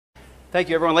Thank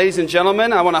you, everyone. Ladies and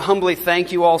gentlemen, I want to humbly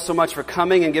thank you all so much for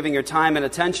coming and giving your time and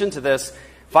attention to this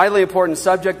vitally important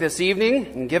subject this evening.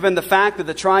 And given the fact that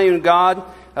the triune God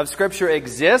of Scripture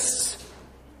exists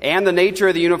and the nature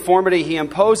of the uniformity He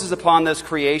imposes upon this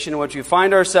creation in which we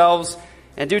find ourselves,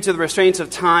 and due to the restraints of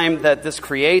time that this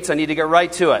creates, I need to get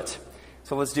right to it.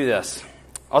 So let's do this.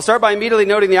 I'll start by immediately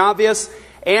noting the obvious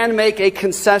and make a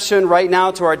concession right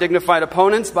now to our dignified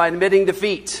opponents by admitting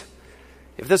defeat.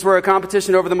 If this were a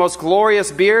competition over the most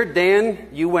glorious beard, Dan,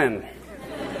 you win.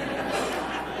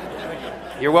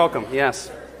 You're welcome, yes.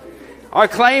 Our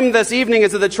claim this evening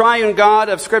is that the triune God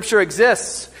of Scripture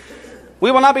exists.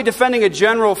 We will not be defending a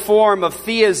general form of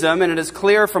theism, and it is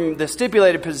clear from the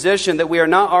stipulated position that we are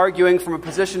not arguing from a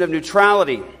position of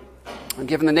neutrality. And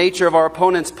given the nature of our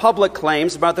opponents' public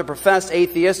claims about their professed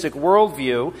atheistic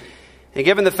worldview, and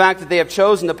given the fact that they have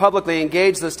chosen to publicly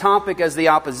engage this topic as the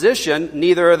opposition,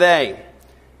 neither are they.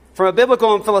 From a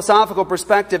biblical and philosophical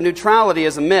perspective, neutrality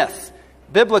is a myth.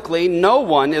 Biblically, no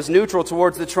one is neutral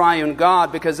towards the triune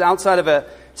God because outside of a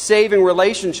saving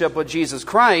relationship with Jesus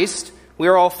Christ, we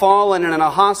are all fallen and in a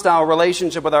hostile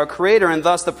relationship with our Creator, and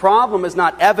thus the problem is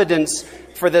not evidence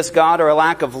for this God or a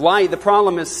lack of light. The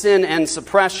problem is sin and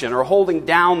suppression, or holding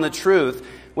down the truth,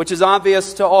 which is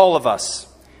obvious to all of us.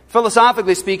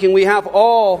 Philosophically speaking, we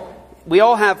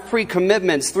all have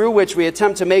pre-commitments through which we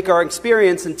attempt to make our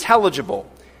experience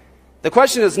intelligible. The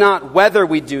question is not whether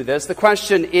we do this. The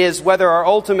question is whether our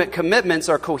ultimate commitments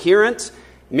are coherent,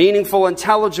 meaningful,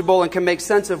 intelligible, and can make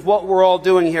sense of what we're all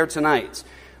doing here tonight.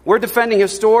 We're defending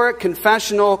historic,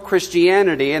 confessional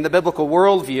Christianity and the biblical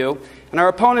worldview, and our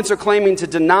opponents are claiming to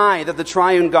deny that the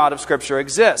triune God of Scripture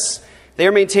exists. They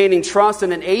are maintaining trust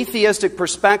in an atheistic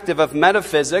perspective of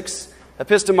metaphysics,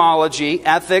 epistemology,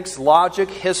 ethics,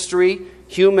 logic, history,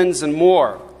 humans, and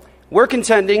more. We're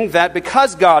contending that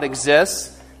because God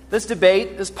exists, this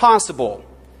debate is possible.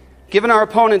 Given our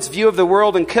opponent's view of the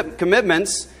world and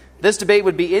commitments, this debate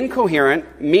would be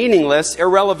incoherent, meaningless,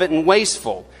 irrelevant, and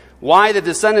wasteful. Why the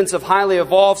descendants of highly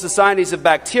evolved societies of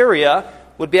bacteria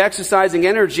would be exercising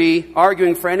energy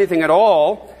arguing for anything at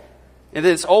all in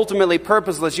this ultimately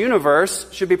purposeless universe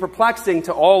should be perplexing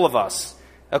to all of us.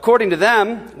 According to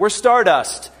them, we're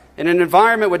stardust in an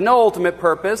environment with no ultimate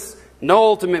purpose, no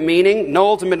ultimate meaning, no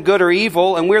ultimate good or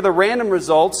evil, and we're the random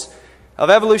results of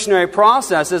evolutionary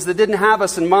processes that didn't have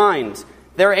us in mind.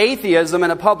 Their atheism in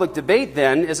a public debate,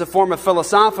 then, is a form of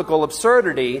philosophical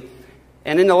absurdity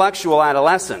and intellectual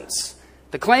adolescence.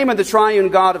 The claim of the triune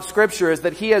God of Scripture is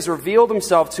that He has revealed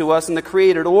Himself to us in the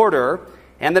created order,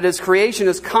 and that His creation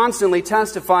is constantly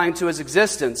testifying to His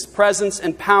existence, presence,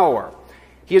 and power.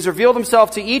 He has revealed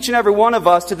Himself to each and every one of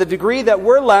us to the degree that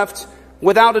we're left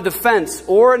without a defense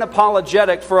or an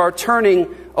apologetic for our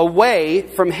turning away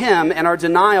from Him and our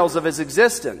denials of His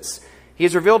existence. He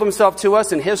has revealed Himself to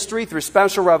us in history through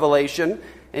special revelation,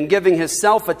 in giving His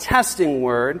self-attesting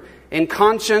word, in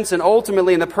conscience, and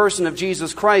ultimately in the person of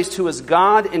Jesus Christ, who is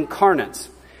God incarnate.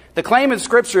 The claim in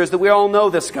Scripture is that we all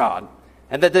know this God,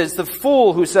 and that it is the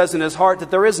fool who says in his heart that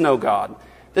there is no God.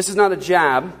 This is not a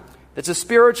jab. It's a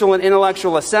spiritual and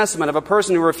intellectual assessment of a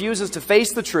person who refuses to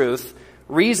face the truth,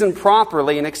 reason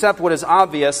properly, and accept what is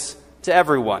obvious to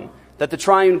everyone, that the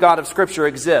triune God of Scripture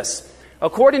exists.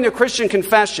 According to Christian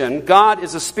confession, God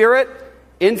is a spirit,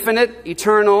 infinite,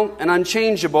 eternal, and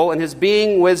unchangeable in His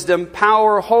being, wisdom,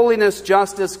 power, holiness,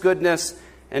 justice, goodness,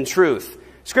 and truth.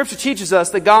 Scripture teaches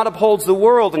us that God upholds the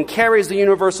world and carries the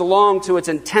universe along to its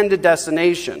intended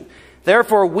destination.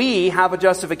 Therefore, we have a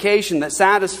justification that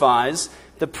satisfies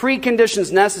the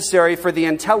preconditions necessary for the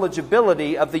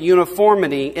intelligibility of the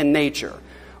uniformity in nature.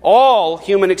 All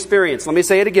human experience, let me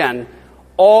say it again,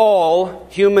 all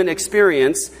human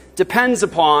experience depends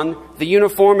upon the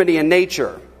uniformity in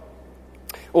nature,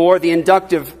 or the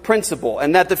inductive principle,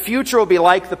 and that the future will be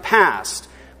like the past.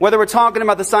 Whether we're talking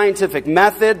about the scientific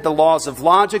method, the laws of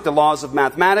logic, the laws of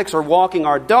mathematics, or walking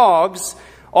our dogs,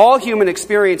 all human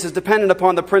experience is dependent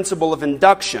upon the principle of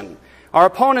induction. Our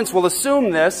opponents will assume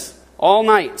this all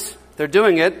night. They're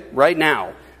doing it right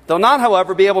now. They'll not,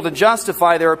 however, be able to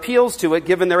justify their appeals to it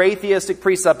given their atheistic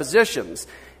presuppositions,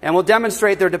 and will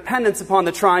demonstrate their dependence upon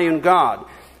the triune God.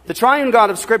 The triune God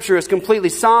of Scripture is completely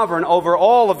sovereign over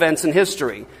all events in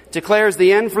history, declares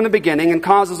the end from the beginning, and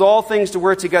causes all things to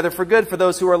work together for good for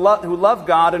those who love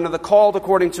God and are the called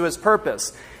according to His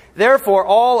purpose. Therefore,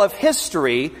 all of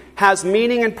history has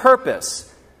meaning and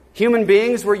purpose. Human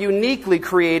beings were uniquely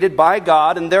created by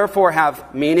God and therefore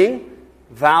have meaning,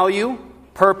 value,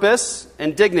 purpose,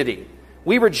 and dignity.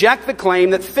 We reject the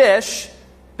claim that fish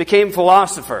became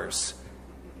philosophers,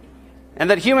 and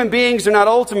that human beings are not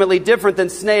ultimately different than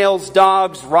snails,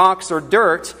 dogs, rocks, or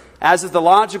dirt, as is the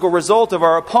logical result of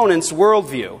our opponent's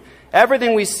worldview.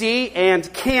 Everything we see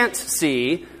and can't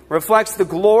see reflects the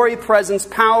glory, presence,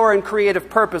 power, and creative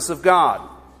purpose of God.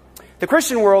 The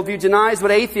Christian worldview denies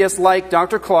what atheists like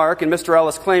Dr. Clark and Mr.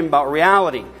 Ellis claim about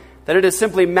reality, that it is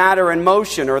simply matter in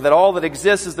motion, or that all that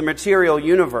exists is the material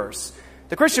universe.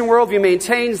 The Christian worldview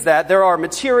maintains that there are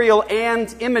material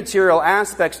and immaterial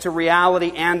aspects to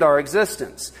reality and our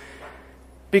existence.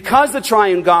 Because the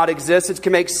triune God exists, it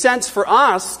can make sense for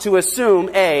us to assume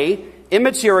A,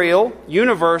 immaterial,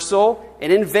 universal,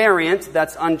 and invariant,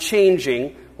 that's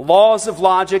unchanging, laws of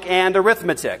logic and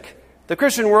arithmetic. The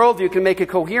Christian worldview can make a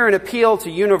coherent appeal to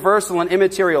universal and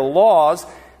immaterial laws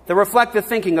that reflect the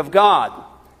thinking of God.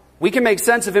 We can make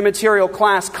sense of immaterial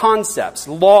class concepts,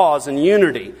 laws, and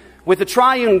unity. With the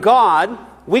triune God,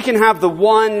 we can have the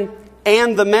one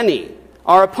and the many.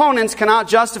 Our opponents cannot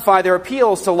justify their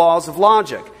appeals to laws of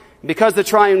logic. Because the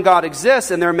triune God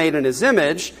exists and they're made in His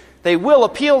image, they will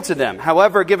appeal to them.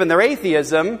 However, given their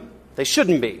atheism, they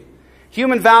shouldn't be.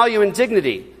 Human value and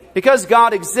dignity. Because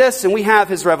God exists and we have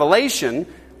His revelation,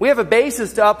 we have a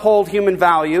basis to uphold human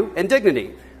value and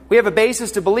dignity. We have a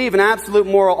basis to believe in absolute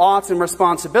moral oughts and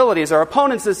responsibilities. Our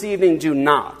opponents this evening do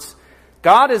not.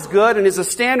 God is good and is a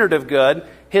standard of good.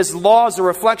 His law is a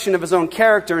reflection of His own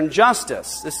character and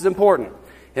justice. This is important.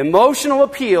 Emotional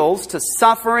appeals to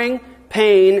suffering,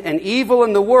 pain, and evil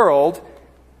in the world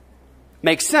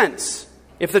make sense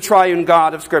if the triune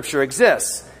God of Scripture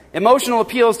exists. Emotional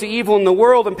appeals to evil in the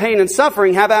world and pain and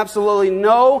suffering have absolutely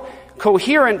no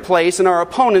coherent place in our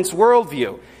opponent's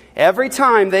worldview. Every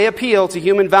time they appeal to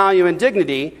human value and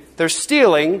dignity, they're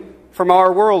stealing from our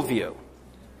worldview.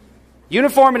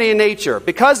 Uniformity in nature.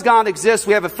 Because God exists,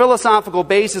 we have a philosophical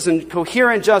basis and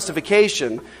coherent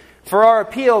justification for our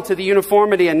appeal to the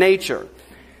uniformity in nature.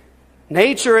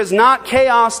 Nature is not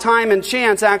chaos, time, and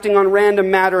chance acting on random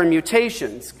matter and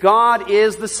mutations. God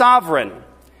is the sovereign.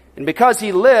 And because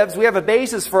He lives, we have a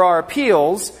basis for our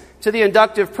appeals to the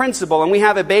inductive principle, and we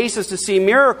have a basis to see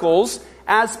miracles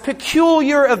as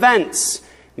peculiar events.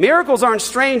 Miracles aren't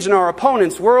strange in our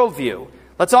opponent's worldview.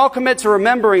 Let's all commit to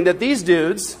remembering that these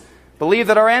dudes believe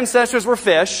that our ancestors were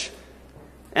fish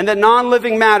and that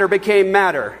non-living matter became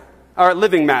matter, or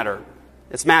living matter.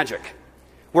 It's magic.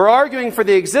 We're arguing for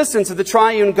the existence of the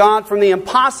triune God from the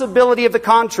impossibility of the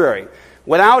contrary.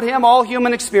 Without Him, all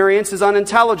human experience is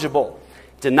unintelligible.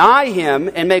 Deny Him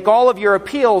and make all of your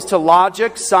appeals to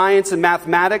logic, science, and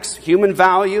mathematics, human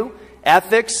value,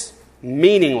 ethics,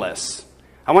 meaningless.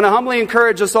 I want to humbly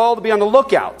encourage us all to be on the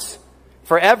lookout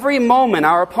for every moment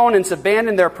our opponents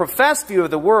abandon their professed view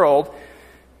of the world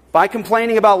by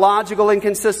complaining about logical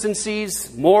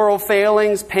inconsistencies, moral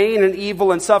failings, pain and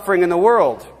evil and suffering in the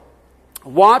world.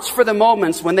 Watch for the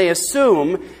moments when they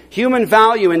assume human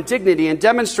value and dignity and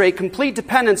demonstrate complete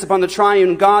dependence upon the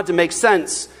triune God to make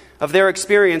sense of their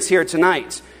experience here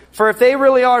tonight. For if they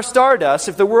really are stardust,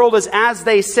 if the world is as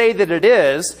they say that it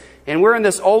is, and we're in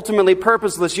this ultimately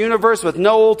purposeless universe with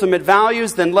no ultimate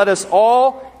values, then let us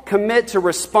all commit to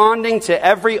responding to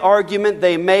every argument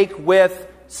they make with,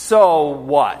 so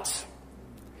what?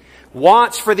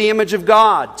 Watch for the image of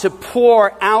God to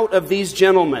pour out of these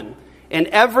gentlemen in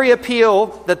every appeal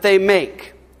that they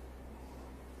make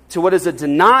to what is a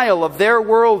denial of their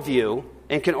worldview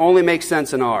and can only make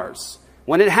sense in ours.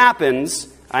 When it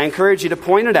happens, I encourage you to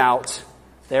point it out.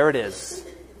 There it is.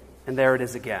 And there it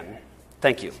is again.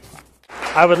 Thank you.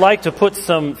 I would like to put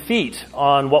some feet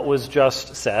on what was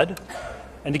just said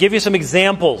and to give you some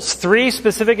examples, 3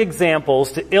 specific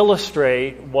examples to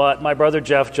illustrate what my brother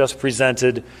Jeff just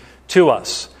presented to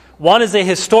us. One is a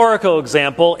historical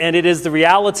example, and it is the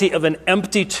reality of an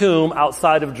empty tomb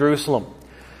outside of Jerusalem.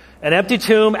 An empty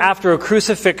tomb after a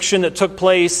crucifixion that took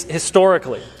place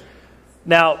historically.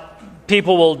 Now,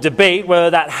 people will debate whether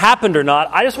that happened or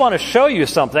not. I just want to show you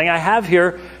something. I have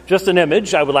here just an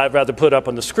image I would rather put up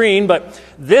on the screen, but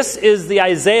this is the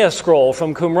Isaiah scroll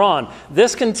from Qumran.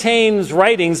 This contains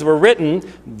writings that were written,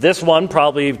 this one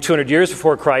probably 200 years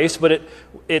before Christ, but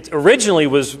it originally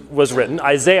was written,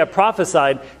 Isaiah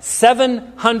prophesied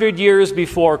 700 years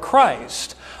before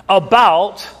Christ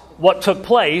about what took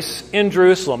place in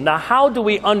Jerusalem. Now, how do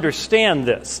we understand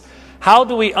this? How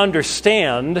do we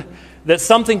understand that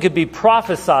something could be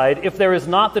prophesied if there is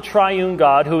not the triune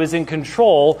God who is in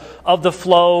control of the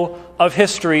flow of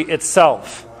history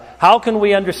itself? How can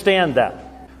we understand that?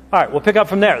 All right, we'll pick up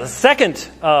from there. The second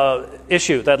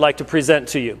issue that I'd like to present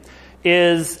to you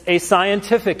is a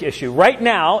scientific issue. Right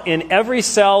now, in every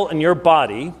cell in your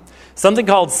body, something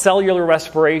called cellular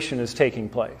respiration is taking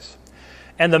place.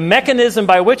 And the mechanism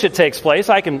by which it takes place,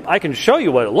 I can show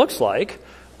you what it looks like.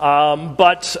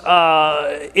 But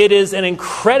it is an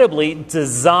incredibly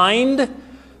designed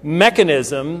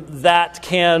mechanism that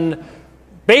can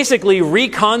basically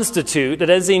reconstitute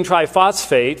adenosine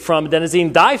triphosphate from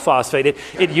adenosine diphosphate.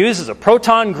 It uses a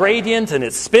proton gradient and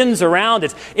it spins around.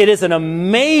 It is an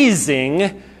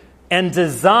amazing and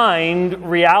designed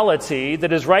reality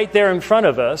that is right there in front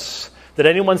of us that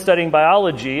anyone studying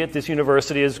biology at this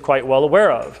university is quite well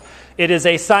aware of. It is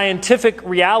a scientific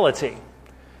reality.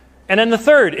 And then the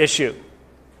third issue,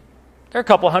 there are a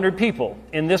couple hundred people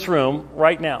in this room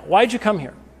right now. Why'd you come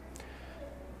here?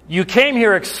 You came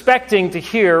here expecting to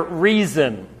hear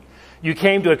reason. You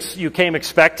came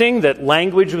expecting that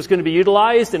language was going to be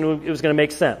utilized and it was going to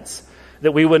make sense,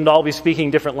 that we wouldn't all be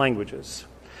speaking different languages.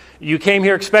 You came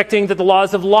here expecting that the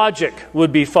laws of logic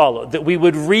would be followed, that we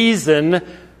would reason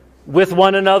with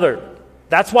one another.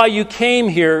 That's why you came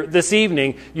here this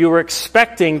evening. You were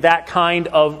expecting that kind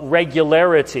of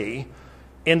regularity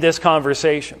in this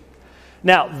conversation.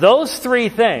 Now, those three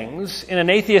things in an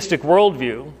atheistic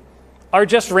worldview are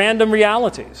just random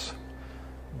realities.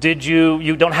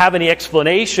 You don't have any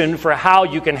explanation for how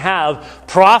you can have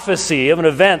prophecy of an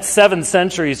event 7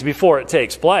 centuries before it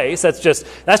takes place. That's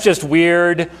just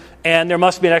weird, and there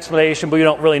must be an explanation, but you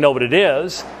don't really know what it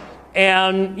is.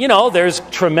 And, there's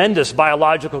tremendous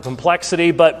biological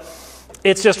complexity, but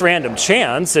it's just random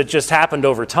chance. It just happened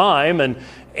over time,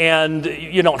 and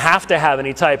you don't have to have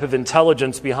any type of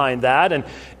intelligence behind that.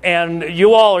 And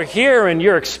you all are here, and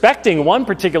you're expecting one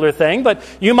particular thing, but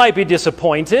you might be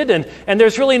disappointed, and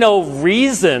there's really no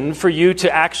reason for you to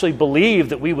actually believe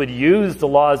that we would use the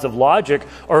laws of logic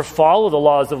or follow the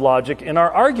laws of logic in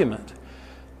our argument.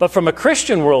 But from a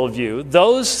Christian worldview,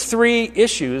 those three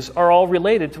issues are all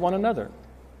related to one another.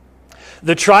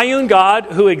 The triune God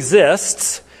who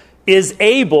exists is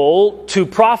able to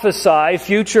prophesy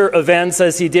future events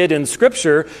as he did in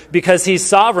Scripture because he's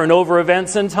sovereign over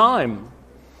events in time.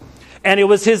 And it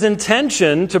was his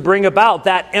intention to bring about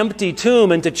that empty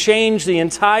tomb and to change the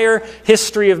entire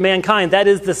history of mankind. That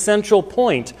is the central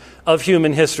point of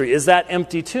human history, is that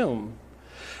empty tomb.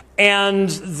 And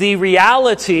the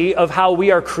reality of how we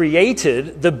are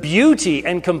created, the beauty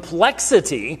and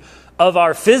complexity of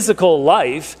our physical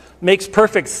life makes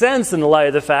perfect sense in the light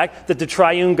of the fact that the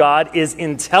triune God is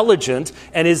intelligent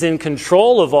and is in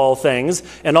control of all things,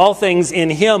 and all things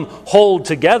in him hold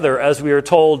together, as we are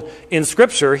told in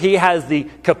Scripture. He has the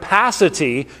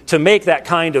capacity to make that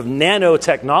kind of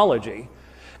nanotechnology.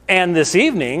 And this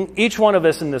evening, each one of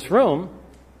us in this room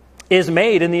is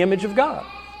made in the image of God.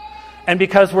 And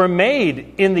because we're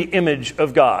made in the image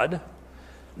of God,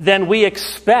 then we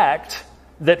expect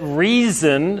that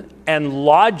reason and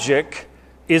logic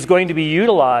is going to be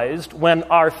utilized when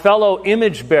our fellow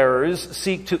image bearers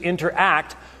seek to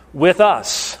interact with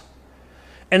us.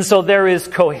 And so there is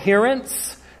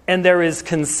coherence and there is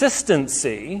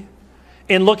consistency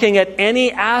in looking at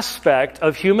any aspect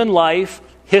of human life,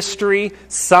 history,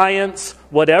 science,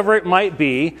 whatever it might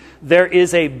be. There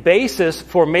is a basis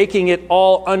for making it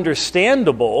all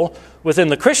understandable within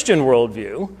the Christian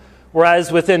worldview, whereas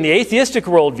within the atheistic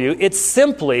worldview, it's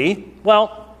simply,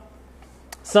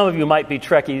 some of you might be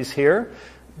Trekkies here.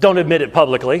 Don't admit it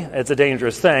publicly. It's a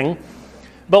dangerous thing.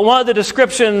 But one of the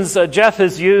descriptions Jeff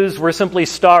has used were simply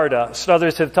stardust.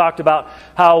 Others have talked about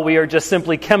how we are just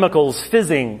simply chemicals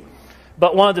fizzing.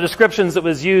 But one of the descriptions that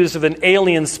was used of an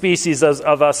alien species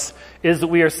of us is that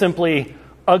we are simply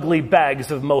ugly bags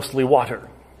of mostly water.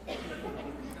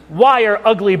 Why are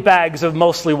ugly bags of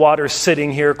mostly water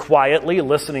sitting here quietly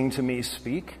listening to me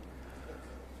speak?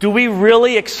 Do we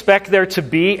really expect there to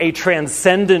be a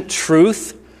transcendent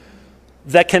truth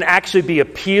that can actually be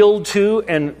appealed to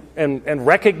and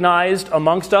recognized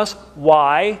amongst us?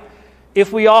 Why?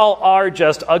 If we all are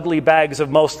just ugly bags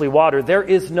of mostly water, there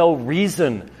is no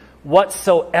reason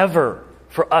whatsoever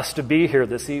for us to be here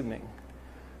this evening.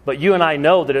 But you and I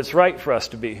know that it's right for us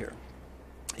to be here.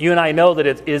 You and I know that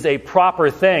it is a proper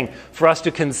thing for us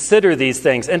to consider these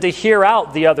things and to hear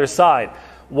out the other side.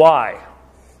 Why?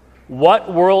 What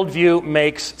worldview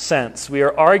makes sense? We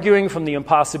are arguing from the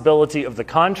impossibility of the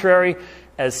contrary.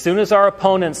 As soon as our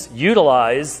opponents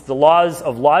utilize the laws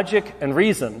of logic and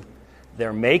reason,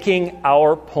 they're making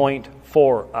our point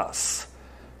for us.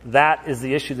 That is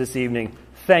the issue this evening.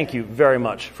 Thank you very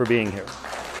much for being here.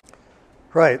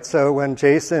 Right, so when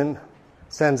Jason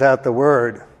sends out the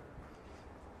word,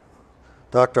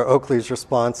 Dr. Oakley's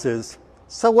response is,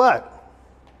 so what?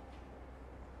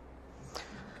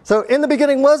 So in the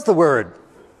beginning was the Word,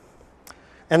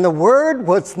 and the Word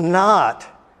was not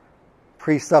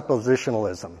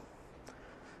presuppositionalism.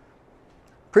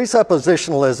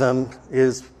 Presuppositionalism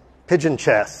is pigeon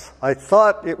chess. I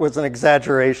thought it was an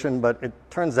exaggeration, but it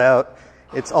turns out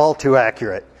it's all too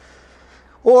accurate.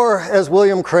 Or, as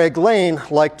William Craig Lane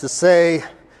liked to say,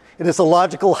 it is a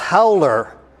logical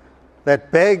howler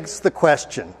that begs the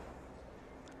question.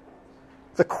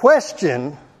 The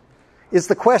question is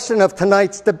the question of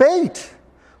tonight's debate,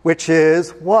 which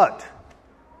is what?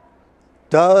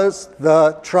 Does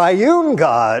the triune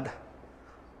God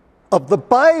of the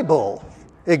Bible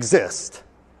exist?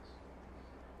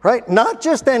 Right? Not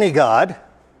just any God,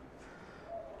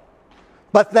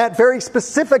 but that very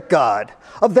specific God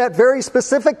of that very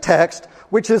specific text,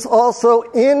 which is also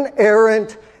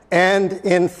inerrant and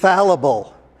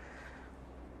infallible.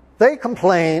 They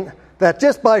complain that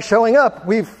just by showing up,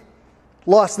 we've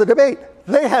lost the debate.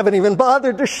 They haven't even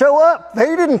bothered to show up.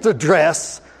 They didn't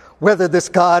address whether this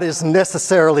God is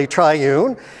necessarily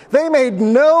triune. They made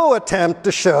no attempt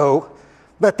to show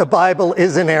that the Bible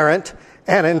is inerrant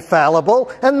and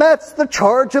infallible, and that's the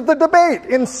charge of the debate.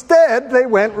 Instead, they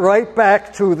went right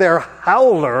back to their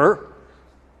howler,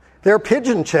 their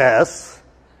pigeon chess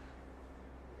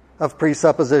of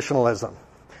presuppositionalism.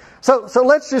 So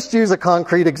let's just use a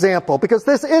concrete example, because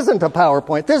this isn't a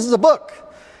PowerPoint. This is a book.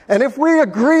 And if we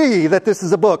agree that this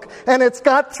is a book, and it's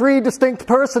got 3 distinct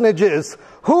personages,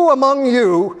 who among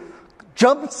you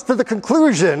jumps to the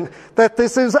conclusion that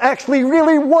this is actually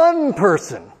really one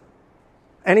person?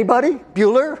 Anybody?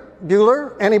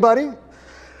 Bueller? Anybody?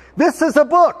 This is a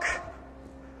book.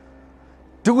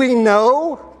 Do we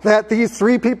know that these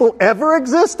 3 people ever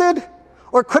existed?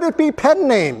 Or could it be pen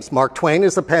names? Mark Twain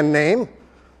is a pen name.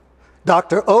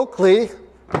 Dr. Oakley,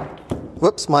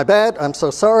 whoops, my bad, I'm so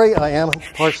sorry, I am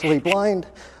partially blind,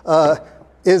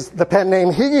 is the pen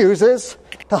name he uses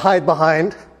to hide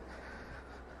behind.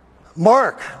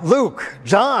 Mark, Luke,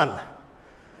 John.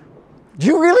 Do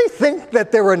you really think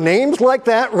that there were names like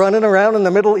that running around in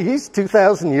the Middle East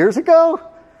 2,000 years ago?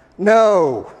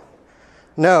 No.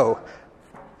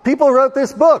 People wrote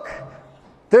this book.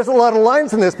 There's a lot of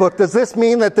lines in this book. Does this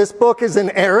mean that this book is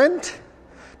inerrant?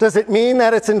 Does it mean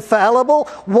that it's infallible?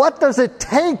 What does it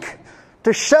take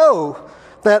to show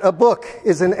that a book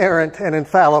is inerrant and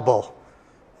infallible?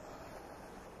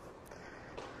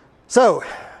 So,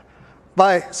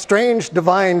 by strange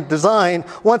divine design,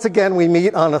 once again we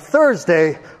meet on a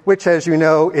Thursday, which, as you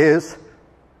know, is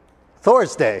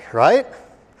Thor's Day, right?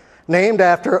 Named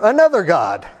after another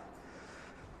god.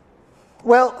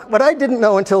 Well, what I didn't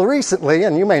know until recently,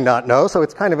 and you may not know, so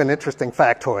it's kind of an interesting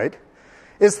factoid,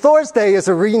 is Thor's Day is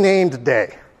a renamed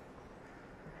day.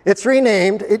 It's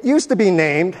renamed, it used to be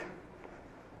named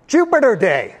Jupiter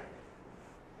Day.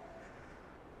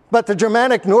 But the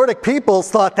Germanic Nordic peoples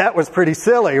thought that was pretty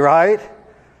silly, right?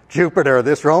 Jupiter,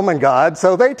 this Roman god.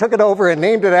 So they took it over and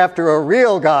named it after a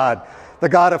real god, the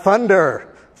god of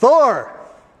thunder, Thor.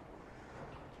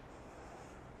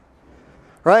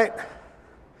 Right?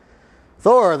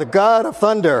 Thor, the god of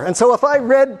thunder. And so if I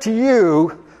read to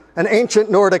you an ancient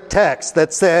Nordic text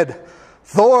that said,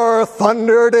 Thor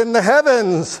thundered in the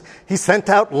heavens. He sent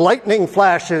out lightning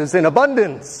flashes in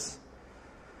abundance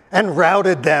and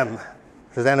routed them,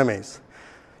 his enemies.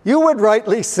 You would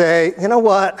rightly say, you know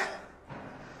what?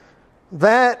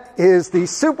 That is the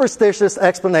superstitious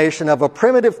explanation of a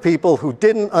primitive people who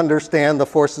didn't understand the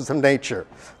forces of nature.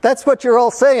 That's what you're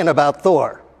all saying about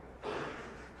Thor.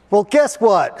 Well, guess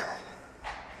what?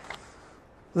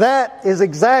 That is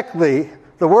exactly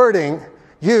the wording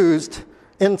used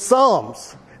in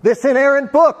Psalms. This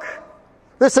inerrant book.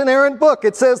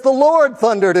 It says the Lord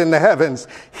thundered in the heavens.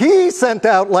 He sent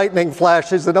out lightning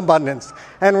flashes in abundance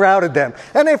and routed them.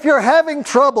 And if you're having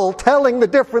trouble telling the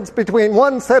difference between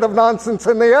one set of nonsense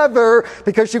and the other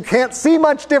because you can't see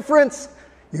much difference,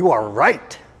 you are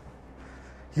right.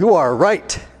 You are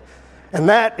right. And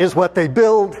that is what they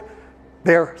build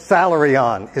their salary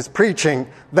on, is preaching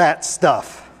that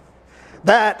stuff.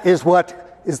 That is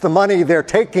what is the money they're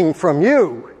taking from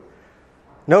you.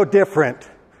 No different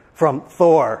from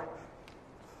Thor.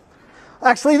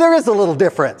 Actually, there is a little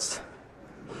difference.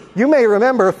 You may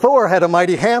remember Thor had a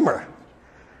mighty hammer.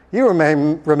 You may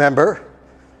remember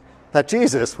that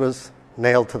Jesus was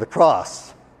nailed to the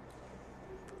cross.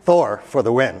 Thor for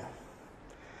the win.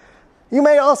 You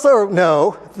may also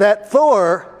know that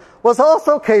Thor was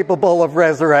also capable of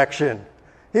resurrection.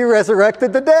 He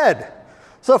resurrected the dead.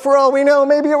 So for all we know,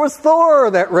 maybe it was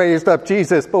Thor that raised up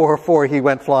Jesus before he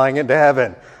went flying into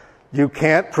heaven. You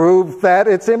can't prove that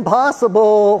it's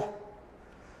impossible.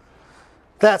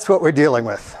 That's what we're dealing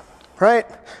with, right?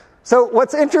 So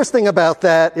what's interesting about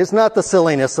that is not the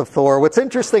silliness of Thor. What's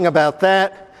interesting about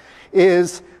that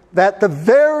is that the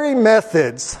very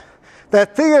methods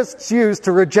that theists use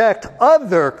to reject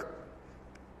other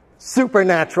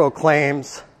supernatural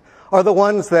claims are the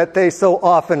ones that they so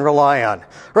often rely on.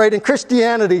 Right? In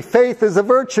Christianity, faith is a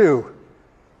virtue.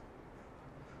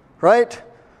 Right?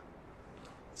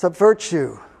 It's a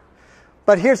virtue.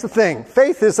 But here's the thing.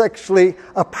 Faith is actually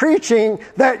a preaching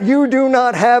that you do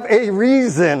not have a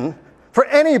reason for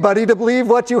anybody to believe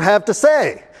what you have to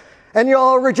say. And you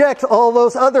all reject all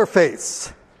those other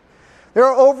faiths. There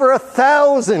are over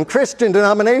 1,000 Christian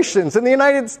denominations in the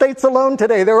United States alone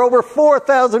today. There are over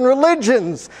 4,000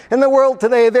 religions in the world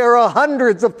today. There are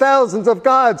hundreds of thousands of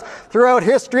gods throughout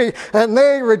history, and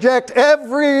they reject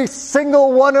every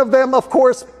single one of them, of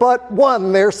course, but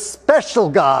one, their special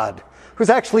God, who's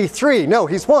actually three. No,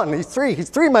 he's one, he's three,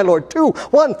 my Lord, two,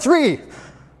 one, three.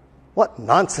 What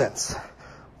nonsense.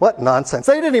 What nonsense.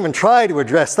 They didn't even try to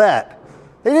address that.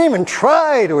 They didn't even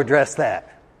try to address that.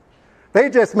 They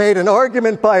just made an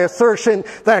argument by assertion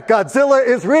that Godzilla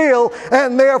is real,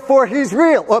 and therefore he's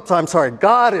real. Oops, I'm sorry.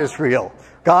 God is real.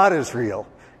 God is real,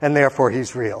 and therefore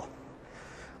he's real.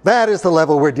 That is the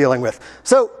level we're dealing with.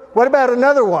 So, what about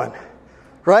another one?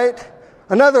 Right?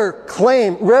 Another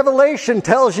claim. Revelation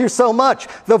tells you so much.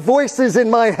 The voices in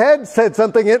my head said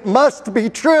something. It must be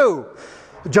true.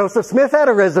 Joseph Smith had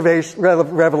a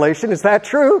revelation. Is that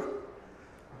true?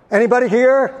 Anybody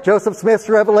here? Joseph Smith's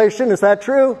revelation, is that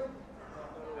true?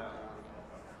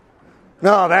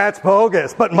 No, that's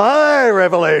bogus. But my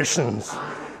revelations,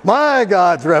 my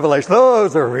God's revelation,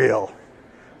 those are real.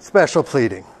 Special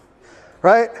pleading.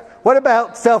 Right? What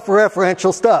about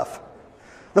self-referential stuff?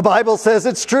 The Bible says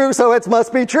it's true, so it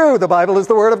must be true. The Bible is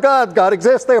the Word of God. God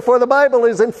exists, therefore the Bible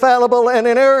is infallible and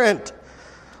inerrant.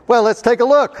 Well, let's take a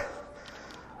look.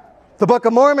 The Book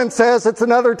of Mormon says it's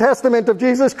another testament of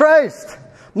Jesus Christ.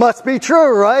 Must be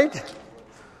true, right?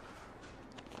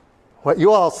 What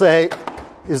you all say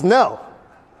is no.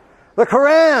 The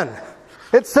Quran,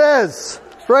 it says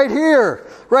right here,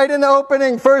 right in the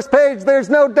opening first page, there's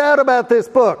no doubt about this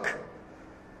book.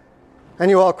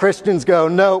 And you all Christians go,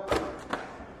 nope.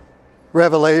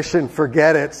 Revelation,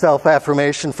 forget it.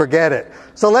 Self-affirmation, forget it.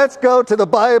 So let's go to the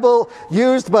Bible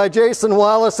used by Jason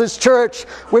Wallace's church,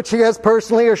 which he has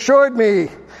personally assured me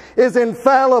is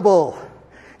infallible.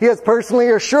 He has personally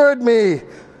assured me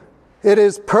it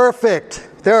is perfect.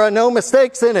 There are no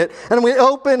mistakes in it. And we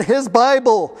open his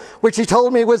Bible, which he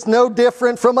told me was no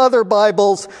different from other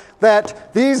Bibles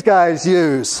that these guys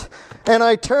use. And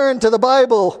I turn to the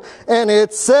Bible, and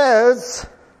it says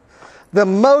the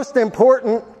most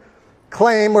important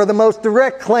claim, or the most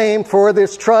direct claim for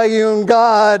this triune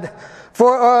God,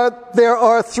 there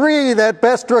are three that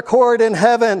best record in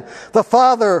heaven: the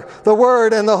Father, the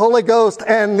Word, and the Holy Ghost,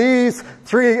 and these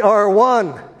three are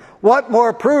one. What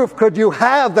more proof could you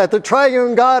have that the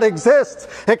triune God exists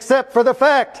except for the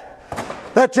fact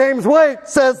that James White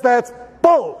says that's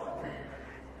bull?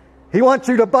 He wants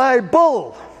you to buy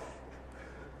bull.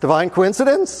 Divine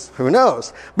coincidence? Who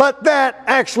knows? But that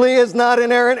actually is not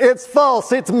inerrant. It's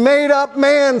false. It's made up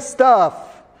man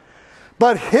stuff.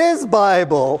 But his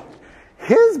Bible,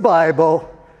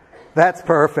 that's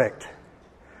perfect.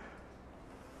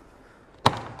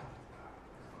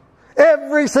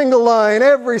 Every single line,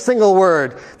 every single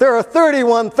word. There are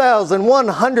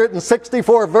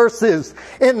 31,164 verses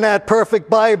in that perfect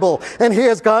Bible. And he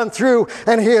has gone through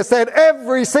and he has said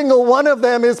every single one of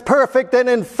them is perfect and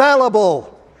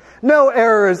infallible. No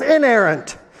errors,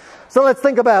 inerrant. So let's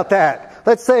think about that.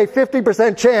 Let's say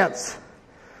 50% chance.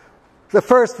 The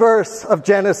first verse of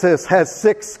Genesis has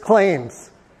 6 claims.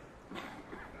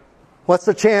 What's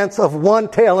the chance of one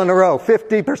tail in a row?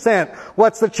 50%.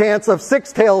 What's the chance of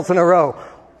 6 tails in a row?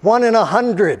 1 in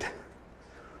 100.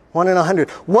 1 in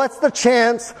 100. What's the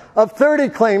chance of 30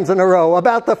 claims in a row?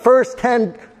 About the first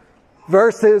 10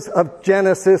 verses of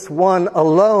Genesis 1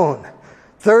 alone.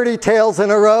 30 tails in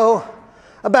a row?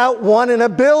 About 1 in a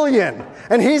billion.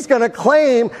 And he's going to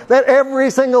claim that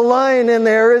every single line in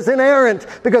there is inerrant.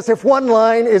 Because if one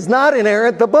line is not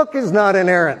inerrant, the book is not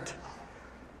inerrant.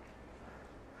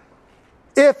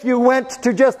 If you went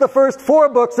to just the first 4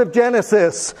 books of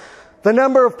Genesis, the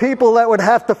number of people that would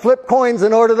have to flip coins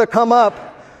in order to come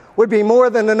up would be more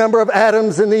than the number of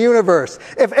atoms in the universe.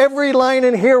 If every line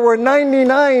in here were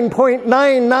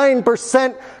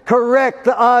 99.99% correct,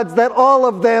 the odds that all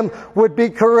of them would be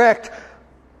correct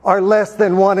are less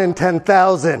than 1 in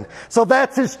 10,000. So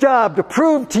that's his job, to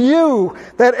prove to you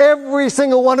that every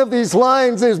single one of these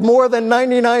lines is more than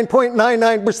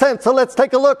 99.99%. So let's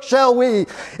take a look, shall we?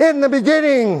 In the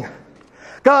beginning,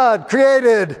 God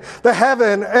created the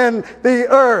heaven and the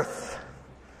earth.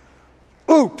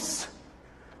 Oops!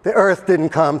 The earth didn't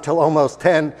come till almost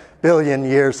 10 billion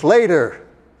years later.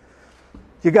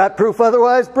 You got proof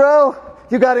otherwise, bro?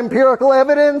 You got empirical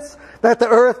evidence that the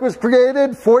earth was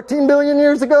created 14 billion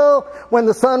years ago when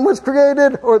the sun was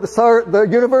created or the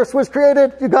universe was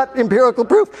created? You got empirical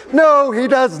proof? No, he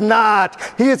does not.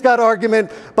 He's got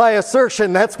argument by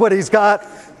assertion. That's what he's got.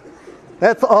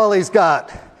 That's all he's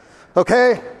got.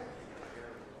 Okay?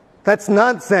 That's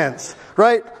nonsense,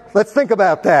 right? Let's think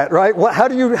about that, right? How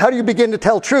do you begin to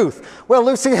tell truth? Well,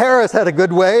 Lucy Harris had a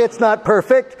good way. It's not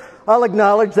perfect. I'll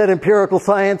acknowledge that empirical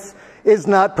science is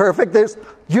not perfect. There's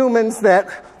humans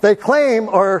that they claim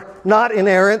are not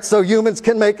inerrant, so humans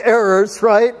can make errors,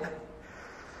 right?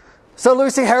 So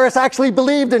Lucy Harris actually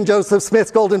believed in Joseph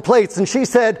Smith's golden plates, and she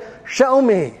said, "Show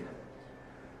me."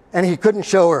 And he couldn't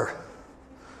show her.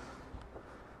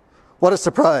 What a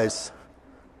surprise.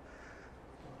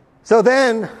 So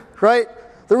then, right,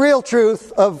 the real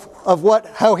truth of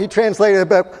how he translated the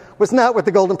book was not with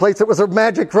the golden plates. It was a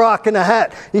magic rock in a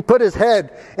hat. He put his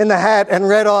head in the hat and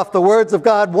read off the words of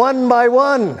God one by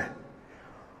one.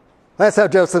 That's how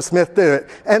Joseph Smith did it.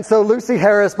 And so Lucy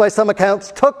Harris, by some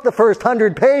accounts, took the first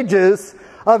 100 pages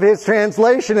of his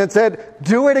translation and said,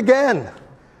 "Do it again.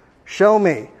 Show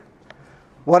me."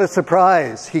 What a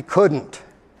surprise. He couldn't.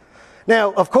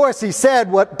 Now, of course, he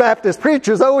said what Baptist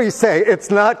preachers always say, it's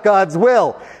not God's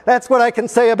will. That's what I can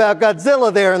say about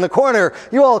Godzilla there in the corner.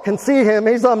 You all can see him.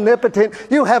 He's omnipotent.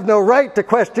 You have no right to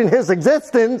question his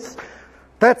existence.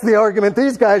 That's the argument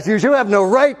these guys use. You have no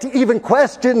right to even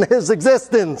question his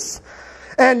existence.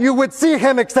 And you would see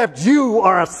him except you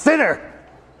are a sinner.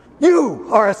 You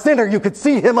are a sinner. You could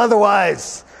see him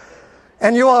otherwise.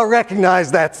 And you all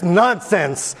recognize that's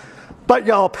nonsense. But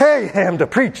y'all pay him to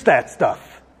preach that stuff.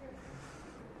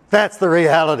 That's the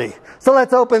reality. So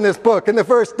let's open this book. In the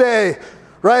first day,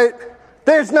 right?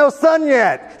 There's no sun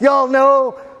yet. Y'all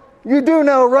know, you do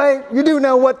know, right? You do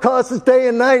know what causes day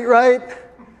and night, right?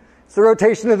 It's the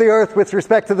rotation of the earth with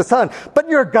respect to the sun. But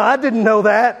your God didn't know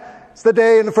that. It's the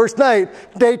day and the first night.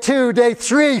 Day 2, day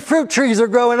 3, fruit trees are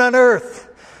growing on earth.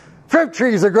 Fruit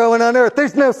trees are growing on earth.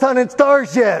 There's no sun and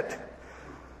stars yet.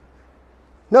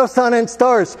 No sun and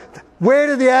stars. Where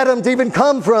did the atoms even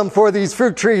come from for these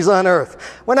fruit trees on earth?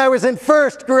 When I was in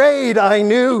first grade, I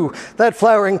knew that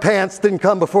flowering plants didn't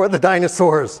come before the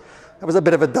dinosaurs. I was a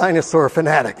bit of a dinosaur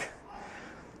fanatic.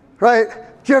 Right?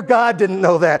 Your God didn't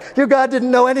know that. Your God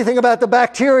didn't know anything about the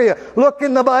bacteria. Look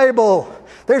in the Bible.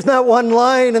 There's not one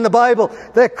line in the Bible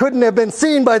that couldn't have been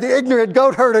seen by the ignorant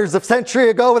goat herders of century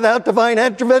ago without divine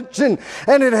intervention.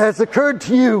 And it has occurred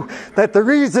to you that the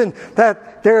reason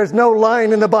that there is no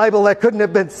line in the Bible that couldn't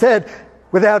have been said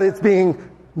without it being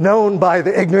known by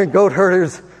the ignorant goat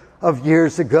herders of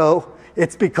years ago,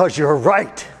 it's because you're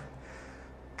right.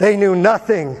 They knew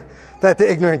nothing that the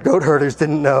ignorant goat herders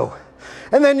didn't know.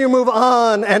 And then you move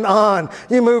on and on.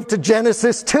 You move to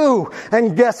Genesis 2,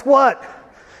 and guess what?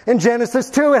 In Genesis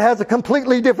 2, it has a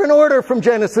completely different order from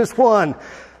Genesis 1.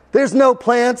 There's no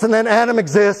plants, and then Adam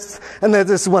exists, and then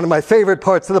this is one of my favorite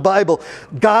parts of the Bible.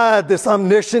 God, this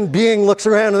omniscient being, looks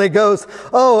around and he goes,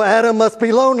 "Oh, Adam must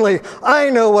be lonely. I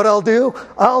know what I'll do.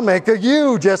 I'll make a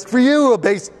ewe just for you, a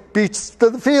beast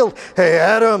of the field. Hey,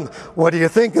 Adam, what do you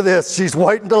think of this? She's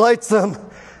white and delightsome."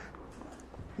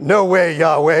 "No way,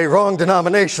 Yahweh. Wrong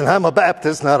denomination. I'm a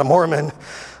Baptist, not a Mormon."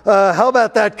 "How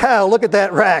about that cow? Look at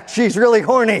that rack. She's really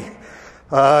horny."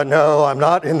 "No, I'm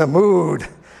not in the mood."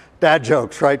 Dad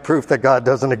jokes, right? Proof that God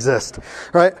doesn't exist,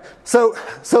 right? So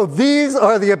these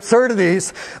are the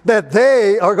absurdities that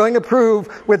they are going to prove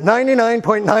with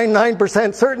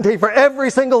 99.99% certainty for every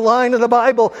single line of the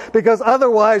Bible, because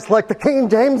otherwise, like the King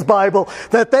James Bible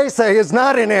that they say is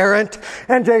not inerrant,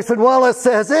 and Jason Wallace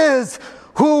says is,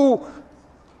 who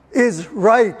is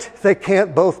right? They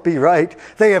can't both be right.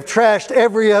 They have trashed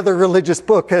every other religious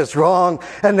book as wrong,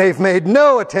 and they've made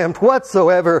no attempt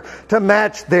whatsoever to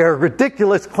match their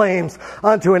ridiculous claims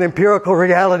onto an empirical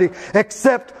reality,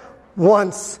 except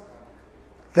once.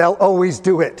 They'll always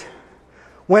do it.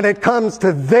 When it comes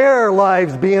to their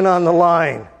lives being on the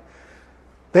line,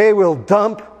 they will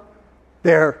dump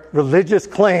their religious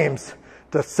claims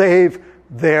to save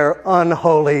their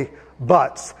unholy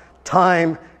butts.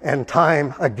 Time and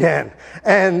time again.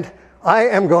 And I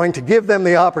am going to give them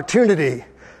the opportunity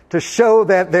to show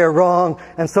that they're wrong.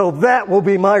 And so that will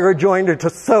be my rejoinder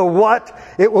to so what?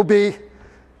 It will be,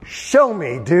 show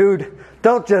me, dude.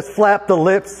 Don't just flap the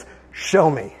lips.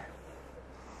 Show me.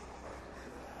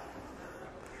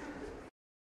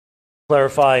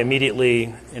 Clarify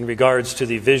immediately in regards to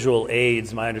the visual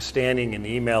aids. My understanding in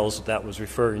the emails that was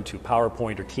referring to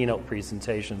PowerPoint or keynote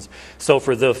presentations. So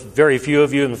for the very few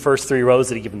of you in the first 3 rows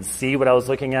that even see what I was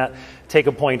looking at, take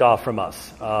a point off from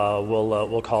us.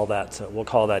 We'll call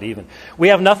that even. We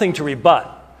have nothing to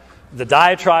rebut The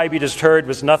diatribe you just heard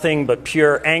was nothing but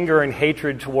pure anger and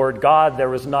hatred toward God. There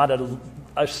was not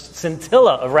a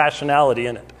scintilla of rationality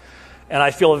in it. And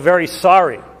I feel very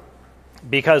sorry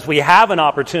because we have an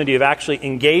opportunity of actually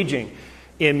engaging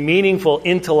in meaningful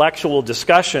intellectual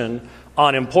discussion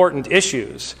on important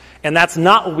issues. And that's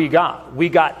not what we got. We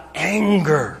got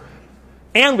anger.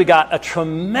 And we got a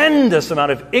tremendous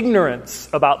amount of ignorance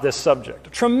about this subject. A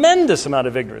tremendous amount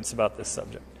of ignorance about this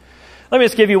subject. Let me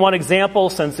just give you one example,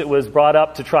 since it was brought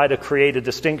up to try to create a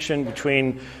distinction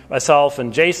between myself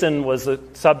and Jason, was the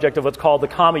subject of what's called the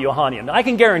Comma Johannium. Now, I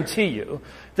can guarantee you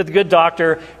that the good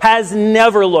doctor has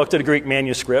never looked at a Greek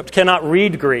manuscript, cannot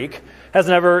read Greek, has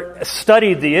never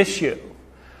studied the issue.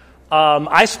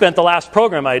 I spent the last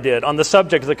program I did on the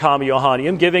subject of the Comma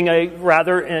Johannium giving a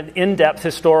rather in-depth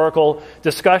historical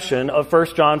discussion of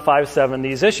 1 John 5:7,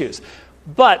 these issues.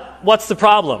 But what's the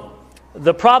problem?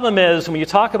 The problem is when you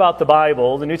talk about the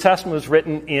Bible, the New Testament was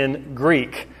written in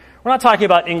Greek. We're not talking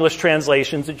about English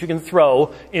translations that you can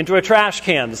throw into a trash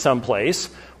can someplace.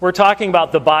 We're talking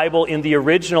about the Bible in the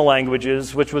original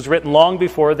languages, which was written long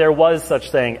before there was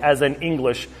such thing as an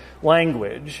English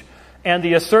language. And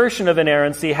the assertion of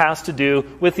inerrancy has to do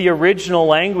with the original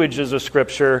languages of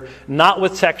Scripture, not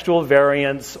with textual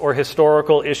variants or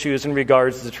historical issues in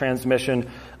regards to the transmission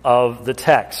of the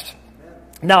text.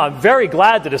 Now, I'm very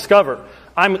glad to discover,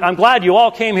 I'm glad you all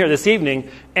came here this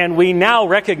evening, and we now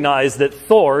recognize that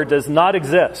Thor does not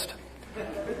exist.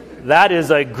 That is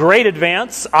a great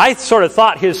advance. I sort of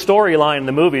thought his storyline in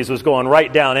the movies was going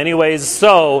right down anyways,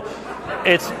 so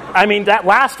that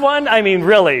last one,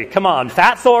 really, come on,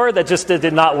 Fat Thor, that just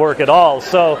did not work at all.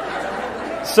 So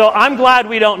I'm glad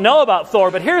we don't know about Thor,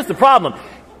 but here's the problem.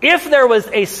 If there was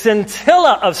a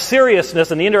scintilla of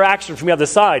seriousness in the interaction from the other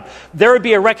side, there would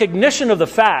be a recognition of the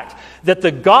fact that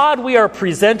the God we are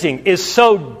presenting is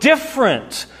so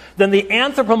different than the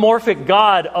anthropomorphic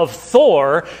God of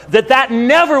Thor that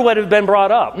never would have been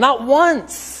brought up. Not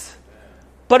once.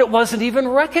 But it wasn't even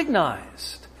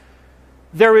recognized.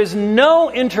 There is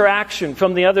no interaction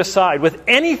from the other side with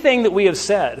anything that we have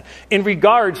said in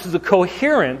regards to the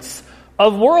coherence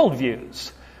of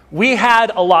worldviews. We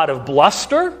had a lot of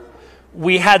bluster.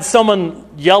 We had someone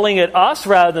yelling at us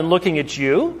rather than looking at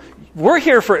you. We're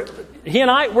here for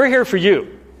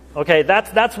you. Okay,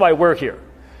 that's why we're here.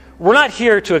 We're not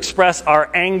here to express our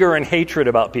anger and hatred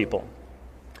about people.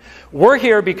 We're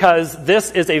here because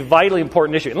this is a vitally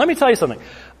important issue. And let me tell you something.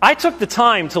 I took the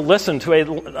time to listen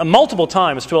to multiple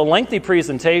times to a lengthy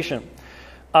presentation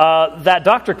that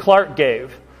Dr. Clark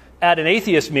gave at an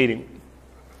atheist meeting.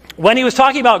 When he was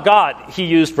talking about God, he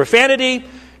used profanity.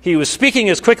 He was speaking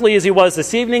as quickly as he was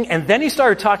this evening, and then he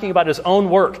started talking about his own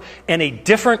work, and a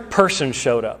different person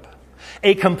showed up.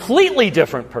 A completely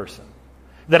different person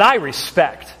that I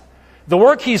respect. The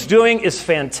work he's doing is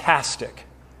fantastic.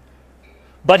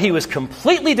 But he was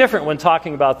completely different when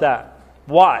talking about that.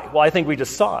 Why? Well, I think we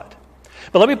just saw it.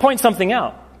 But let me point something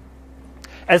out.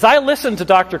 As I listened to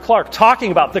Dr. Clark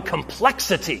talking about the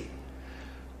complexity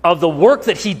of the work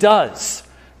that he does,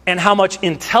 and how much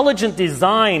intelligent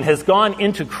design has gone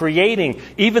into creating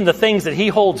even the things that he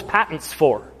holds patents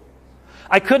for,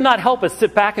 I could not help but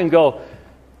sit back and go,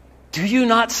 do you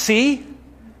not see?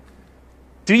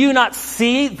 Do you not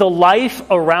see the life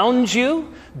around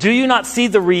you? Do you not see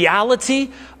the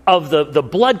reality of the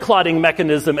blood clotting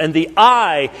mechanism and the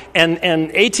eye and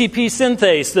ATP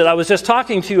synthase that I was just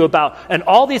talking to you about, and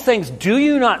all these things? Do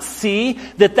you not see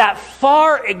that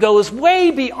far it goes way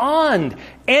beyond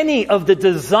any of the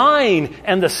design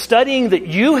and the studying that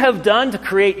you have done to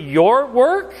create your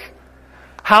work?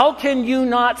 How can you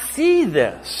not see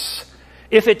this?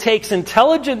 If it takes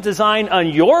intelligent design on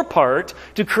your part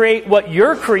to create what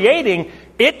you're creating,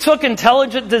 it took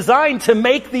intelligent design to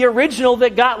make the original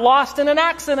that got lost in an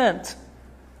accident.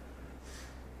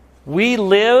 We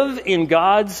live in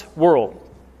God's world.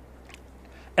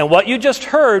 And what you just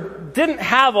heard didn't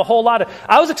have a whole lot of...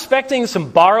 I was expecting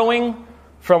some borrowing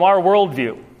from our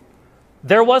worldview.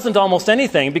 There wasn't almost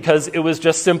anything because it was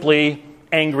just simply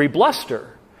angry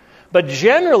bluster. But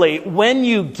generally, when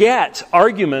you get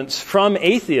arguments from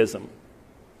atheism,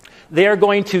 they are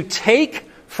going to take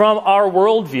from our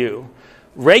worldview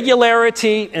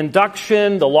regularity,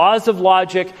 induction, the laws of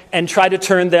logic, and try to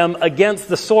turn them against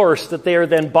the source that they are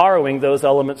then borrowing those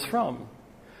elements from.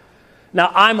 Now,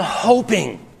 I'm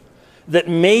hoping that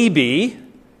maybe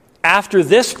after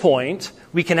this point,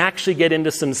 we can actually get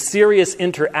into some serious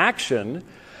interaction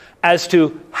as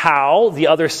to how the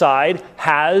other side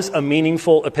has a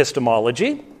meaningful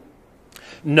epistemology,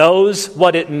 knows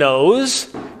what it knows,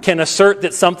 can assert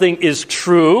that something is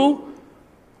true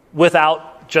without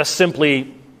just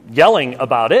simply yelling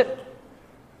about it,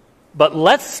 But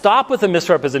let's stop with the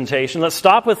misrepresentation. Let's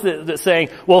stop with the saying,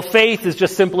 well, faith is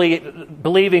just simply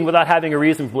believing without having a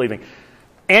reason for believing.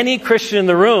 Any Christian in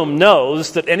the room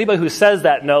knows that anybody who says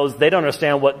that knows they don't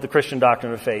understand what the Christian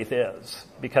doctrine of faith is,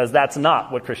 because that's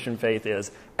not what Christian faith is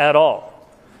at all.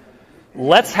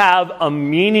 Let's have a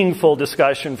meaningful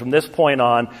discussion from this point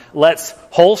on. Let's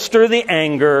holster the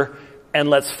anger and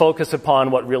let's focus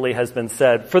upon what really has been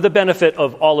said for the benefit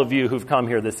of all of you who've come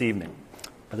here this evening.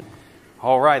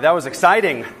 All right, that was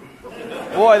exciting.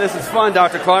 Boy, this is fun,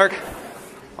 Dr. Clark.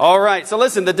 All right, so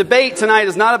listen, the debate tonight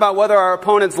is not about whether our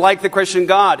opponents like the Christian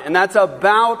God, and that's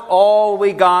about all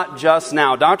we got just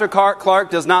now. Dr. Clark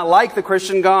does not like the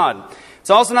Christian God. It's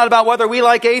also not about whether we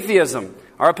like atheism.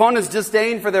 Our opponents'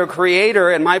 disdain for their Creator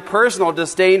and my personal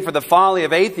disdain for the folly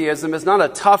of atheism is not a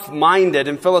tough-minded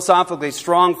and philosophically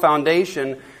strong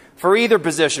foundation for either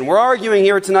position. We're arguing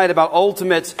here tonight about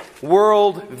ultimate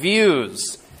world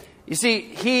views. You see,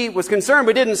 he was concerned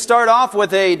we didn't start off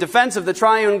with a defense of the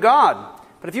triune God.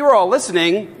 But if you were all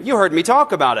listening, you heard me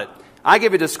talk about it. I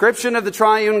gave a description of the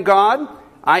triune God.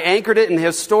 I anchored it in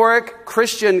historic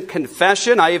Christian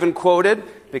confession. I even quoted,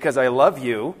 because I love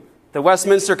you, the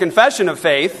Westminster Confession of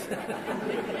Faith.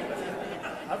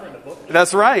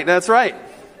 That's right, that's right.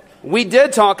 We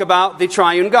did talk about the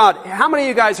triune God. How many of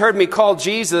you guys heard me call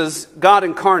Jesus God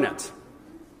incarnate?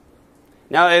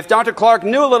 Now, if Dr. Clark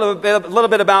knew a little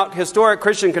bit about historic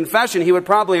Christian confession, he would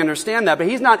probably understand that. But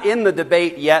he's not in the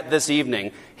debate yet this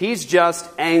evening. He's just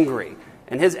angry.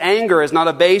 And his anger is not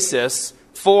a basis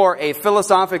for a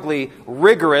philosophically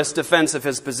rigorous defense of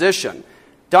his position.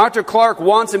 Dr. Clark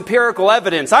wants empirical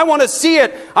evidence. I want to see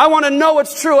it. I want to know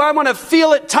it's true. I want to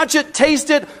feel it, touch it, taste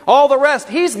it, all the rest.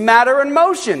 He's matter in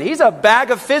motion. He's a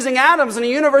bag of fizzing atoms in a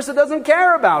universe that doesn't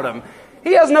care about him.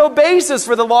 He has no basis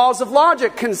for the laws of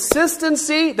logic.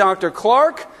 Consistency, Dr.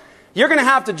 Clark, you're going to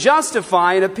have to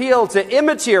justify an appeal to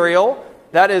immaterial,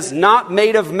 that is not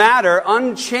made of matter,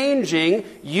 unchanging,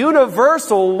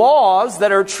 universal laws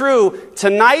that are true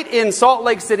tonight in Salt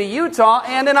Lake City, Utah,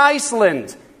 and in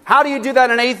Iceland. How do you do that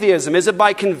in atheism? Is it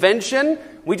by convention?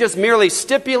 We just merely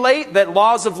stipulate that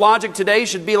laws of logic today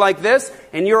should be like this,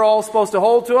 and you're all supposed to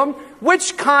hold to them?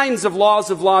 Which kinds of laws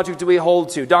of logic do we hold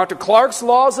to? Dr. Clark's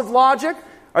laws of logic?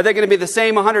 Are they going to be the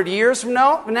same 100 years from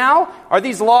now? Are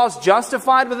these laws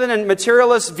justified within a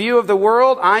materialist view of the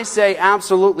world? I say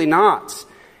absolutely not.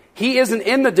 He isn't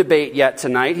in the debate yet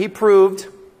tonight. He proved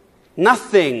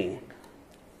nothing.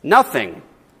 Nothing.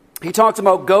 He talked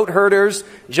about goat herders,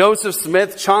 Joseph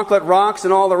Smith, chocolate rocks,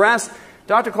 and all the rest.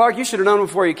 Dr. Clark, you should have known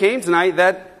before you came tonight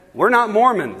that we're not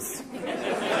Mormons.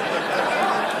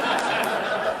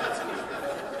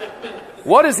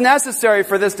 What is necessary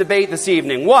for this debate this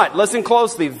evening? What? Listen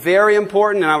closely. Very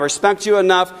important, and I respect you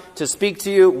enough to speak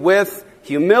to you with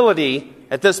humility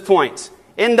at this point.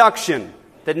 Induction.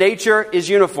 That nature is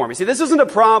uniform. You see, this isn't a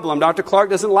problem. Dr.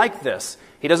 Clark doesn't like this.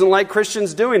 He doesn't like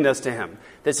Christians doing this to him.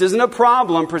 This isn't a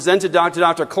problem presented to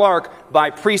Dr. Clark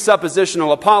by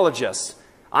presuppositional apologists.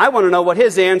 I want to know what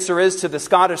his answer is to the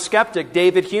Scottish skeptic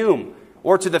David Hume,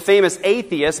 or to the famous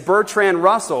atheist Bertrand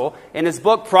Russell. In his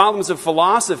book, Problems of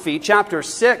Philosophy, chapter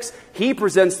 6, he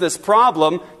presents this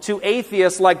problem to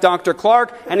atheists like Dr.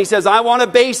 Clark, and he says, I want a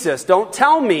basis. Don't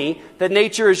tell me that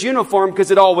nature is uniform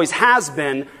because it always has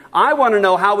been. I want to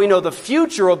know how we know the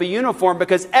future will be uniform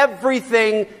because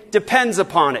everything depends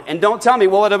upon it. And don't tell me,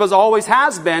 well, it was always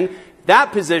has been.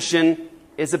 That position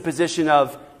is a position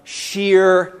of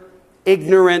sheer,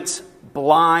 ignorant,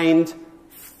 blind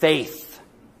faith.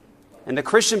 And the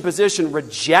Christian position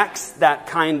rejects that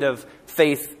kind of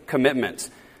faith commitment.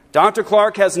 Dr.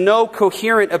 Clark has no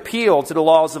coherent appeal to the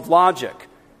laws of logic.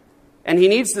 And he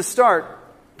needs to start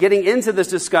getting into this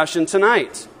discussion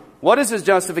tonight. What is his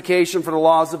justification for the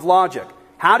laws of logic?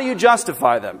 How do you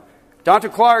justify them? Dr.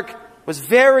 Clark was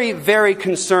very, very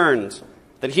concerned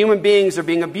that human beings are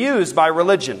being abused by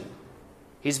religion.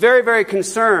 He's very, very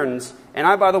concerned,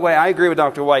 and by the way, I agree with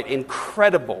Dr. White,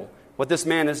 incredible what this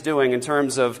man is doing in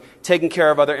terms of taking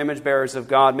care of other image bearers of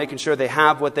God, making sure they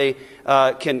have what they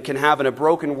can have in a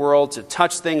broken world, to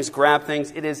touch things, grab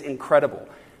things. It is incredible.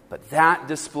 But that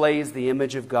displays the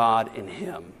image of God in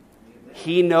him.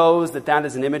 He knows that that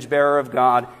is an image bearer of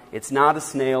God. It's not a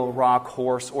snail, rock,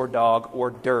 horse, or dog, or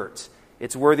dirt.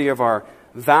 It's worthy of our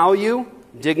value,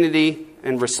 dignity,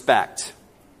 and respect.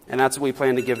 And that's what we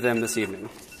plan to give them this evening.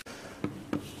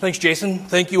 Thanks, Jason.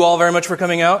 Thank you all very much for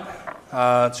coming out.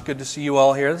 It's good to see you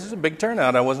all here. This is a big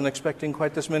turnout. I wasn't expecting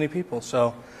quite this many people.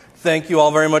 So thank you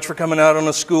all very much for coming out on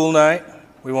a school night.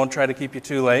 We won't try to keep you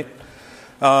too late.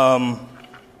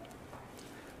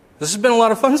 This has been a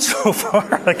lot of fun so far,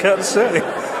 I gotta say.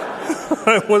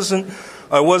 I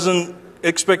wasn't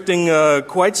expecting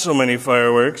quite so many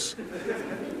fireworks.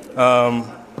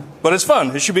 But it's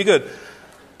fun. It should be good.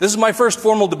 This is my first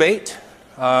formal debate.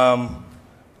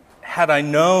 Had I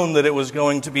known that it was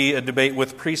going to be a debate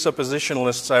with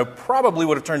presuppositionalists, I probably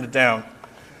would have turned it down.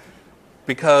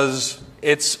 Because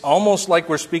it's almost like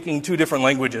we're speaking two different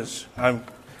languages.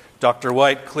 Dr.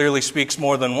 White clearly speaks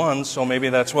more than one, so maybe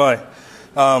that's why.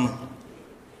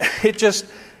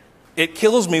 It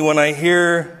kills me when I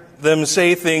hear them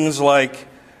say things like,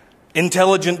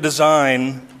 intelligent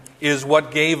design is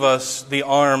what gave us the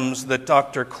arms that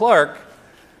Dr. Clark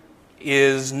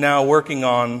is now working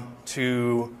on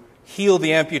to heal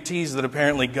the amputees that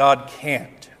apparently God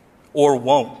can't or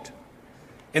won't.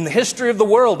 In the history of the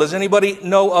world, does anybody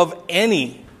know of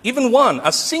any, even one,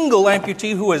 a single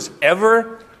amputee who has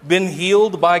ever been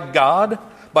healed by God,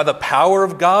 by the power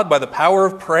of God, by the power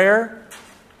of prayer?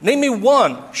 Name me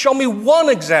one. Show me one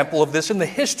example of this in the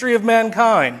history of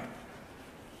mankind.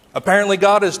 Apparently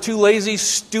God is too lazy,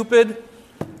 stupid,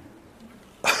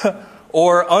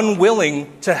 or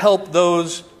unwilling to help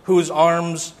those whose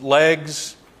arms,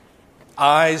 legs,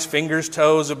 eyes, fingers,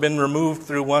 toes have been removed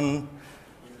through one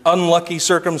unlucky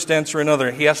circumstance or another.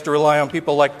 He has to rely on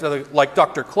people like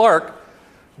Dr. Clark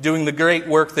doing the great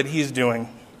work that he's doing.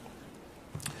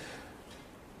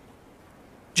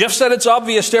 Jeff said it's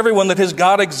obvious to everyone that his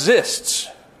God exists.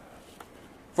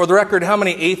 For the record, how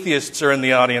many atheists are in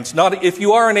the audience? If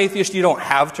you are an atheist, you don't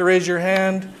have to raise your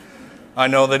hand. I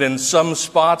know that in some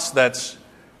spots that's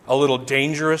a little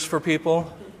dangerous for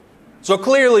people. So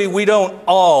clearly we don't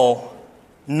all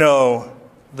know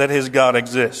that his God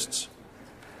exists.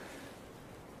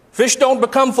 Fish don't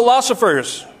become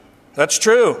philosophers. That's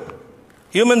true.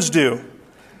 Humans do.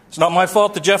 It's not my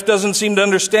fault that Jeff doesn't seem to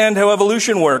understand how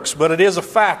evolution works, but it is a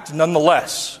fact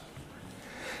nonetheless.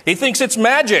 He thinks it's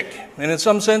magic, and in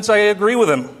some sense I agree with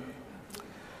him.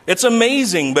 It's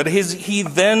amazing, but is he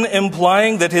then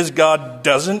implying that his God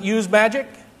doesn't use magic?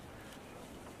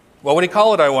 What would he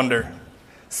call it, I wonder?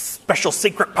 Special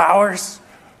secret powers?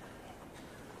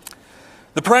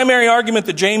 The primary argument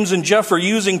that James and Jeff are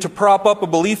using to prop up a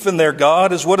belief in their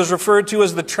God is what is referred to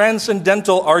as the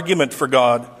transcendental argument for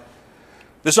God.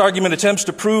 This argument attempts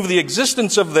to prove the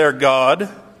existence of their God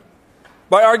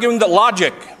by arguing that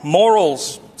logic,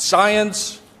 morals,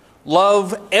 science,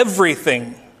 love,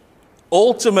 everything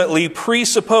ultimately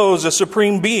presuppose a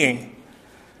supreme being,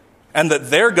 and that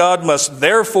their God must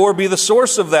therefore be the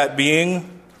source of that being,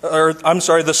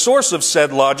 the source of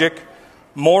said logic,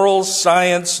 morals,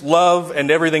 science, love,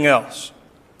 and everything else.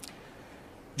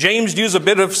 James used a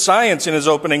bit of science in his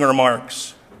opening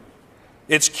remarks.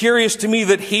 It's curious to me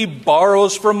that he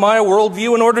borrows from my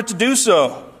worldview in order to do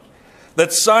so.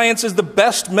 That science is the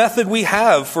best method we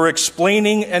have for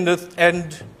explaining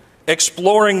and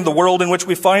exploring the world in which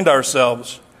we find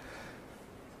ourselves.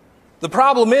 The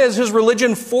problem is his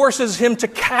religion forces him to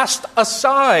cast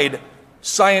aside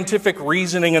scientific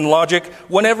reasoning and logic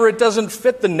whenever it doesn't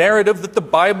fit the narrative that the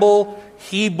Bible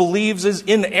he believes is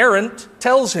inerrant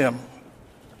tells him.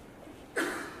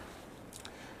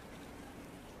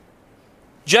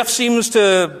 Jeff seems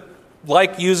to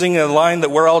like using a line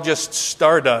that we're all just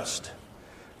stardust.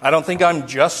 I don't think I'm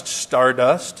just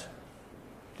stardust.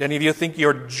 Do any of you think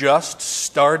you're just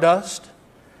stardust?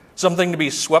 Something to be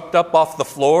swept up off the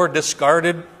floor,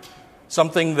 discarded?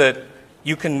 Something that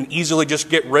you can easily just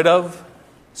get rid of?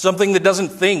 Something that doesn't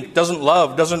think, doesn't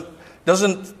love,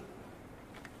 doesn't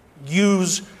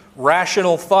use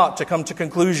rational thought to come to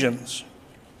conclusions.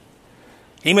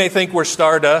 He may think we're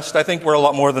stardust. I think we're a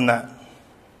lot more than that.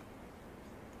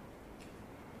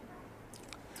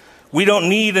 We don't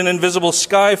need an invisible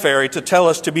sky fairy to tell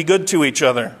us to be good to each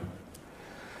other.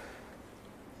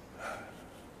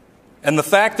 And the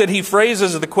fact that he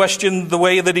phrases the question the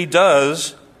way that he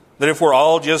does, that if we're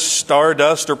all just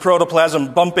stardust or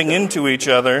protoplasm bumping into each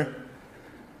other,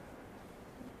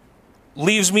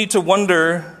 leaves me to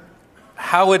wonder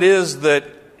how it is that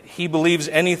he believes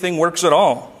anything works at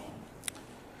all.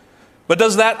 But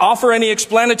does that offer any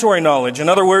explanatory knowledge? In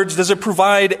other words, does it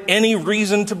provide any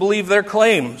reason to believe their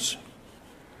claims?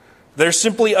 They're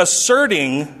simply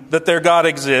asserting that their God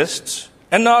exists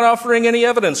and not offering any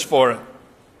evidence for it.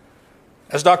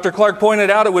 As Dr. Clark pointed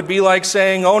out, it would be like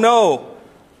saying, oh no,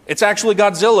 it's actually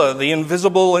Godzilla, the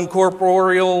invisible,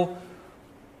 incorporeal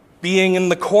being in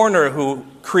the corner who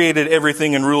created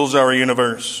everything and rules our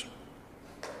universe.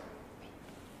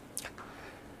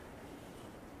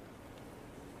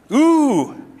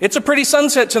 Ooh, it's a pretty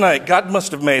sunset tonight. God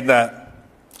must have made that.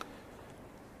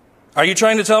 Are you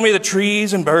trying to tell me that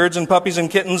trees and birds and puppies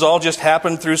and kittens all just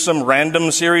happened through some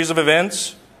random series of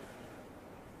events?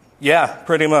 Yeah,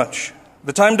 pretty much.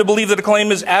 The time to believe that a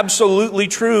claim is absolutely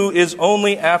true is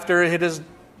only after it has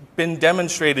been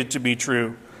demonstrated to be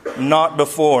true, not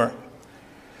before.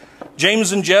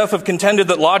 James and Jeff have contended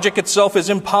that logic itself is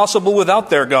impossible without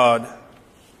their God,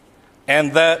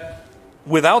 and that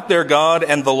without their God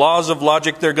and the laws of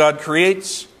logic their God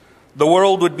creates, the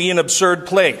world would be an absurd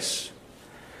place.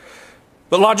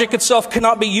 But logic itself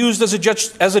cannot be used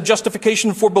as a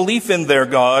justification for belief in their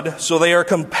God, so they are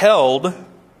compelled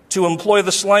to employ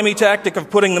the slimy tactic of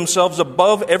putting themselves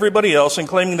above everybody else and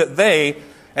claiming that they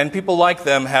and people like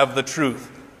them have the truth.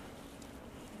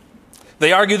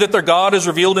 They argue that their God has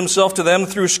revealed himself to them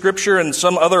through Scripture and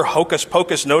some other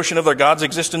hocus-pocus notion of their God's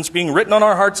existence being written on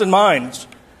our hearts and minds.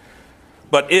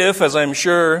 But if, as I'm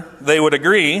sure they would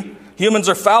agree, humans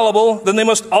are fallible, then they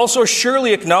must also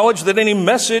surely acknowledge that any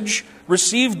message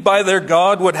received by their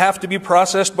God would have to be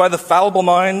processed by the fallible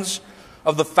minds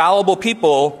of the fallible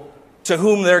people to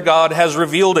whom their God has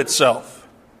revealed itself.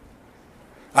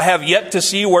 I have yet to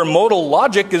see where modal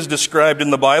logic is described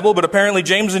in the Bible, but apparently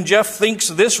James and Jeff thinks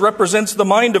this represents the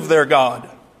mind of their God.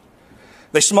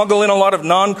 They smuggle in a lot of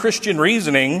non-Christian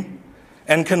reasoning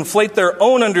and conflate their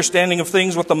own understanding of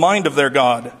things with the mind of their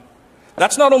God.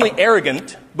 That's not only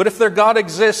arrogant, but if their God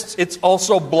exists, it's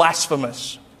also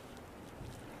blasphemous.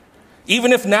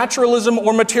 Even if naturalism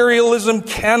or materialism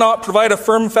cannot provide a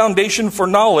firm foundation for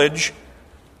knowledge,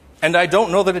 and I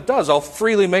don't know that it does, I'll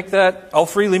freely make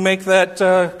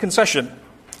that concession.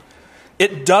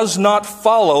 It does not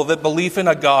follow that belief in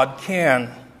a God can.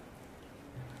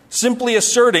 Simply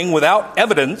asserting without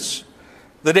evidence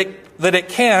that it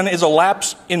can is a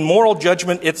lapse in moral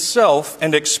judgment itself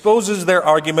and exposes their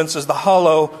arguments as the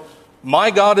hollow,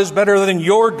 my God is better than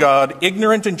your God,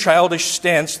 ignorant and childish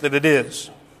stance that it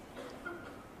is.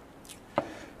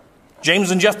 James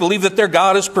and Jeff believe that their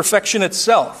God is perfection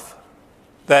itself.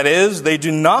 That is, they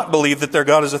do not believe that their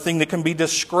God is a thing that can be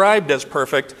described as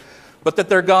perfect, but that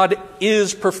their God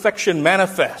is perfection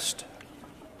manifest.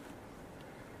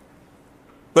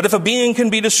 But if a being can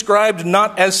be described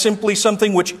not as simply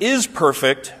something which is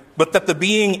perfect, but that the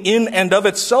being in and of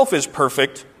itself is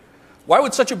perfect, why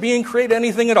would such a being create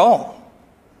anything at all?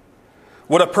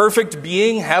 Would a perfect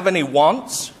being have any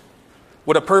wants?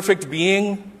 Would a perfect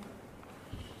being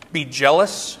be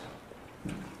jealous?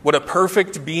 Would a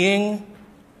perfect being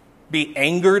be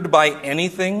angered by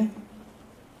anything?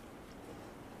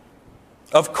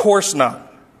 Of course not.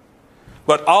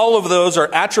 But all of those are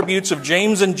attributes of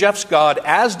James and Jeff's God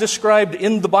as described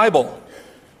in the Bible.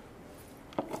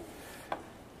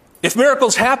 If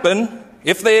miracles happen,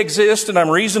 if they exist, and I'm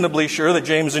reasonably sure that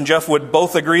James and Jeff would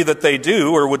both agree that they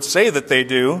do, or would say that they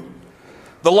do,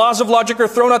 the laws of logic are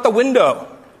thrown out the window.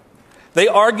 They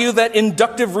argue that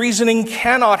inductive reasoning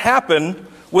cannot happen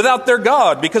without their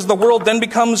God, because the world then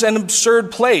becomes an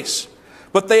absurd place.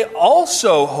 But they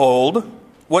also hold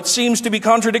what seems to be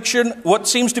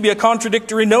a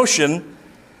contradictory notion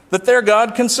that their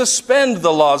God can suspend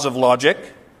the laws of logic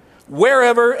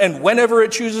wherever and whenever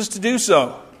it chooses to do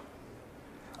so.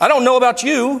 I don't know about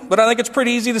you, but I think it's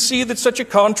pretty easy to see that such a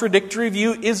contradictory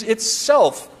view is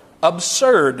itself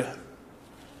absurd.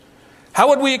 How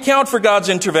would we account for God's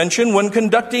intervention when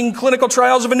conducting clinical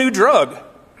trials of a new drug?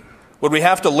 Would we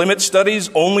have to limit studies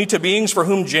only to beings for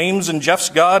whom James and Jeff's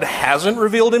God hasn't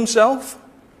revealed himself?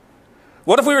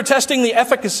 What if we were testing the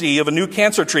efficacy of a new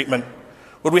cancer treatment?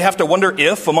 Would we have to wonder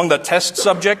if, among the test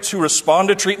subjects who respond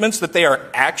to treatments, that they are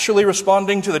actually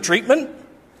responding to the treatment?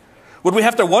 Would we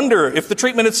have to wonder if the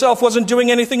treatment itself wasn't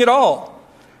doing anything at all,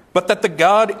 but that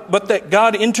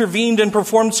God intervened and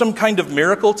performed some kind of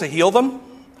miracle to heal them?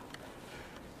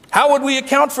 How would we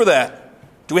account for that?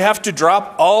 Do we have to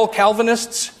drop all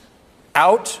Calvinists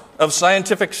out of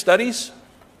scientific studies?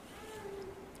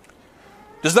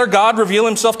 Does their God reveal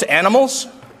himself to animals?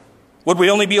 Would we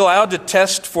only be allowed to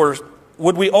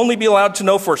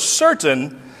know for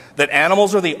certain that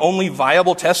animals are the only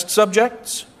viable test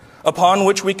subjects upon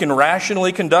which we can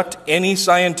rationally conduct any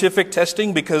scientific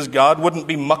testing because God wouldn't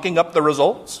be mucking up the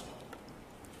results?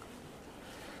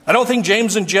 I don't think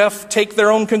James and Jeff take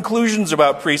their own conclusions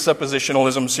about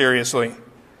presuppositionalism seriously.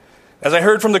 As I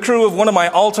heard from the crew of one of my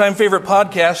all-time favorite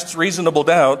podcasts, Reasonable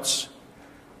Doubts,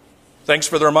 thanks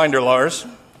for the reminder, Lars.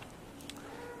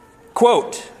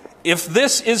 Quote, if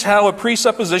this is how a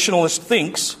presuppositionalist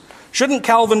thinks, shouldn't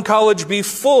Calvin College be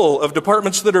full of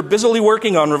departments that are busily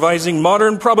working on revising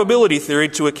modern probability theory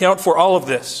to account for all of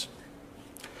this?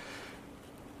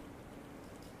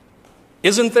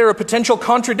 Isn't there a potential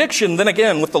contradiction, then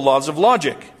again, with the laws of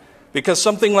logic? Because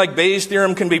something like Bayes'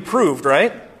 theorem can be proved,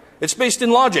 right? It's based in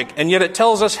logic, and yet it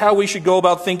tells us how we should go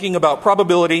about thinking about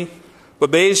probability, But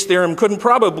Bayes' theorem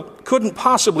couldn't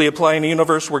possibly apply in a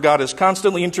universe where God is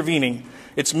constantly intervening.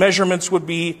 Its measurements would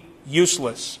be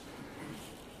useless.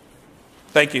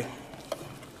 Thank you.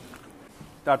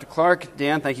 Dr. Clark,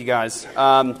 Dan, thank you guys.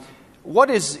 What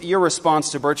is your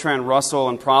response to Bertrand Russell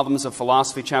in Problems of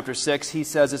Philosophy, Chapter 6? He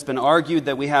says it's been argued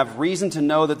that we have reason to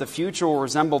know that the future will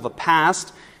resemble the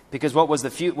past because what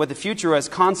the future has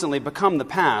constantly become the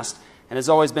past and has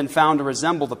always been found to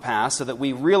resemble the past, so that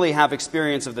we really have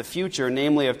experience of the future,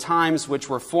 namely of times which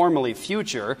were formerly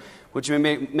future, which we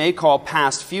may call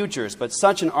past futures. But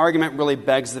such an argument really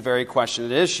begs the very question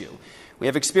at issue. We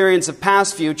have experience of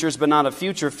past futures, but not of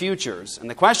future futures. And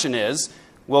the question is,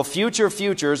 will future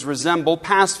futures resemble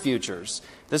past futures?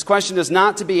 This question is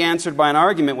not to be answered by an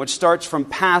argument which starts from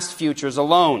past futures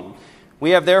alone.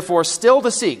 We have therefore still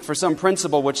to seek for some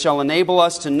principle which shall enable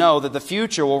us to know that the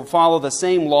future will follow the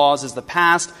same laws as the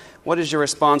past. What is your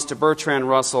response to Bertrand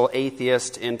Russell,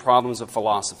 atheist, in Problems of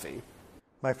Philosophy?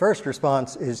 My first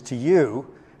response is to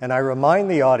you, and I remind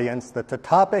the audience that the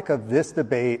topic of this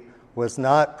debate was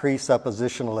not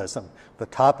presuppositionalism. The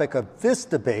topic of this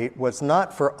debate was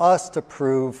not for us to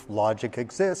prove logic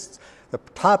exists. The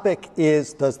topic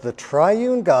is, does the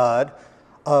triune God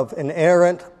of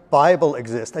inerrant Bible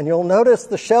exist? And you'll notice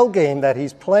the shell game that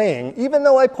he's playing, even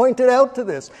though I pointed out to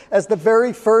this as the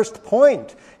very first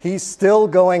point. He's still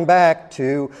going back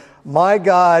to, my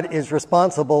God is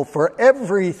responsible for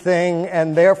everything,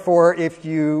 and therefore if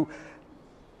you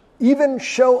even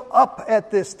show up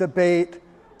at this debate,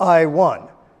 I won.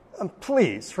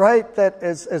 Please, right? That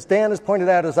as Dan has pointed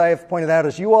out, as I have pointed out,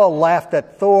 as you all laughed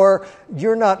at Thor,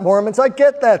 you're not Mormons. I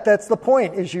get that. That's the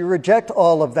point, is you reject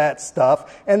all of that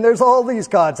stuff. And there's all these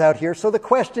gods out here. So the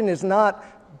question is not,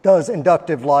 does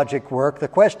inductive logic work? The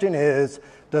question is,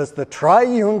 does the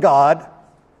triune God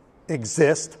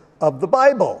exist of the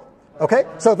Bible? Okay?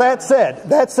 So that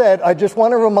said, I just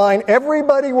want to remind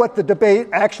everybody what the debate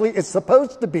actually is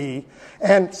supposed to be.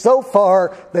 And so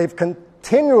far, they've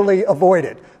continually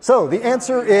avoided. So the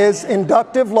answer is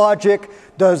inductive logic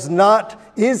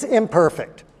is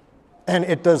imperfect, and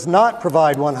it does not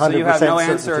provide 100% certainty. So you have no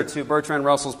answer to Bertrand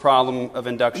Russell's problem of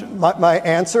induction? My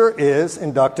answer is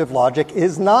inductive logic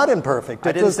is not imperfect.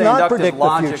 It does not predict the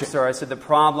future. I didn't say inductive logic, sir. I said the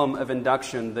problem of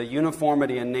induction, the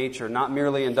uniformity in nature, not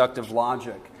merely inductive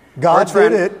logic. God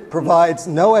did it, provides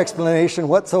no explanation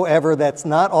whatsoever that's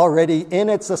not already in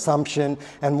its assumption,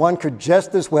 and one could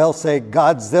just as well say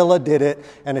Godzilla did it,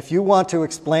 and if you want to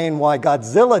explain why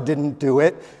Godzilla didn't do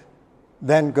it,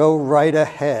 then go right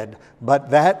ahead.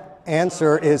 But that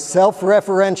answer is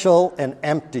self-referential and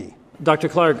empty. Dr.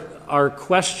 Clark, our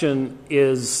question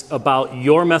is about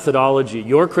your methodology,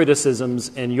 your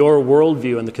criticisms, and your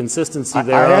worldview and the consistency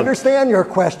thereof. I understand your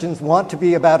questions want to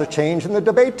be about a change in the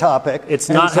debate topic. Has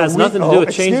nothing to do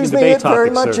with changing the debate topic, It very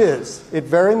much is. It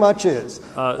very much is.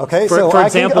 Okay, for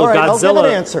example,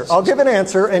 Godzilla. I'll give an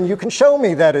answer, and you can show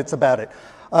me that it's about it.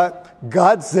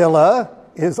 Godzilla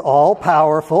is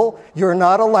all-powerful. You're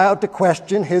not allowed to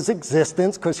question his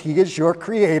existence because he is your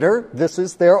creator. This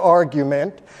is their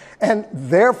argument. And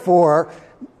therefore,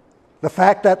 the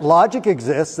fact that logic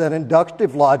exists, that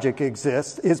inductive logic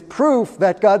exists, is proof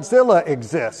that Godzilla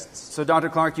exists. So, Dr.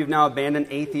 Clark, you've now abandoned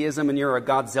atheism and you're a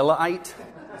Godzillaite?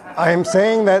 I am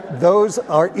saying that those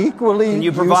are equally useless. Can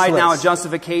you provide now a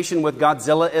justification with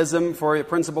Godzillaism for a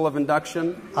principle of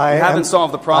induction? You haven't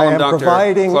solved the problem, Dr. Clark. I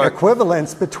am providing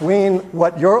equivalence between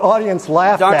what your audience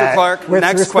laughed at Dr. Clark, with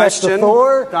next respect question. to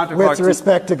Thor, Dr. with Clark,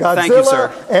 respect to Godzilla, thank you,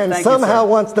 sir. and somehow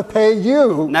wants to pay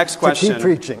you next question. to keep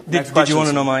preaching. Did you want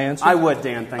to know my answer? I would,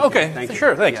 Dan. Thank you. Okay,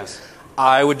 sure, thanks. Yes.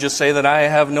 I would just say that I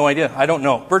have no idea. I don't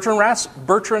know.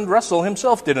 Bertrand Russell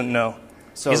himself didn't know.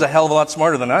 So, he's a hell of a lot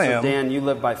smarter than I am. Dan, you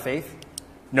live by faith?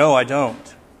 No, I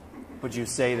don't. Would you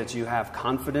say that you have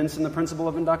confidence in the principle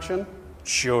of induction?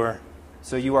 Sure.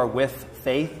 So you are with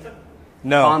faith?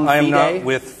 No, I am not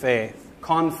with faith.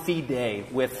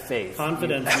 Confide, with faith.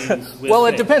 Confidence means with well,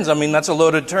 faith. it depends. I mean, that's a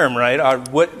loaded term, right?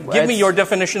 Give me your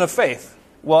definition of faith.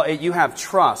 Well, you have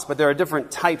trust, but there are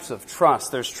different types of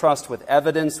trust. There's trust with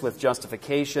evidence, with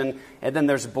justification, and then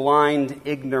there's blind,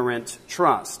 ignorant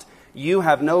trust. You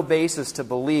have no basis to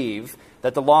believe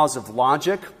that the laws of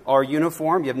logic are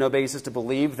uniform. You have no basis to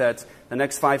believe that the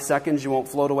next 5 seconds you won't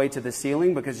float away to the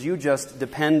ceiling because you just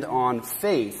depend on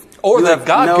faith. Or that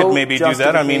God could maybe do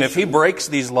that. I mean, if he breaks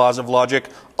these laws of logic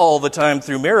all the time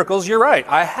through miracles, you're right.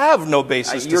 I have no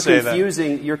basis to say that.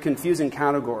 You're confusing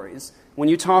categories. When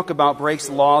you talk about breaks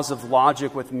laws of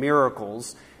logic with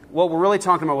miracles, what we're really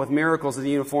talking about with miracles is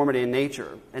the uniformity in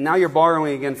nature. And now you're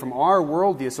borrowing again from our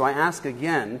worldview, so I ask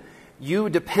again,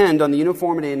 you depend on the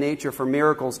uniformity in nature for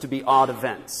miracles to be odd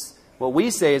events. What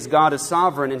we say is God is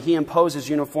sovereign and he imposes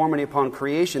uniformity upon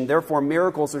creation. Therefore,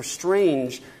 miracles are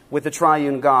strange with the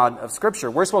triune God of Scripture.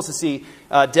 We're supposed to see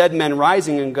dead men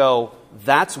rising and go,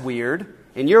 that's weird.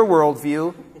 In your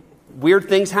worldview, weird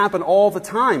things happen all the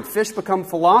time. Fish become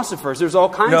philosophers. There's all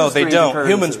kinds of strange occurrences. No, they don't.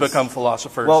 Humans become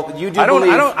philosophers. Well, you do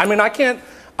believe...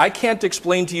 I can't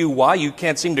explain to you why you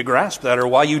can't seem to grasp that or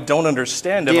why you don't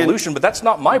understand evolution, but that's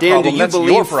not my problem. That's your problem.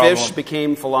 Do you believe fish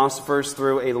became philosophers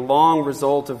through a long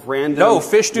result of random No,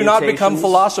 fish do not become mutations?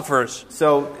 philosophers.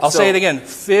 I'll say it again.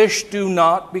 Fish do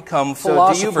not become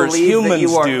philosophers.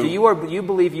 Humans do. Do you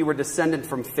believe you were descended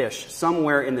from fish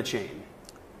somewhere in the chain?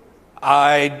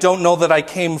 I don't know that I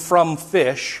came from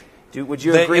fish. Would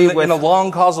you agree in a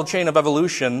long causal chain of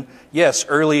evolution, yes,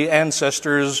 early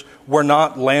ancestors were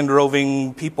not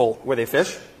land-roving people. Were they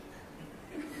fish?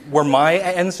 Were my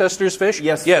ancestors fish?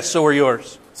 Yes. Yes, so were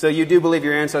yours. So you do believe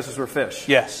your ancestors were fish?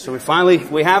 Yes. So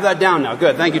we have that down now.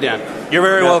 Good. Thank you, Dan. You're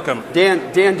very welcome.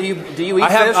 Dan, do you eat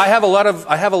fish? I have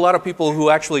a lot of people who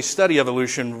actually study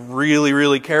evolution really,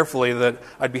 really carefully that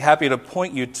I'd be happy to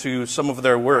point you to some of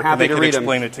their work and they could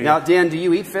explain it to you. Now, Dan, do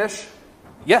you eat fish?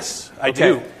 Yes, I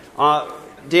do.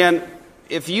 Dan,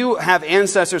 if you have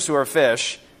ancestors who are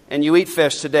fish and you eat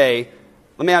fish today,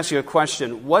 let me ask you a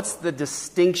question. What's the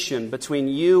distinction between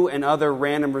you and other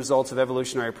random results of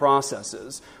evolutionary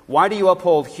processes? Why do you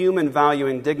uphold human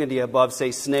valuing dignity above, say,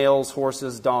 snails,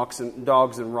 horses, dogs,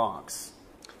 and rocks?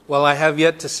 Well, I have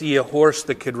yet to see a horse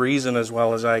that could reason as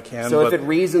well as I can. So if it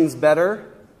reasons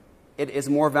better, it is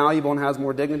more valuable and has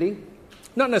more dignity?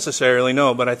 Not necessarily,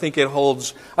 no, but I think it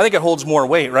holds more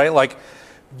weight, right? Like,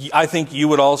 I think you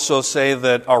would also say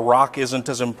that a rock isn't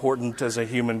as important as a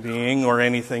human being or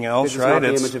anything else, right? It's not the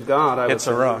image of God. It's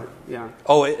a rock. Yeah.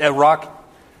 Oh, a rock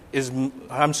is.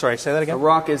 I'm sorry. Say that again. A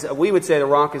rock is. We would say the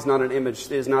rock is not an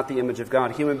image. Is not the image of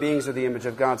God. Human beings are the image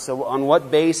of God. So, on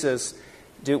what basis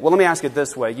do? Well, let me ask it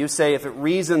this way. You say if it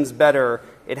reasons better,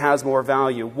 it has more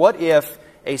value. What if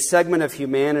a segment of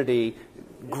humanity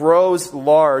grows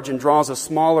large and draws a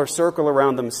smaller circle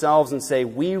around themselves and say,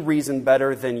 we reason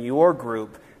better than your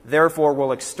group, therefore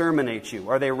we'll exterminate you?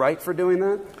 Are they right for doing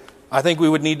that? I think we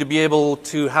would need to be able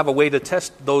to have a way to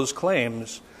test those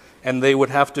claims, and they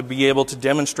would have to be able to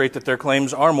demonstrate that their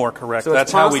claims are more correct. So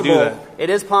that's how we do that.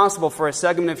 It is possible for a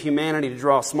segment of humanity to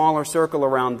draw a smaller circle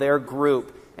around their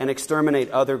group and exterminate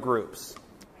other groups.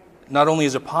 Not only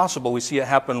is it possible, we see it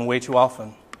happen way too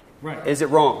often. Right. Is it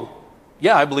wrong?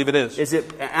 Yeah, I believe it is. Is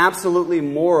it absolutely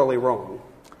morally wrong?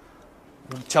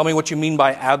 Tell me what you mean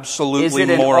by absolutely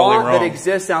morally wrong. Is it an ought that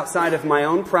exists outside of my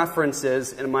own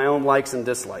preferences and my own likes and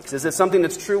dislikes? Is it something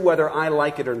that's true whether I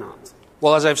like it or not?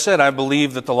 Well, as I've said, I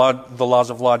believe that the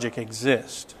laws of logic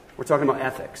exist. We're talking about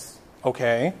ethics.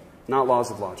 Okay. Not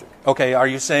laws of logic. Okay, are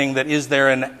you saying that is there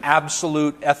an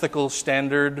absolute ethical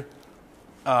standard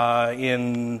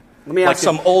in... Let me ask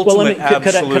some ultimate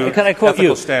absolute can I quote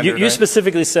you? Standard, you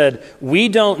specifically said, we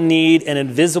don't need an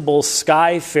invisible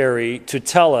sky fairy to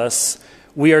tell us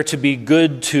we are to be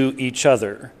good to each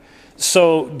other.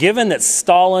 So given that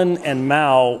Stalin and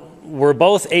Mao were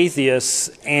both atheists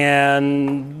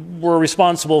and were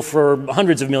responsible for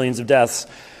hundreds of millions of deaths,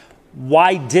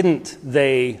 why didn't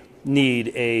they need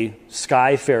a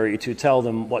sky fairy to tell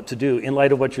them what to do in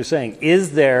light of what you're saying?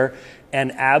 Is there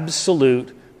an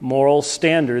absolute moral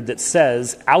standard that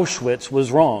says Auschwitz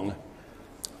was wrong?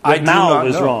 Mao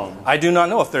was wrong. I do not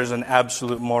know if there's an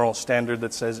absolute moral standard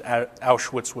that says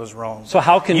Auschwitz was wrong. So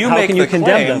how can you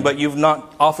condemn them? But you've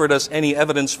not offered us any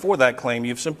evidence for that claim.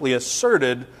 You've simply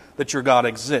asserted that your God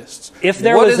exists. If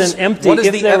there was an empty... What is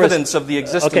the evidence of the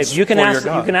existence okay, you can for ask, your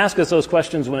God? You can ask us those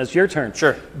questions when it's your turn.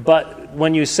 Sure. But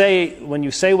when you say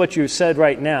what you said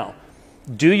right now,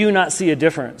 do you not see a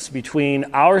difference between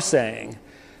our saying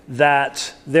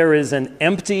that there is an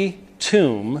empty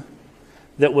tomb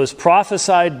that was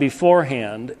prophesied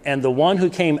beforehand, and the one who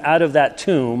came out of that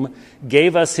tomb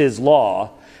gave us his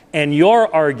law, and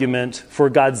your argument for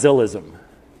Godzillism?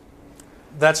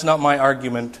 That's not my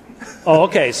argument. Oh,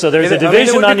 okay. So there's a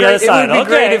division on the other side. It would be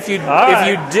great if you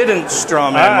didn't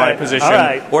strawman my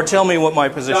position or tell me what my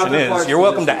position is. You're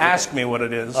welcome to ask me what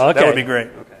it is. Okay. That would be great.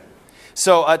 Okay.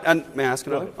 So, may I ask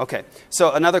another? Okay.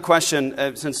 So another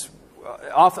question, since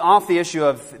off the issue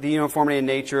of the uniformity in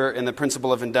nature and the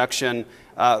principle of induction,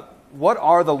 what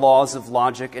are the laws of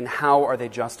logic and how are they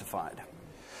justified?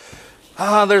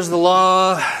 There's the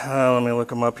law. Let me look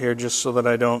them up here just so that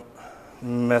I don't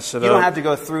mess it up. You don't have to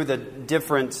go through the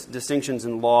different distinctions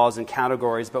in laws and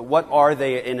categories, but what are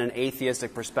they in an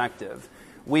atheistic perspective?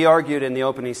 We argued in the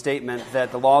opening statement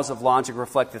that the laws of logic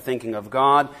reflect the thinking of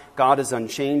God. God is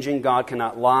unchanging. God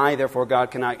cannot lie. Therefore, God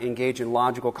cannot engage in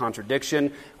logical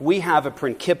contradiction. We have a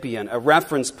principium, a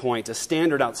reference point, a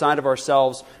standard outside of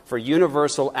ourselves for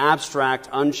universal, abstract,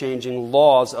 unchanging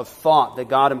laws of thought that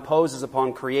God imposes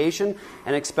upon creation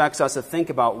and expects us to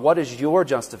think about. What is your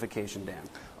justification, Dan?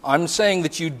 I'm saying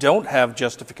that you don't have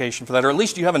justification for that, or at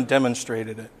least you haven't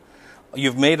demonstrated it.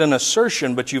 You've made an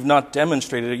assertion, but you've not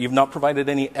demonstrated it. You've not provided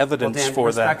any evidence Dan, for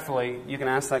that. Respectfully, you can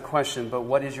ask that question, but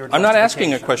what is your justification? I'm not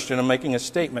asking a question. I'm making a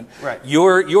statement. Right.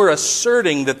 You're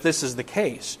asserting that this is the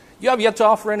case. You have yet to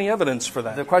offer any evidence for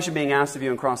that. The question being asked of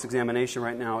you in cross-examination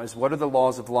right now is, what are the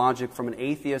laws of logic from an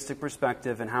atheistic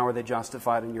perspective, and how are they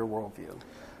justified in your worldview?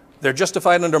 They're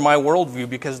justified under my worldview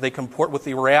because they comport with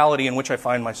the reality in which I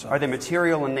find myself. Are they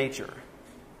material in nature?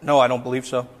 No, I don't believe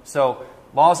so. So,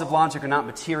 laws of logic are not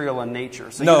material in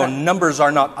nature. So no, numbers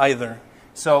are not either.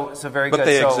 So very good. But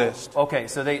they exist. Okay,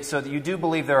 so you do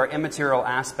believe there are immaterial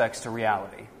aspects to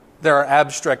reality. There are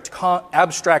abstract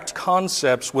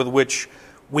concepts with which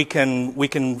we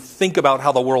can think about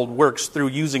how the world works through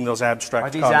using those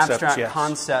abstract concepts. Are these abstract yes.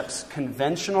 concepts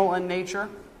conventional in nature?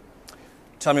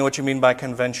 Tell me what you mean by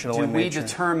conventional in nature. Do we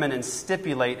determine and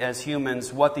stipulate as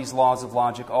humans what these laws of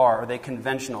logic are? Are they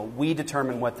conventional? We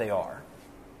determine what they are.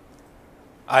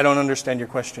 I don't understand your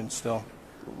question still.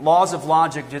 Laws of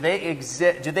logic, do they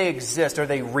exist? Are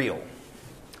they real?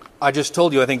 I just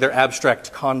told you I think they're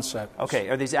abstract concepts. Okay,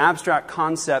 are these abstract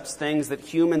concepts things that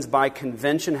humans by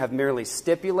convention have merely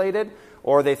stipulated,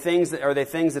 or are they things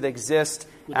that exist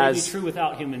Would as... they be true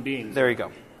without human beings? There you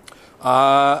go.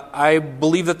 I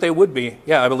believe that they would be.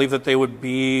 Yeah, I believe that they would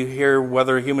be here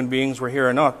whether human beings were here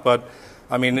or not. But,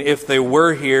 I mean, if they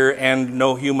were here and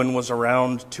no human was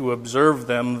around to observe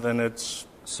them, then it's...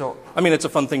 it's a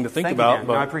fun thing to think about. Thank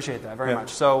you, Dan. I appreciate that very much.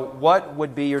 So what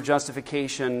would be your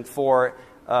justification for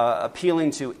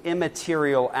appealing to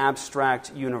immaterial,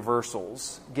 abstract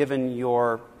universals, given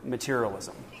your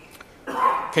materialism?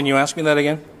 Can you ask me that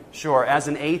again? Sure. As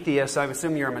an atheist, I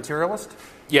assume you're a materialist?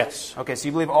 Yes. Okay, so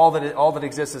you believe all that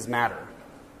exists is matter?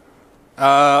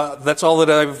 That's all that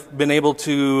I've been able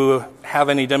to have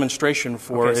any demonstration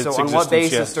for. Okay, so on what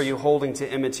basis are you holding to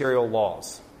immaterial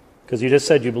laws? Because you just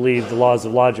said you believe the laws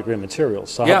of logic are immaterial.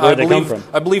 So where do they come from?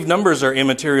 I believe numbers are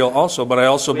immaterial also, but I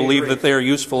also believe that they are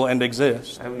useful and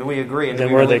exist. And we agree. And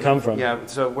then where do they come from? Yeah,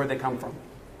 so where do they come from?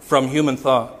 From human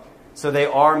thought. So they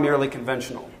are merely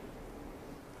conventional.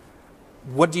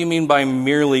 What do you mean by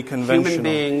merely conventional? Human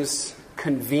beings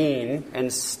convene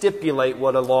and stipulate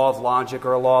what a law of logic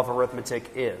or a law of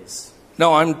arithmetic is.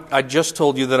 No, I just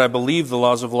told you that I believe the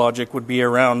laws of logic would be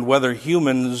around whether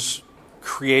humans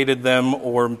created them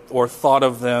or thought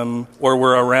of them or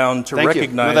were around to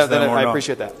recognize them or not. I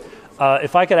appreciate that.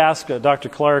 If I could ask Dr.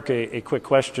 Clark a quick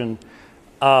question.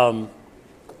 There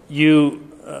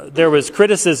was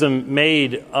criticism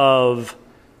made of,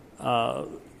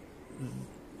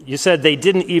 you said they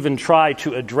didn't even try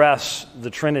to address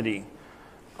the Trinity.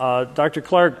 Dr.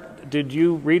 Clark, did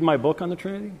you read my book on the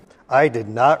Trinity? I did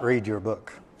not read your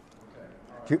book.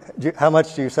 How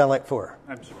much do you sell it for?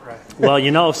 I'm surprised. Well,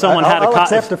 if someone had I'll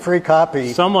accept a free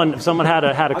copy. Someone had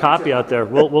a copy out there.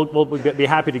 We'll be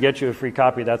happy to get you a free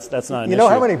copy. That's not an issue. You know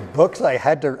how many books I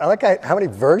had to, how many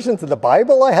versions of the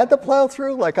Bible I had to plow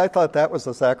through? I thought that was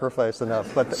a sacrifice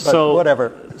enough, but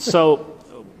whatever. So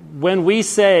when we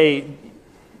say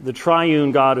the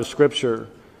triune God of Scripture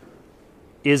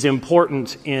is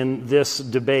important in this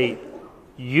debate,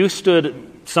 you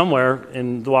stood somewhere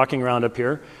in the walking around up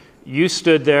here. You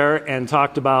stood there and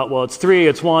talked about, well, it's three,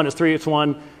 it's one, it's three, it's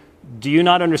one. Do you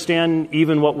not understand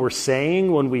even what we're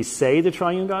saying when we say the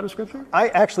triune God of Scripture? I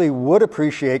actually would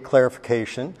appreciate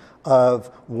clarification of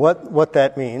what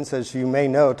that means. As you may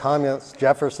know, Thomas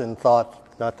Jefferson thought,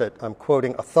 not that I'm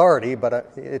quoting authority,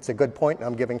 but it's a good point and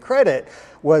I'm giving credit,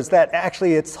 was that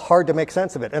actually it's hard to make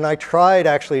sense of it. And I tried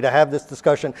actually to have this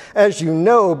discussion, as you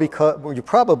know, you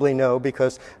probably know,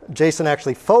 because Jason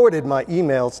actually forwarded my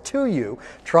emails to you,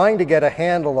 trying to get a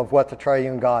handle of what the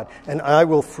triune God. And I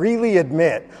will freely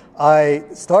admit, I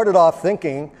started off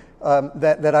thinking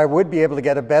that I would be able to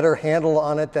get a better handle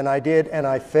on it than I did, and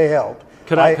I failed.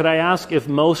 Could I ask if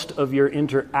most of your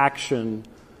interaction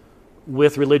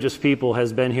with religious people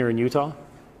has been here in Utah?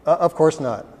 Of course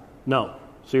not. No.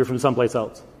 So you're from someplace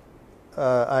else?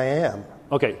 I am.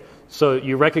 Okay. So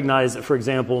you recognize that, for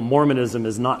example, Mormonism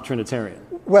is not Trinitarian?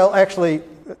 Well, actually,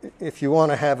 if you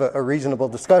want to have a reasonable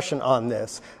discussion on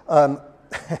this,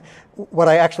 what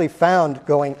I actually found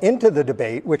going into the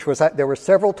debate, which was that there were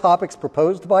several topics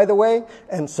proposed, by the way,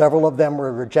 and several of them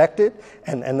were rejected,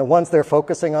 and the ones they're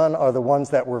focusing on are the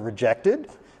ones that were rejected.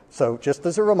 So just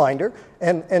as a reminder,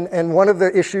 and one of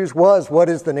the issues was, what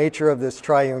is the nature of this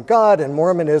triune God, and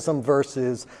Mormonism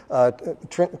versus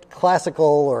classical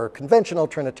or conventional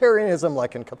Trinitarianism,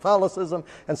 like in Catholicism,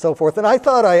 and so forth. And I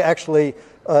thought I actually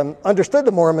understood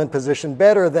the Mormon position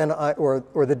better than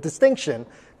or the distinction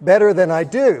better than I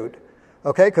do.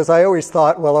 Okay, because I always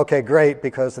thought, well, okay, great,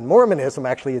 because in Mormonism,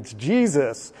 actually, it's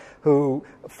Jesus who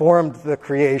formed the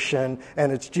creation,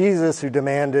 and it's Jesus who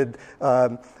demanded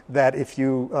that if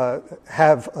you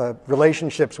have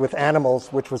relationships with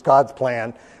animals, which was God's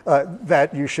plan,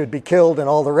 that you should be killed and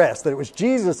all the rest, that it was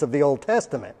Jesus of the Old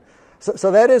Testament.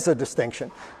 So that is a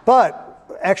distinction.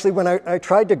 But actually, when I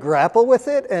tried to grapple with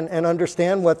it and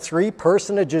understand what three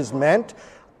personages meant,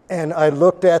 and I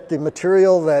looked at the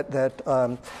material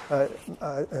that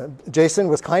Jason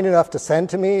was kind enough to send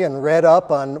to me and read up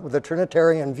on the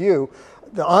Trinitarian view,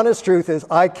 the honest truth is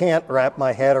I can't wrap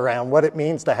my head around what it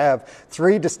means to have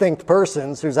three distinct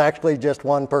persons who's actually just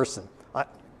one person.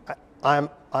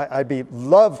 I'd be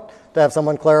loved to have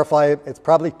someone clarify it. It's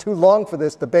probably too long for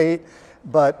this debate,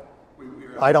 but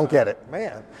I don't get it.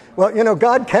 Man. Well, you know,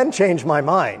 God can change my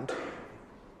mind.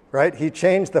 Right? He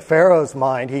changed the Pharaoh's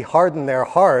mind. He hardened their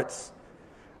hearts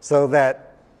so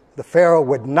that the Pharaoh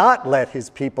would not let his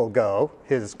people go,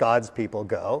 God's people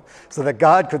go, so that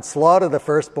God could slaughter the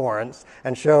firstborns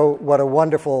and show what a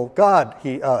wonderful God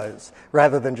he is,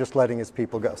 rather than just letting his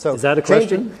people go. So is that a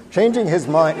question? Changing his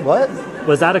mind. What?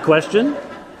 Was that a question?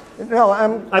 No,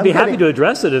 I'd be happy to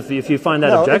address it if you find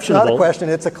that objectionable. It's not a question.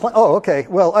 It's a oh, okay.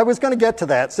 Well, I was going to get to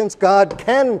that. Since God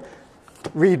can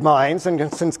read minds,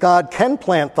 and since God can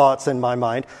plant thoughts in my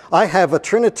mind, I have a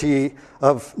trinity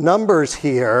of numbers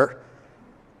here.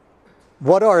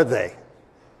 What are they?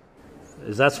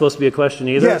 Is that supposed to be a question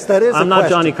either? Yes, that is a question. I'm not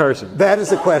Johnny Carson. That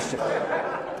is a question.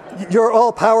 Your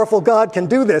all-powerful God can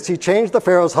do this. He changed the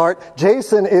Pharaoh's heart.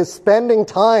 Jason is spending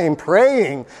time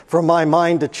praying for my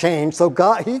mind to change. So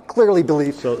God, he clearly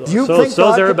believes. Do you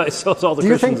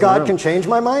think God can change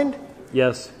my mind?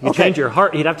 Yes. You change your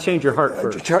heart. You'd have to change your heart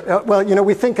first. Well, you know,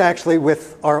 we think actually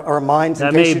with our minds.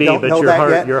 That may be, but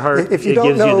your heart, if you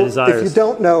don't know, if you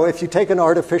don't know, if you take an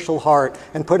artificial heart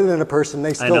and put it in a person,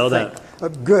 they still think.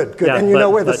 Good. Yeah, and you know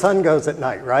where the sun goes at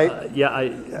night, right?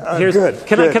 Good.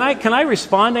 Can I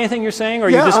respond to anything you're saying, or are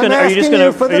you just going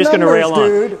to rail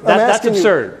on? That's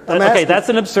absurd. Okay, that's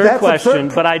an absurd question,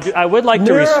 but I would like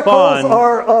to respond. Miracles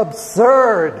are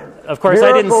absurd. Of course,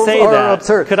 I didn't say that.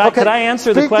 Absurd. Could I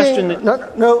answer the question?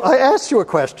 No, I asked you a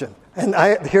question. And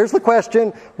here's the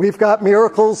question. We've got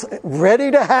miracles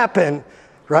ready to happen,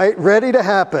 right? Ready to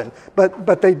happen.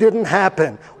 But they didn't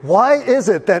happen. Why is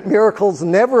it that miracles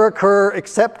never occur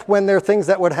except when they're things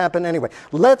that would happen anyway?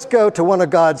 Let's go to one of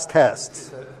God's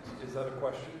tests. Is that a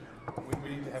question? We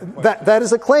need to have a question. That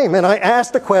is a claim. And I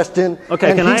asked a question.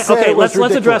 Okay,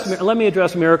 let me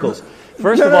address miracles.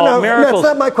 First of all, miracles.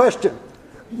 That's not my question.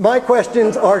 My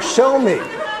questions are show me,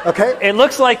 okay? It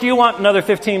looks like you want another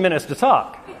 15 minutes to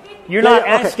talk. You're not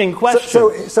asking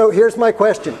questions. So here's my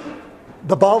question.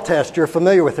 The Baal test, you're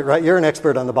familiar with it, right? You're an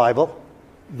expert on the Bible.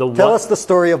 Tell us the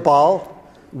story of Baal.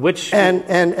 Which and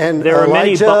there are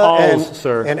Elijah many Baals,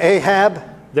 sir. And Ahab.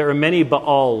 There are many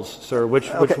Baals, sir. Which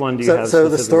one do you have? So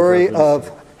the story of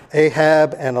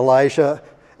Ahab and Elijah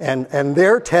and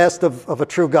their test of a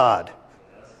true God.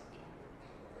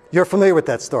 You're familiar with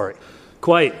that story?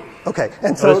 Quite. Okay,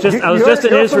 and so I was just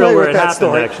in Israel where it happened,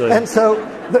 story. Actually. And so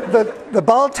the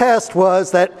Baal test was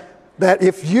that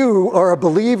if you are a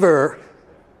believer,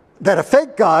 that a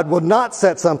fake God would not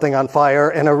set something on fire,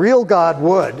 and a real God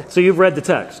would. So you've read the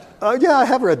text? Yeah, I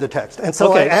have read the text, and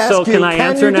so I asked you, can I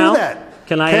answer now? Do that?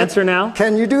 Can I answer now?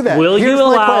 Can you do that? Will you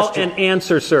allow an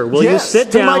answer, sir? Will you sit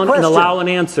down and allow an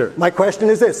answer? My question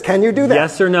is this: can you do that?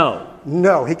 Yes or no?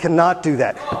 No, he cannot do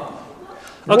that.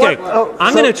 Okay,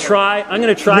 I'm going to try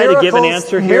to give an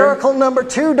answer here. Miracle number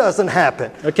 2 doesn't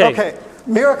happen. Okay.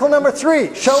 Miracle number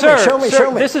 3. Show me.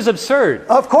 This is absurd.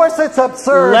 Of course it's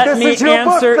absurd. Let me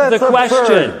answer the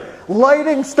question.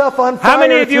 Lighting stuff on fire. How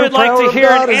many of you would like to hear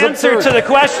an answer to the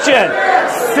question?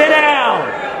 Sit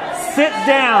down. Sit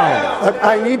down.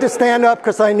 I need to stand up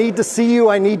because I need to see you.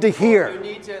 I need to hear. You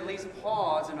need to at least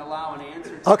pause and allow an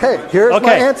answer. Okay, here's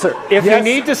my answer. If you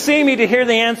need to see me to hear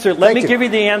the answer, let me give you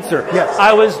the answer. Yes.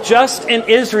 I was just in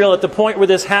Israel at the point where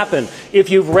this happened.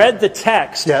 If you've read the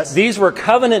text, these were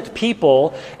covenant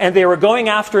people, and they were going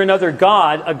after another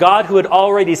god, a god who had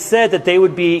already said that they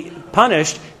would be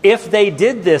punished if they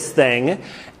did this thing.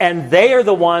 And they are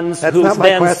the ones who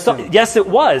then... Yes, it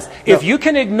was. No. If you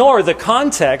can ignore the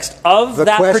context of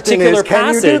that particular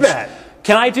passage... Can you do that?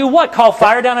 Can I do what? Call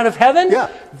fire down out of heaven? Yeah.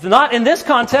 Not in this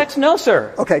context, no,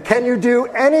 sir. Okay, can you do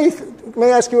anything? Let me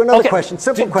ask you another question,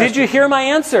 simple question. Did you hear my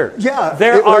answer? Yeah.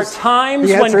 There are times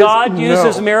when God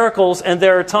uses miracles, and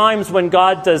there are times when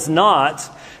God does not,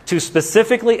 to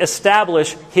specifically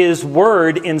establish His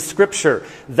word in Scripture.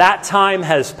 That time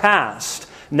has passed.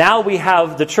 Now we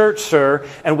have the church, sir,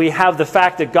 and we have the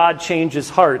fact that God changes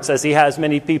hearts, as He has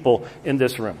many people in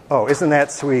this room. Oh, isn't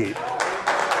that sweet?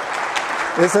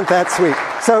 Isn't that sweet?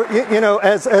 So, you know,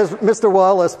 as Mr.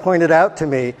 Wallace pointed out to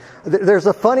me, there's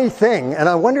a funny thing, and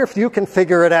I wonder if you can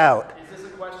figure it out. Is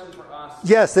this a question for us?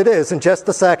 Yes, it is, in just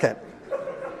a second.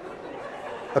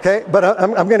 Okay, but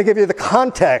I'm going to give you the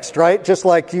context, right? Just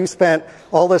like you spent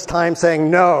all this time saying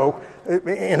no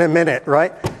in a minute,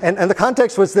 right? And the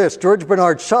context was this. George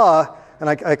Bernard Shaw, and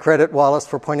I credit Wallace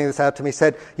for pointing this out to me,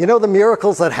 said, you know the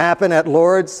miracles that happen at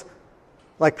Lourdes?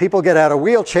 Like people get out of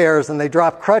wheelchairs and they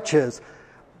drop crutches,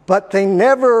 but they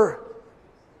never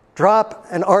drop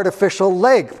an artificial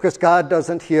leg because God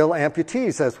doesn't heal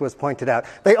amputees, as was pointed out.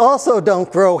 They also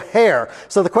don't grow hair.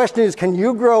 So the question is, can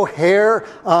you grow hair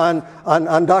on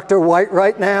Dr. White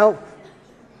right now?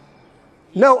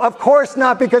 No, of course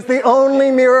not, because the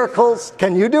only miracles...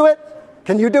 Can you do it?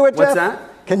 Can you do it, Jeff? What's that?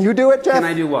 Can you do it, Jeff? Can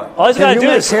I do what? All he's got to do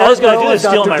is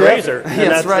steal my razor, and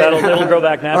Yes, right. that'll grow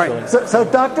back naturally. Right. So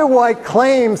Dr. White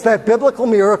claims that biblical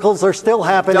miracles are still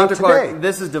happening Dr. Clark, today.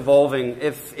 this is devolving.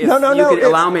 If No, you could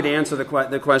allow me to answer the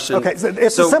question. Okay, so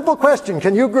it's a simple question.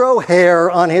 Can you grow hair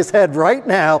on his head right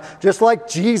now, just like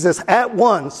Jesus at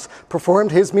once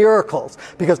performed his miracles?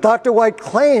 Because Dr. White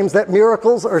claims that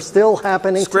miracles are still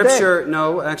happening Scripture, today.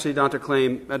 no, actually Dr.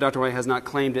 White has not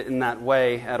claimed it in that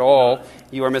way at all.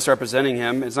 You are misrepresenting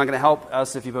him. It's not going to help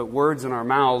us if you put words in our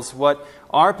mouths. What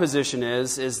our position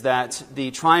is that the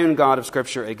triune God of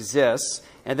Scripture exists,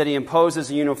 and that He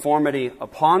imposes a uniformity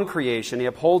upon creation. He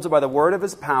upholds it by the word of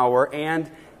His power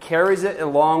and carries it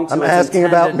along to its intended... I'm asking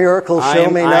about miracles. Show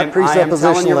me, not presuppositionalism. I am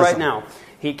telling you right now.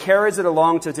 He carries it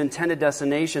along to its intended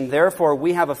destination. Therefore,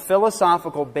 we have a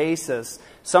philosophical basis,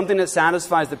 something that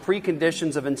satisfies the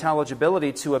preconditions of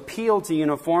intelligibility to appeal to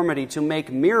uniformity, to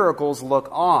make miracles look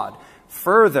odd.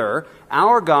 Further,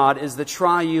 our God is the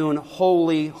triune,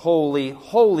 holy, holy,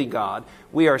 holy God.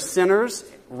 We are sinners,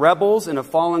 rebels in a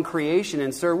fallen creation,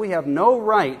 and sir, we have no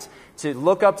right to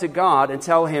look up to God and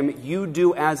tell Him, you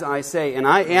do as I say. And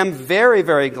I am very,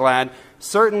 very glad,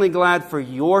 certainly glad for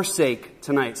your sake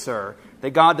tonight, sir,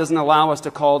 that God doesn't allow us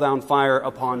to call down fire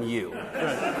upon you.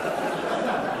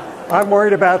 I'm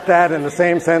worried about that in the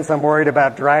same sense I'm worried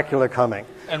about Dracula coming.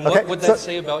 And what would that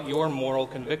say about your moral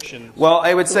conviction? Well,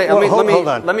 I would say,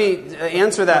 let me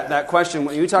answer that question.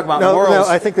 When you talk about morals... No,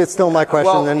 I think it's still my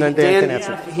question, and then Dan can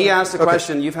answer. He asked a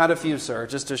question. You've had a few, sir,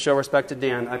 just to show respect to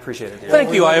Dan. I appreciate it, Dan.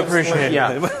 Thank you, I appreciate it.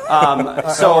 Yeah.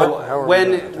 So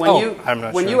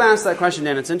when you asked that question,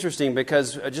 Dan, it's interesting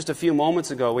because just a few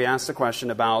moments ago we asked a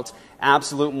question about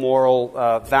absolute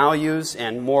moral values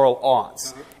and moral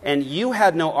oughts. And you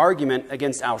had no argument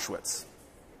against Auschwitz.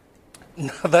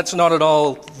 No, that's not at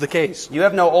all the case. You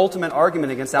have no ultimate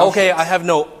argument against Auschwitz. Okay, I have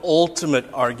no ultimate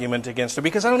argument against it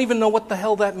because I don't even know what the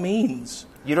hell that means.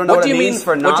 You don't know what it means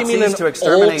for Nazis to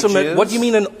exterminate Jews? What do you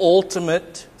mean an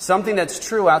ultimate? Something that's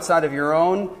true outside of your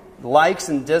own likes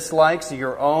and dislikes,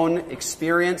 your own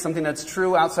experience, something that's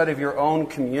true outside of your own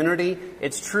community.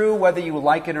 It's true whether you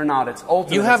like it or not. It's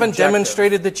ultimate. You haven't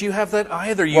demonstrated that you have that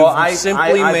either. You've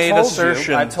simply made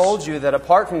assertions. I've told you that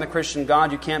apart from the Christian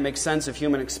God, you can't make sense of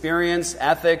human experience,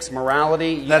 ethics,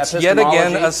 morality, that's yet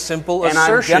again a simple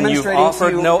assertion. You've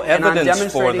offered no evidence for that. And I'm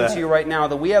demonstrating to you right now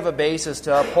that we have a basis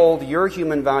to uphold your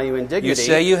human value and dignity. You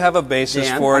say you have a basis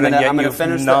for it, and yet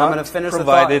you've not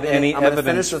provided any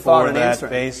evidence for that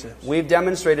basis. We've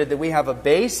demonstrated that we have a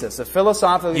basis, a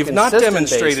philosophically You've consistent not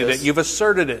demonstrated basis. it. You've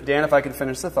asserted it. Dan, if I could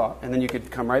finish the thought, and then you could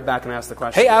come right back and ask the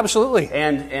question. Hey, absolutely.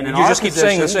 And in you our just keep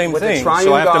saying the same thing, the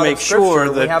so I have to make Scripture, sure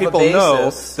that people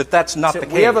know that that's not the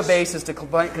case. We have a basis to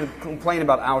complain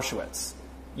about Auschwitz.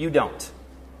 You don't.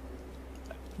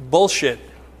 Bullshit.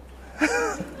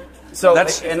 So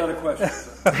that's not a question.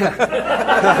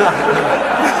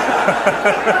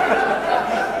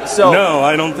 So, no,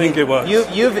 I don't think it was.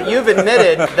 You've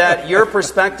admitted that your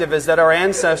perspective is that our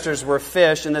ancestors were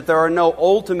fish and that there are no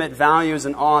ultimate values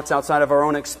and oughts outside of our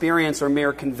own experience or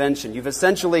mere convention. You've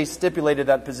essentially stipulated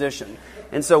that position.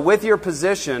 And so with your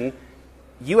position,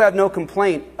 you have no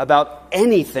complaint about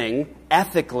anything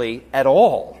ethically at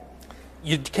all.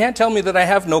 You can't tell me that I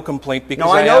have no complaint, because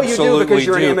No, I know you do, absolutely because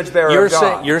you're an image bearer of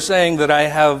God. You're saying that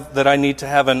I need to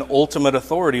have an ultimate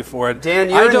authority for it. Dan,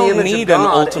 you're I in the don't image need of God,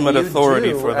 an ultimate and you authority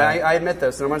do. for that. I admit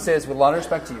this, and I'm going to say this with a lot of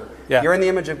respect to you. Yeah. You're in the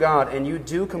image of God, and you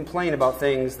do complain about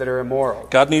things that are immoral.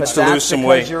 God needs but to lose some that's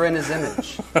weight. because you're in His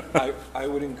image. I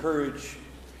would encourage,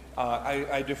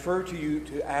 I defer to you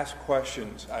to ask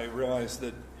questions. I realize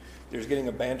that there's getting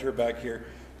a banter back here.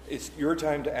 It's your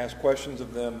time to ask questions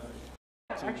of them.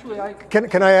 Actually,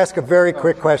 Can I ask a very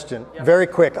quick question? Very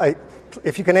quick.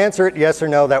 If you can answer it yes or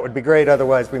no, that would be great.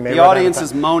 Otherwise, we may The run out of audience time.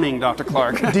 is moaning, Dr.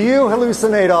 Clark. Do you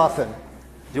hallucinate often?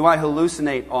 Do I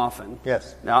hallucinate often?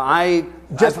 Yes. Now,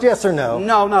 Just yes or no?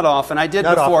 No, not often. I did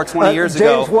Not before often. 20 years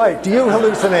ago. James White, do you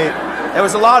hallucinate? There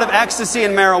was a lot of ecstasy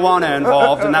and marijuana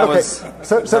involved, and that Okay. was...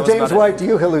 So that was James about it. White, do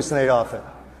you hallucinate often?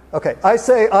 Okay. I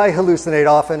say I hallucinate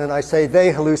often, and I say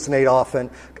they hallucinate often.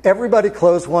 Everybody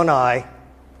close one eye.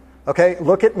 Okay?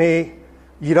 Look at me.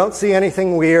 You don't see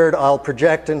anything weird. I'll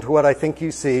project into what I think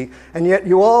you see. And yet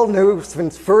you all knew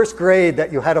since first grade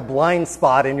that you had a blind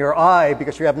spot in your eye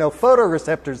because you have no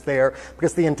photoreceptors there,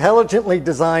 because the intelligently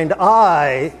designed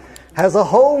eye has a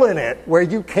hole in it where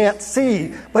you can't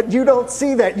see. But you don't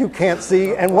see that you can't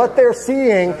see, and what they're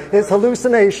seeing is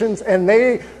hallucinations, and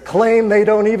they claim they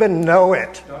don't even know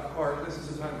it. Dr. Clark, this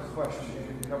is the time for questions. You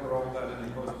can cover all that in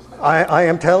the closing statement. I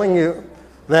am telling you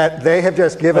that they have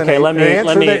just given Okay, an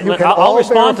answer that you can I'll all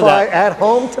respond to verify that. at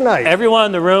home tonight. Everyone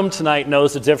in the room tonight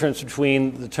knows the difference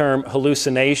between the term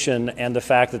hallucination and the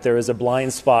fact that there is a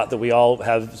blind spot that we all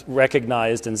have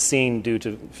recognized and seen due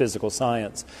to physical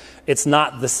science. It's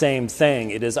not the same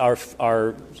thing. It is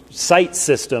our sight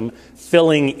system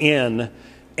filling in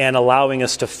and allowing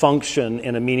us to function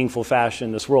in a meaningful fashion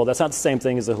in this world. That's not the same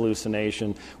thing as a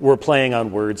hallucination. We're playing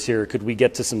on words here. Could we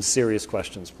get to some serious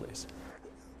questions, please?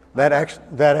 That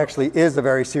actually is a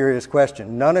very serious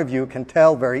question. None of you can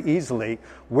tell very easily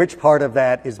which part of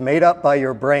that is made up by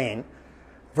your brain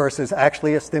versus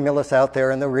actually a stimulus out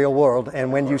there in the real world.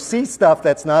 And when you see stuff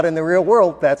that's not in the real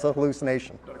world, that's a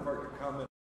hallucination. Dr. Clark, your comment,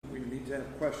 we need to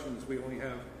have questions. We only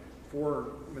have 4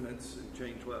 minutes and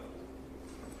change left.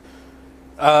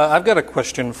 I've got a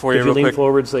question for you Could you real lean quick.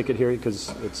 forward so they could hear you? Because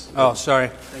it's... Oh,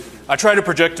 sorry. I try to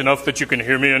project enough that you can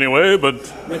hear me anyway, but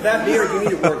With that beard, you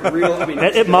need to work real... I mean,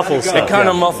 It muffles it stuff. kind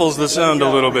of muffles the sound a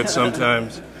little bit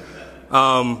sometimes.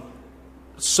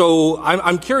 So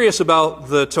I'm curious about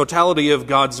the totality of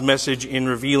God's message in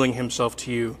revealing Himself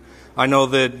to you. I know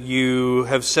that you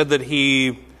have said that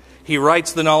He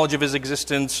writes the knowledge of His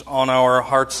existence on our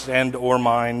hearts and or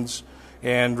minds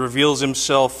and reveals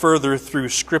Himself further through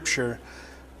Scripture.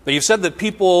 But you've said that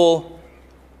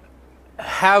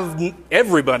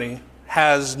everybody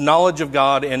has knowledge of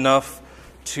God enough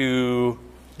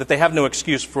that they have no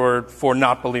excuse for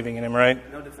not believing in Him,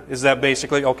 right? No defense. Is that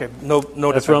basically, okay, no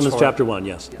defense. That's Romans for it. chapter 1,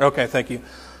 yes. Okay, thank you.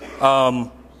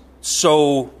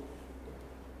 So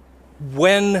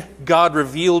when God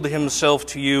revealed Himself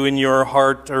to you in your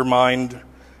heart or mind,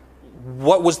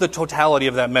 what was the totality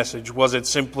of that message? Was it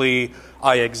simply,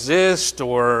 I exist,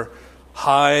 or...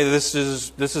 Hi, this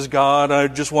is God. I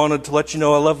just wanted to let you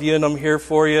know I love you and I'm here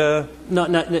for you. No,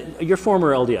 you're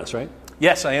former LDS, right?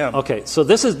 Yes, I am. Okay, so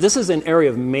this is an area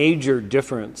of major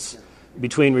difference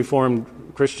between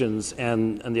Reformed Christians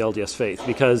and the LDS faith,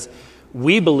 because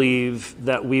we believe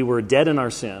that we were dead in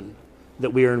our sin,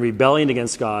 that we are in rebellion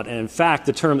against God, and in fact,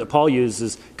 the term that Paul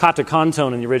uses,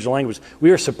 katakonton in the original language,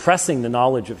 we are suppressing the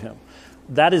knowledge of Him.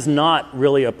 That is not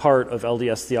really a part of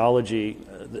LDS theology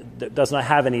that does not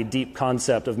have any deep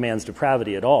concept of man's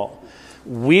depravity at all.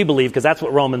 We believe, because that's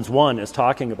what Romans 1 is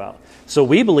talking about. So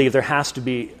we believe there has to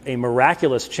be a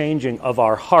miraculous changing of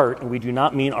our heart, and we do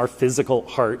not mean our physical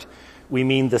heart. We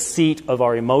mean the seat of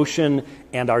our emotion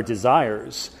and our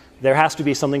desires. There has to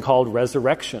be something called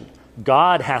resurrection.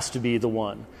 God has to be the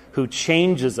one who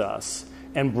changes us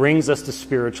and brings us to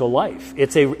spiritual life.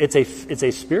 It's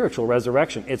a spiritual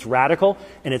resurrection. It's radical,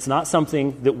 and it's not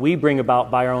something that we bring about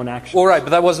by our own actions. Well, right, but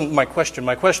that wasn't my question.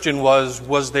 My question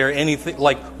was there anything,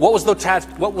 like, what's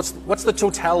the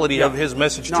totality of His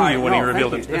message to you when He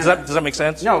revealed it? Does that make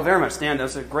sense? No, very much, Dan.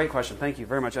 That's a great question. Thank you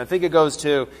very much. I think it goes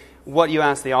to what you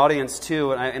asked the audience,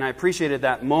 too, and I appreciated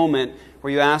that moment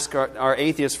where you ask our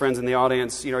atheist friends in the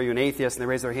audience, are you an atheist? And they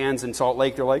raise their hands in Salt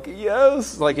Lake. They're like,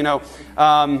 yes. Like,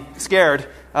 scared.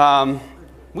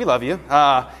 We love you.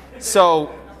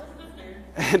 So,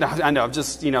 I know,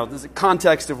 just, there's a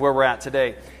context of where we're at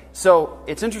today. So,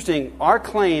 it's interesting. Our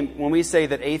claim when we say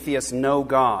that atheists know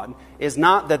God is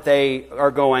not that they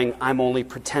are going, I'm only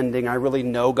pretending, I really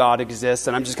know God exists,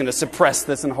 and I'm just going to suppress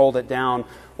this and hold it down.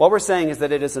 What we're saying is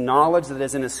that it is a knowledge that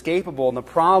is inescapable, and the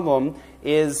problem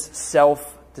is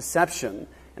deception.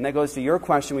 And that goes to your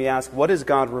question. We ask, what does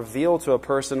God reveal to a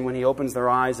person when he opens their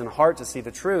eyes and heart to see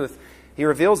the truth? He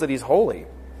reveals that he's holy.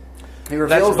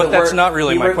 That's not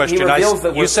really my question.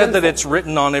 You said that it's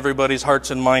written on everybody's hearts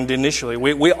and mind initially.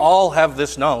 We all have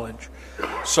this knowledge.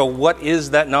 So what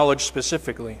is that knowledge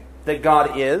specifically? That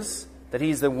God is, that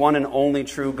he's the one and only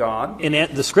true God.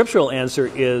 And the scriptural answer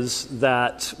is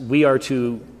that we are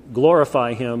to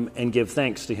glorify him and give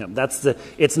thanks to him.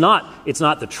 It's not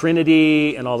the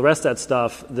Trinity and all the rest of that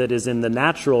stuff that is in the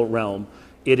natural realm.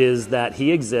 It is that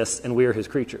he exists and we are his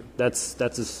creature.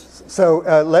 So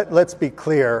let's be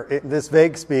clear. This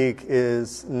vague speak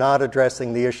is not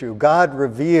addressing the issue. God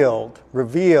revealed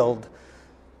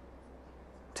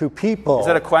to people. Is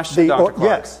that a question, Dr. Clark?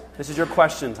 Yes. This is your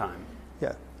question time.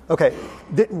 Yeah. Okay.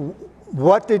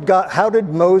 How did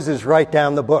Moses write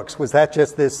down the books? Was that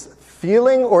just this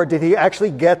feeling, or did he actually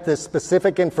get this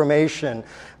specific information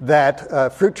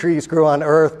that fruit trees grew on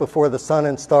earth before the sun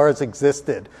and stars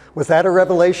existed? Was that a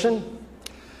revelation?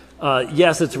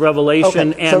 Yes, it's a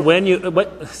revelation. Okay, and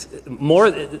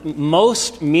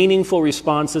most meaningful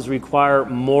responses require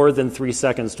more than 3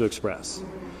 seconds to express.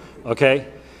 Okay?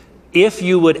 If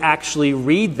you would actually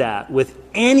read that with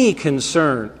any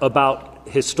concern about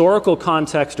historical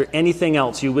context or anything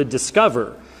else, you would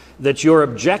discover that your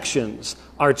objections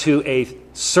are to a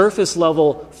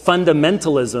surface-level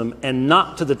fundamentalism and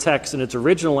not to the text in its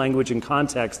original language and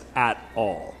context at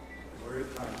all.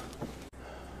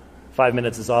 5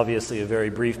 minutes is obviously a very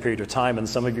brief period of time, and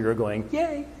some of you are going,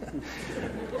 yay!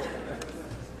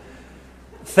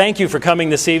 Thank you for coming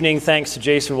this evening. Thanks to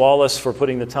Jason Wallace for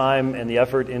putting the time and the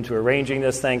effort into arranging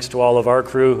this. Thanks to all of our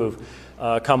crew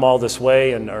who've come all this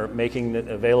way and are making it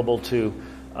available to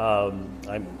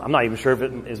I'm not even sure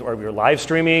if we're live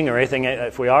streaming or anything.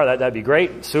 If we are, that'd be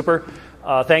great. Super.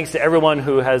 Thanks to everyone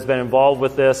who has been involved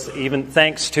with this. Even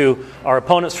thanks to our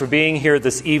opponents for being here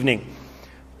this evening.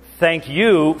 Thank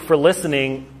you for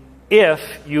listening if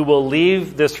you will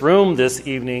leave this room this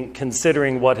evening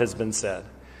considering what has been said.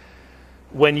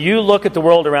 When you look at the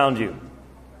world around you,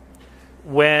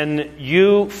 when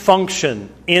you function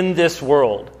in this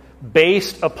world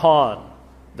based upon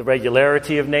the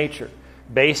regularity of nature,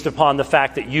 based upon the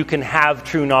fact that you can have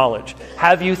true knowledge,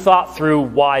 have you thought through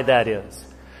why that is?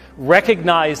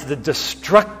 Recognize the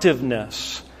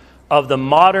destructiveness of the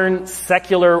modern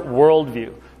secular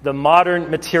worldview, the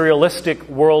modern materialistic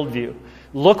worldview.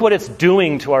 Look what it's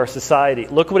doing to our society.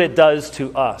 Look what it does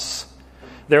to us.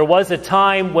 There was a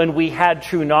time when we had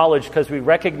true knowledge because we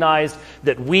recognized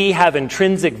that we have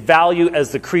intrinsic value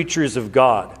as the creatures of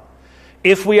God.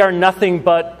 If we are nothing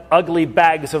but ugly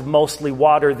bags of mostly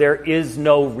water, there is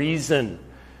no reason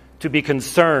to be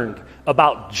concerned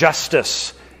about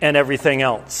justice and everything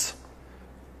else.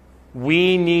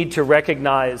 We need to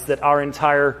recognize that our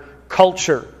entire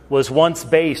culture was once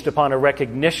based upon a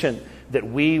recognition that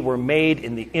we were made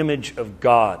in the image of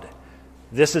God.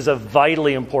 This is a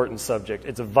vitally important subject.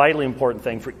 It's a vitally important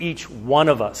thing for each one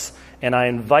of us. And I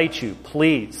invite you,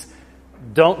 please,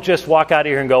 don't just walk out of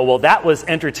here and go, well, that was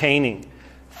entertaining.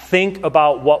 Think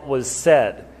about what was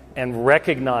said and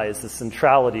recognize the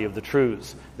centrality of the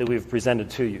truths that we've presented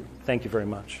to you. Thank you very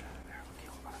much.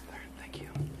 Thank you.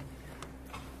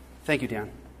 Thank you, Dan.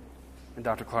 And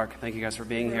Dr. Clark, thank you guys for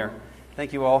being here.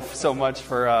 Thank you all so much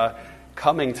for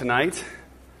coming tonight.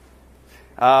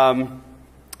 I'm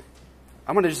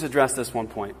going to just address this one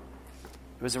point.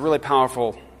 It was a really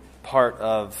powerful part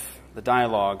of the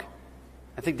dialogue.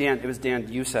 I think, Dan,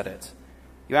 you said it.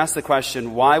 You asked the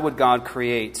question, why would God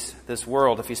create this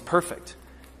world if he's perfect?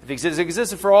 If he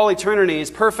existed for all eternity,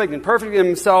 he's perfect and perfect in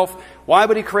himself, why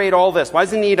would he create all this? Why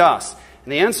does he need us?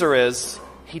 And the answer is,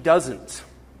 he doesn't.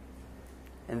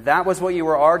 And that was what you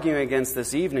were arguing against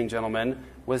this evening, gentlemen,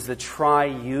 was the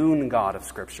triune God of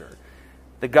Scripture.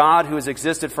 The God who has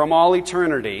existed from all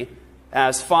eternity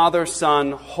as Father,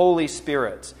 Son, Holy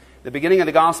Spirit. The beginning of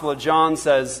the Gospel of John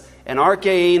says, "En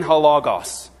archein ho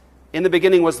logos." In the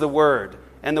beginning was the Word,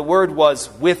 and the Word was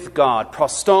with God,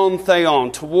 proston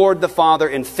theon, toward the Father,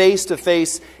 in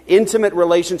face-to-face, intimate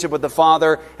relationship with the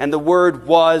Father, and the Word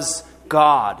was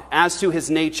God. As to his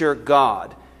nature,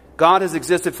 God. God has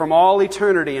existed from all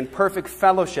eternity in perfect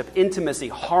fellowship, intimacy,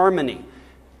 harmony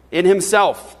in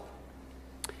himself.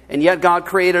 And yet God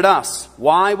created us.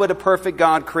 Why would a perfect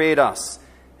God create us?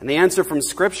 And the answer from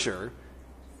Scripture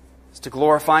is to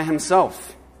glorify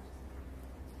himself.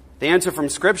 The answer from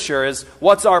Scripture is,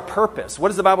 what's our purpose? What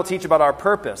does the Bible teach about our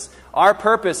purpose? Our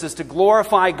purpose is to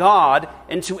glorify God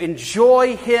and to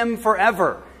enjoy him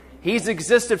forever. He's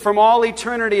existed from all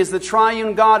eternity as the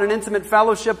triune God in intimate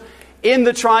fellowship in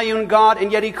the triune God,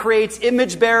 and yet he creates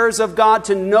image bearers of God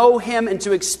to know him and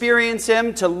to experience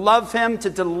him, to love him, to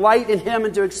delight in him,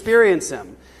 and to experience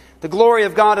him. The glory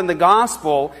of God in the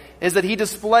gospel is that he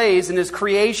displays in his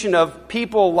creation of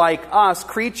people like us,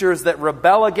 creatures that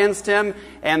rebel against him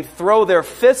and throw their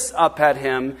fists up at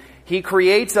him. He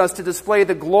creates us to display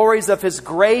the glories of his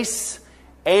grace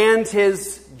and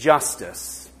his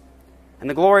justice. And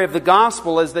the glory of the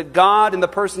gospel is that God, in the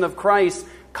person of Christ,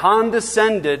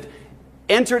 condescended,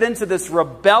 entered into this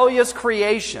rebellious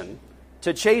creation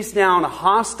to chase down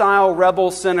hostile rebel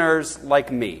sinners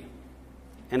like me.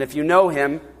 And if you know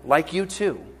him, like you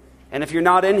too. And if you're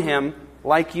not in him,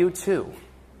 like you too.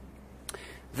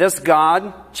 This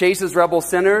God chases rebel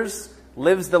sinners,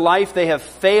 lives the life they have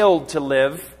failed to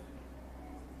live,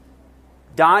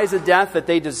 dies a death that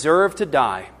they deserve to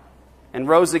die, and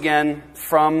rose again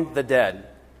from the dead.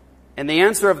 And the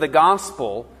answer of the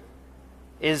gospel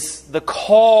is the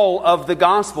call of the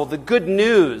gospel. The good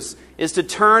news is to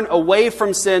turn away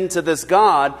from sin to this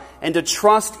God and to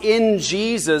trust in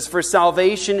Jesus for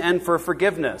salvation and for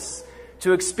forgiveness.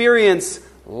 To experience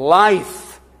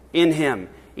life in him,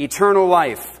 eternal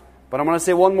life. But I'm going to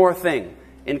say one more thing.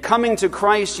 In coming to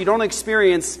Christ, you don't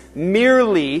experience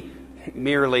merely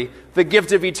the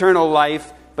gift of eternal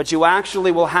life, but you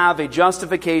actually will have a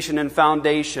justification and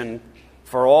foundation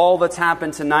for all that's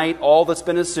happened tonight, all that's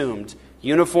been assumed.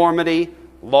 Uniformity,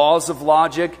 laws of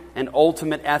logic, and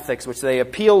ultimate ethics, which they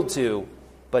appealed to,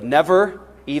 but never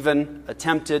even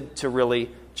attempted to really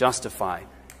justify.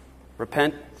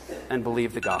 Repent and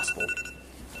believe the gospel.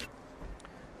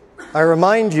 I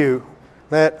remind you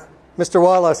that Mr.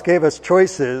 Wallace gave us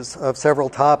choices of several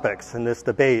topics in this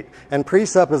debate, and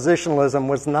presuppositionalism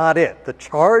was not it. The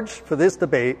charge for this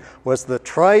debate was the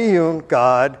triune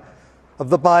God of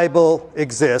the Bible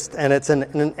exists, and it's an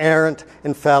inerrant,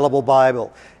 infallible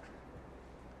Bible.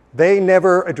 They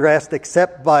never addressed,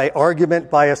 except by argument,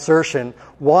 by assertion,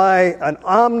 why an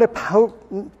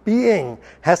omnipotent being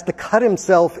has to cut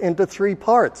himself into three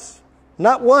parts.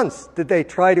 Not once did they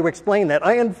try to explain that.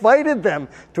 I invited them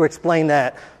to explain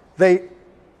that. They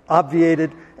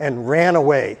obviated and ran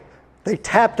away. They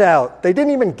tapped out. They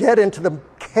didn't even get into the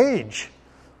cage.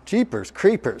 Jeepers,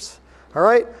 creepers. All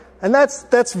right? And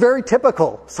that's very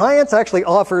typical. Science actually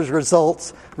offers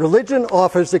results. Religion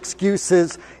offers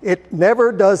excuses. It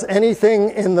never does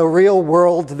anything in the real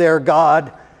world. Their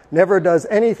God never does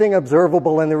anything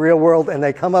observable in the real world, and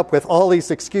they come up with all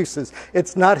these excuses.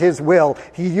 It's not his will.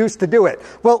 He used to do it.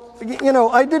 Well,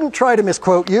 I didn't try to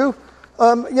misquote you.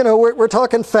 We're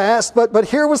talking fast, but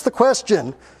here was the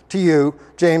question to you,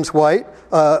 James White,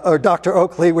 or Dr.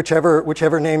 Oakley,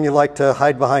 whichever name you like to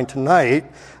hide behind tonight.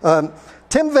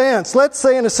 Tim Vance, let's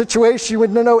say in a situation you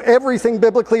would know everything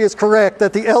biblically is correct,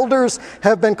 that the elders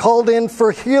have been called in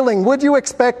for healing. Would you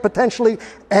expect potentially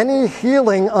any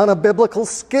healing on a biblical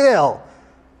scale?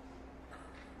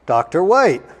 Dr.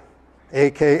 White,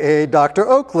 a.k.a. Dr.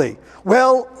 Oakley.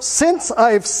 Well, since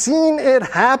I've seen it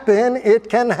happen, it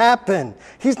can happen.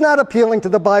 He's not appealing to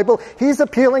the Bible. He's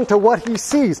appealing to what he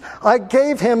sees. I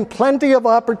gave him plenty of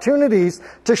opportunities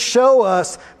to show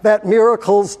us that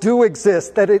miracles do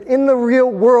exist, that in the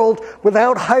real world,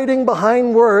 without hiding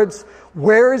behind words,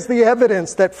 where is the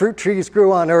evidence that fruit trees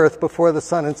grew on earth before the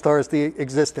sun and stars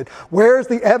existed? Where is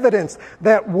the evidence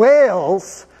that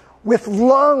whales with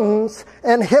lungs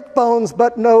and hip bones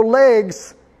but no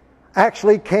legs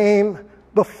actually came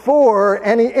before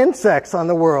any insects on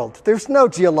the world? There's no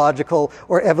geological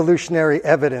or evolutionary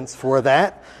evidence for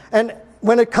that. And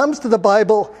when it comes to the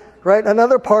Bible, right,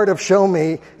 another part of show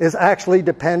me is actually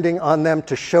depending on them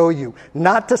to show you.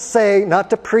 Not to say, not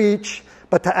to preach,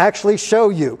 but to actually show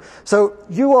you. So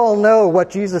you all know what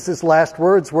Jesus' last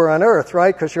words were on earth,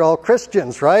 right? Because you're all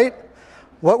Christians, right?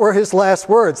 What were his last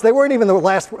words? They weren't even the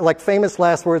last, famous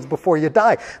last words before you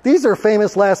die. These are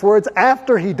famous last words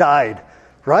after he died,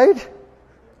 right?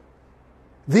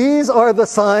 These are the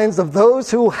signs of those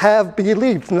who have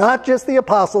believed, not just the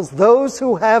apostles, those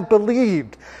who have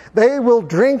believed. They will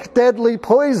drink deadly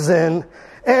poison,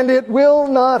 and it will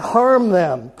not harm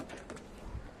them.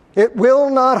 It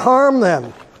will not harm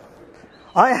them.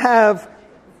 I have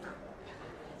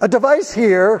a device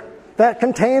here that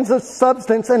contains a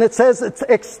substance, and it says it's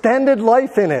extended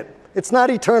life in it. It's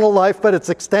not eternal life, but it's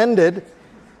extended.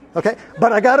 Okay?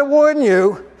 But I got to warn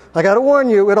you,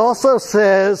 it also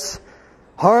says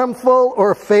harmful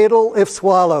or fatal if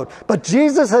swallowed. But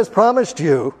Jesus has promised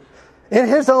you, in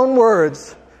his own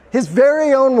words, his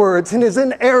very own words, in his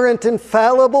inerrant,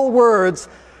 infallible words,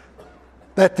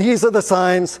 that these are the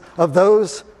signs of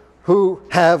those who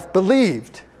have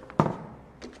believed.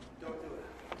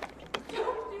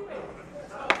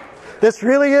 This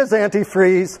really is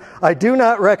antifreeze. I do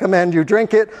not recommend you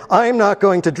drink it. I'm not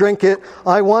going to drink it.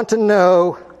 I want to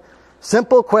know,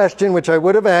 simple question which I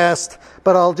would have asked,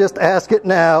 but I'll just ask it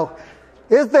now.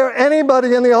 Is there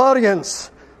anybody in the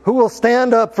audience who will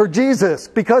stand up for Jesus?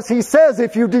 Because he says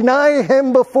if you deny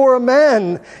him before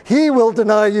men, he will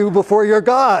deny you before your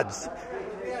gods.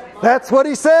 That's what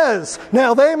he says.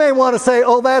 Now, they may want to say,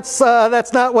 oh, that's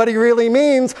not what he really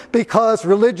means, because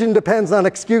religion depends on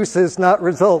excuses, not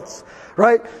results,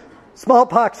 right?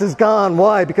 Smallpox is gone.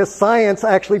 Why? Because science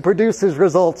actually produces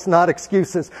results, not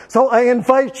excuses. So I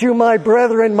invite you, my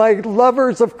brethren, my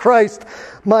lovers of Christ,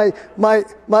 my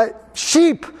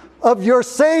sheep of your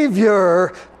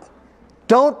Savior,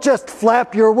 don't just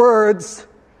flap your words.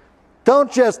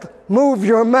 Don't just move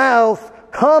your mouth.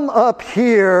 Come up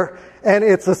here. And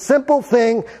it's a simple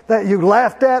thing that you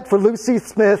laughed at for Lucy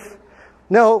Smith.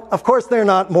 No, of course they're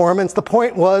not Mormons. The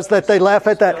point was that they laugh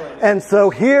at that. And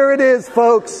so here it is,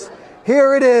 folks.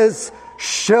 Here it is.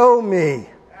 Show me.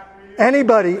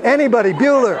 Anybody,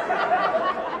 Bueller.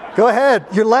 Go ahead.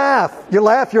 You laugh.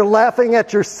 You're laughing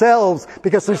at yourselves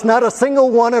because there's not a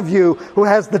single one of you who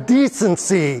has the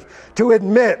decency to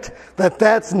admit that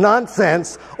that's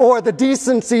nonsense, or the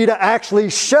decency to actually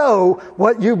show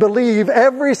what you believe.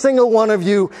 Every single one of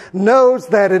you knows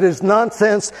that it is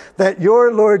nonsense, that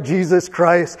your Lord Jesus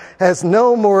Christ has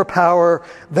no more power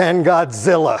than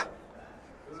Godzilla.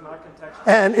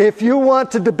 And if you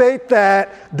want to debate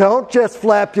that, don't just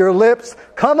flap your lips.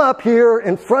 Come up here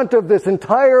in front of this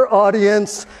entire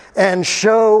audience and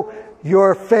show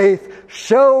your faith.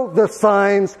 Show the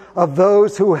signs of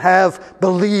those who have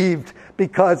believed,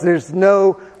 because there's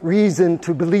no reason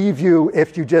to believe you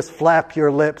if you just flap your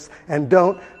lips and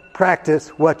don't practice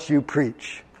what you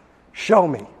preach. Show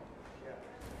me.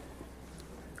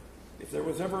 If there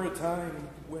was ever a time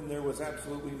when there was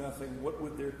absolutely nothing, what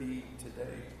would there be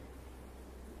today?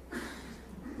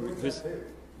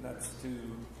 That's to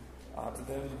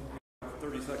them,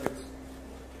 30 seconds.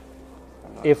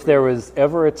 If there was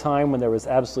ever a time when there was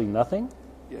absolutely nothing?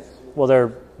 Yes.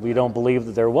 Well, we don't believe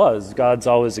that there was. God's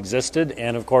always existed,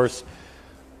 and of course,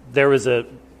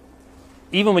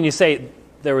 even when you say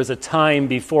there was a time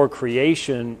before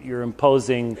creation, you're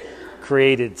imposing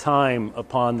created time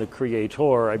upon the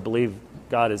Creator. I believe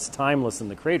God is timeless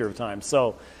and the creator of time.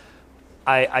 So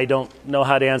I don't know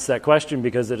how to answer that question,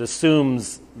 because it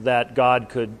assumes that God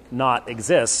could not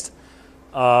exist,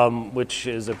 which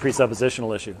is a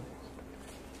presuppositional issue.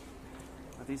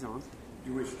 Are these on?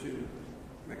 Do you wish to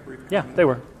make a brief comment? Yeah, they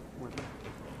were.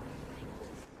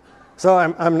 So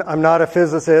I'm not a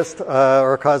physicist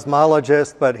or a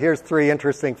cosmologist, but here's three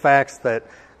interesting facts that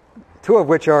two of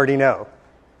which you already know,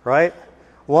 right?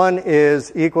 One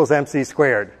is E equals mc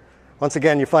squared. Once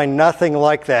again, you find nothing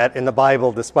like that in the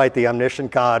Bible, despite the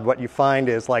omniscient God. What you find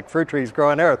is like fruit trees grow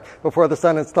on earth before the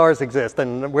sun and stars exist.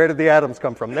 And where did the atoms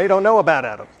come from? They don't know about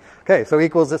atoms. Okay, so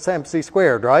equals mc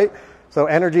squared, right? So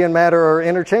energy and matter are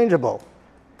interchangeable.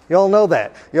 You all know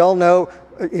that. You all know,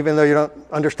 even though you don't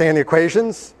understand the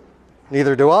equations,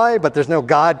 neither do I, but there's no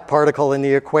God particle in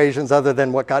the equations other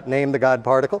than what got named the God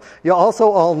particle. You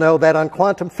also all know that on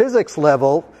quantum physics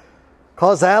level,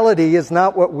 causality is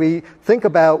not what we think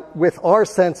about with our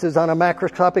senses on a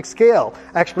macroscopic scale.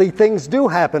 Actually, things do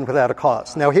happen without a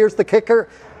cause. Now, here's the kicker.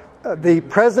 The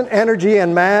present energy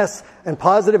and mass and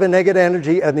positive and negative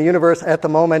energy in the universe at the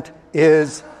moment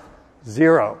is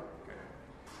zero.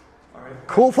 All right.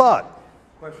 Cool thought.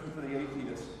 Question for the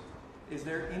atheist. Is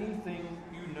there anything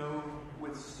you know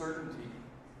with certainty,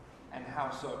 and how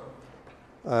so?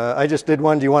 I just did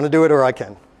one. Do you want to do it, or I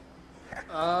can?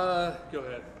 Go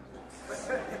ahead.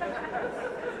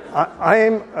 I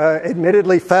am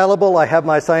admittedly fallible. I have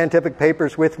my scientific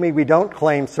papers with me. We don't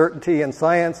claim certainty in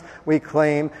science. We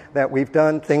claim that we've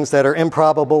done things that are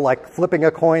improbable, like flipping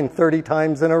a coin 30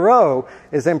 times in a row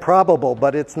is improbable,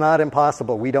 but it's not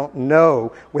impossible. We don't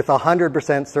know with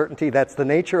 100% certainty. That's the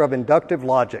nature of inductive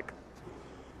logic.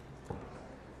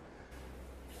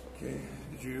 Okay.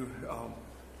 Did you...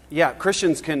 Yeah,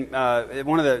 Christians can, I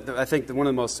think one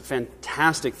of the most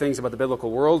fantastic things about the biblical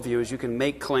worldview is you can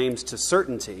make claims to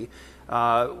certainty.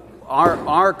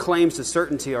 Our claims to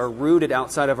certainty are rooted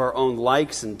outside of our own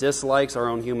likes and dislikes, our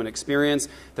own human experience.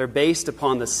 They're based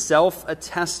upon the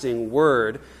self-attesting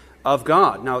word of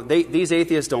God. Now, these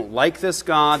atheists don't like this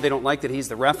God. They don't like that he's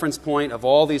the reference point of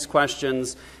all these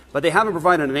questions. But they haven't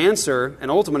provided an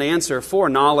ultimate answer for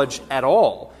knowledge at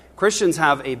all. Christians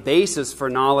have a basis for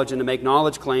knowledge and to make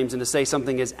knowledge claims and to say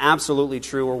something is absolutely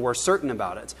true or we're certain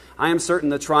about it. I am certain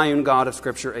the triune God of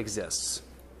Scripture exists.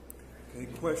 Okay,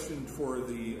 question for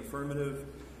the affirmative.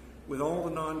 With all the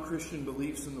non-Christian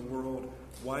beliefs in the world,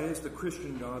 why is the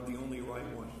Christian God the only right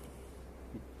one?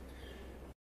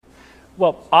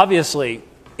 Well, obviously,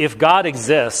 if God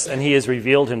exists and he has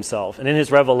revealed himself, and in his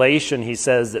revelation he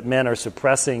says that men are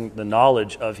suppressing the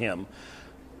knowledge of him,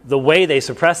 the way they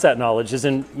suppress that knowledge is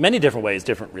in many different ways,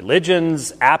 different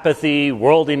religions, apathy,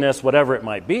 worldliness, whatever it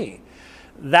might be.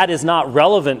 That is not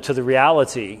relevant to the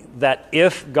reality that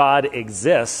if God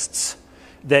exists,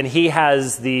 then he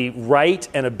has the right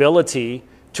and ability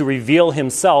to reveal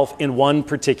himself in one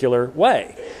particular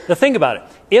way. Now think about it.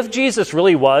 If Jesus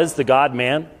really was the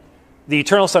God-man, the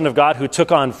eternal Son of God who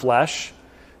took on flesh,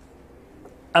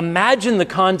 imagine the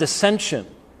condescension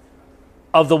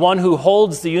of the one who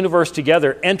holds the universe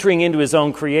together entering into his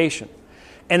own creation.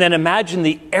 And then imagine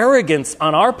the arrogance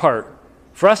on our part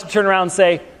for us to turn around and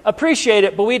say, appreciate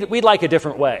it, but we'd like a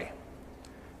different way.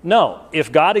 No,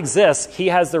 if God exists, he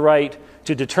has the right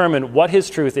to determine what his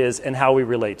truth is and how we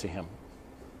relate to him.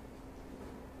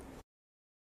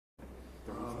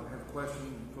 I have a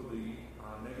question for the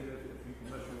negative,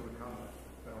 unless you want to comment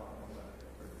on that.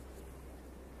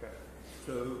 Okay.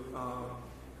 So,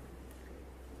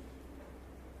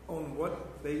 on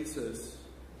what basis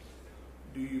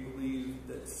do you believe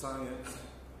that science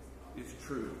is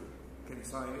true? Can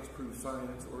science prove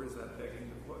science, or is that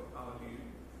begging the question? Do you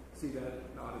see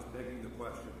that not as begging the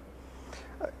question?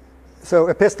 So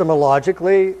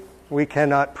epistemologically, we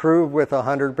cannot prove with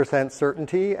 100%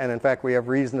 certainty, and in fact we have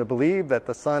reason to believe that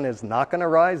the sun is not going to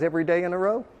rise every day in a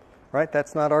row, right?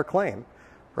 That's not our claim,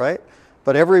 right?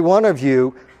 But every one of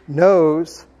you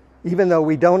knows, even though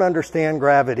we don't understand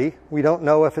gravity, we don't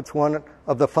know if it's one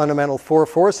of the fundamental four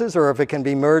forces or if it can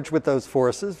be merged with those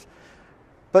forces,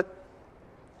 but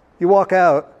you walk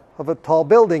out of a tall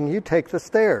building, you take the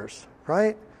stairs,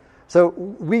 right? So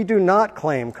we do not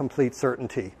claim complete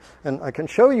certainty. And I can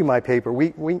show you my paper.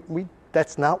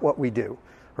 That's not what we do,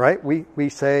 right? We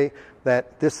say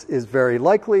that this is very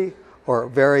likely or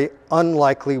very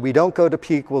unlikely. We don't go to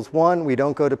p equals 1. We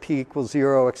don't go to p equals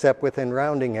 0 except within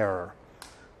rounding error,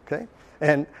 okay?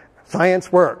 And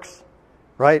science works,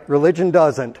 right? Religion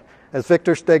doesn't. As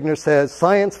Victor Stegner says,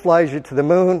 science flies you to the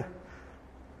moon.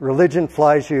 Religion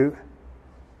flies you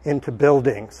into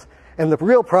buildings. And the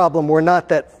real problem were not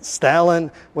that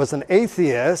Stalin was an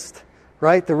atheist,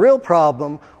 right? The real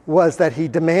problem was that he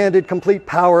demanded complete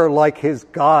power like his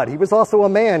God. He was also a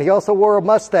man. He also wore a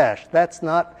mustache. That's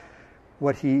not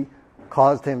what he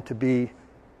caused him to be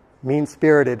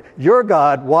mean-spirited. Your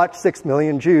God watched 6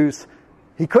 million Jews.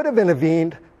 He could have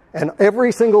intervened, and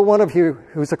every single one of you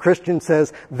who's a Christian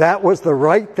says, that was the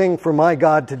right thing for my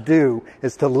God to do,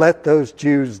 is to let those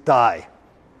Jews die.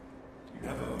 Do you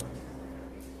have a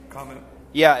comment?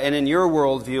 Yeah, and in your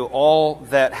worldview, all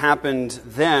that happened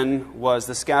then was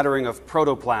the scattering of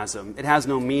protoplasm. It has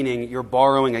no meaning. You're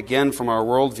borrowing again from our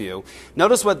worldview.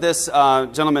 Notice what this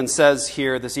gentleman says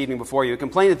here this evening before you. He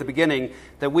complained at the beginning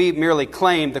that we merely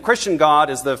claim the Christian God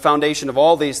is the foundation of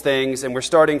all these things, and we're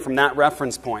starting from that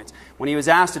reference point. When he was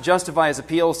asked to justify his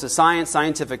appeals to science,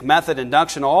 scientific method,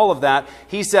 induction, all of that,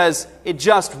 he says, it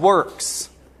just works.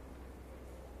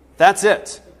 That's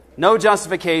it. No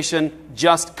justification,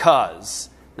 just 'cause.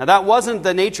 Now that wasn't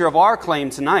the nature of our claim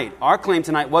tonight. Our claim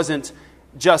tonight wasn't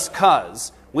just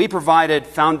 'cause. We provided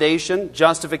foundation,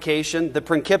 justification, the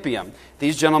principium.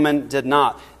 These gentlemen did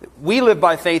not. We live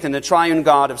by faith in the triune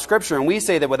God of Scripture, and we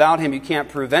say that without him you can't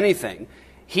prove anything.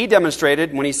 He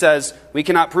demonstrated when he says we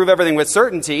cannot prove everything with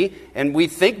certainty, and we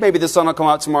think maybe the sun will come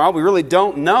out tomorrow. We really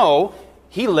don't know.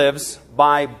 He lives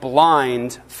by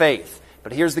blind faith.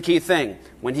 But here's the key thing.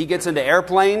 When he gets into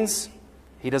airplanes,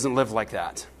 he doesn't live like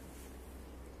that.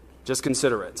 Just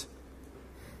consider it.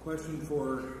 Question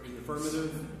for the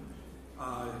affirmative.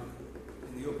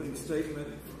 In the opening statement,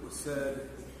 it was said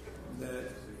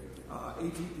that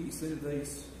ATP synthase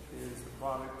is the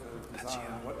product of design.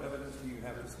 What evidence do you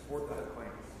have to support that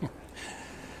claim?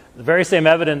 The very same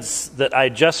evidence that I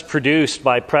just produced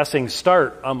by pressing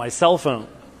start on my cell phone.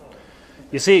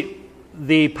 You see,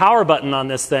 the power button on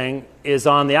this thing is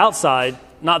on the outside,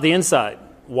 not the inside.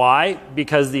 Why?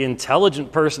 Because the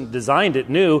intelligent person who designed it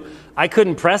knew I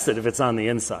couldn't press it if it's on the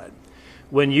inside.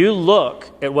 When you look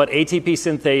at what ATP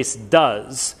synthase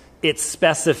does, its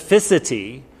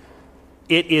specificity,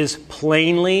 it is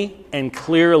plainly and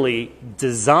clearly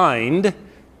designed,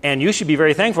 and you should be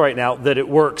very thankful right now that it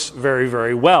works very,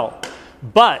 very well.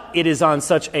 But it is on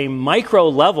such a micro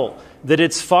level that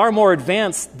it's far more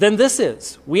advanced than this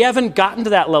is. We haven't gotten to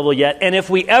that level yet, and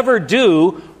if we ever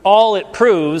do, all it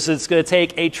proves is it's going to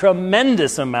take a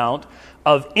tremendous amount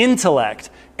of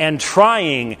intellect and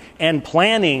trying and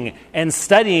planning and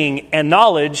studying and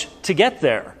knowledge to get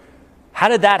there. How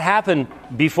did that happen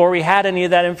before we had any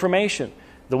of that information?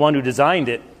 The one who designed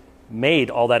it made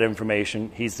all that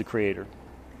information. He's the creator.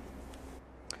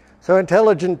 So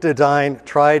intelligent design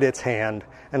tried its hand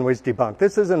and was debunked.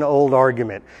 This is an old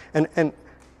argument. And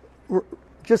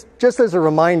just as a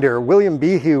reminder, William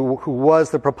Behe, who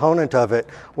was the proponent of it,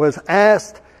 was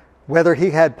asked whether he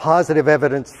had positive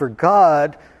evidence for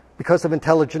God because of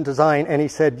intelligent design, and he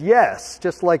said yes,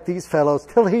 just like these fellows,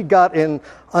 till he got in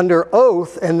under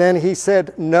oath, and then he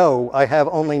said, no, I have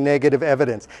only negative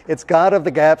evidence. It's God of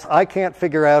the gaps. I can't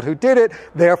figure out who did it,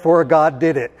 therefore God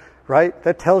did it. Right?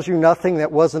 That tells you nothing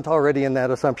that wasn't already in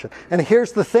that assumption. And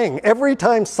here's the thing. Every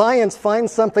time science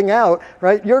finds something out,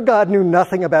 right, your God knew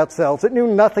nothing about cells. It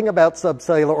knew nothing about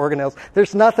subcellular organelles.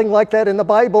 There's nothing like that in the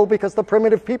Bible because the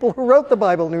primitive people who wrote the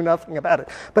Bible knew nothing about it.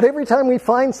 But every time we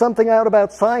find something out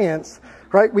about science,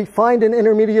 right, we find an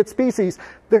intermediate species,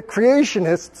 the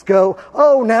creationists go,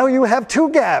 oh, now you have two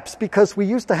gaps because we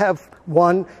used to have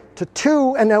 1 to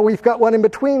 2, and now we've got one in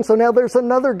between, so now there's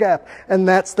another gap. And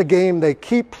that's the game they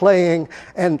keep playing,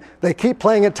 and they keep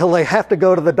playing it till they have to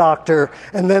go to the doctor,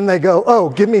 and then they go, oh,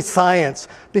 give me science,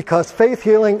 because faith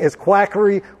healing is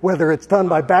quackery, whether it's done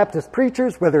by Baptist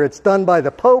preachers, whether it's done by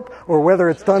the Pope, or whether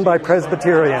it's done by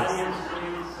Presbyterians.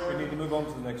 We need to move on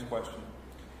to the next question.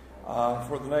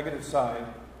 For the negative side,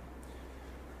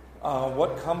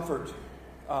 what comfort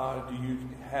do you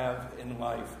have in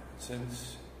life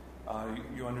since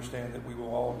you understand that we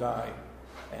will all die,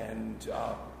 and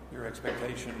your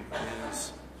expectation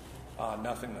is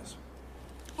nothingness?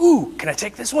 Ooh, can I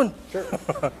take this one? Sure.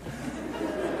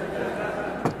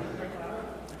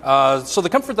 So the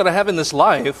comfort that I have in this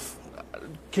life,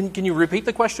 can you repeat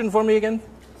the question for me again?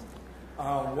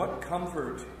 What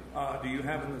comfort do you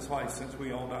have in this life since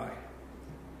we all die?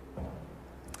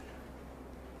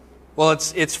 Well,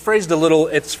 it's phrased a little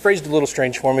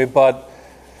strange for me, but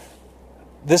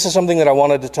this is something that I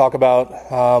wanted to talk about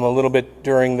a little bit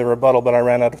during the rebuttal, but I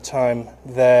ran out of time,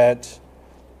 that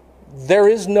there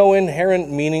is no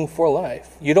inherent meaning for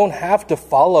life. You don't have to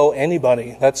follow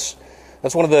anybody. That's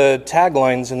one of the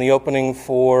taglines in the opening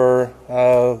for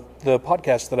the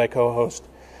podcast that I co-host.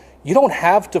 You don't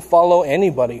have to follow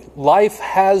anybody. Life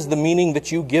has the meaning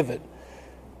that you give it.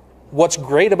 What's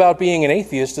great about being an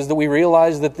atheist is that we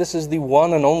realize that this is the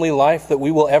one and only life that we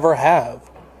will ever have.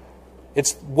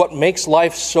 It's what makes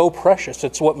life so precious.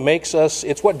 It's what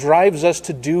drives us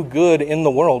to do good in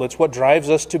the world. It's what drives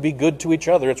us to be good to each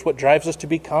other. It's what drives us to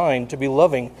be kind, to be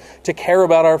loving, to care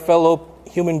about our fellow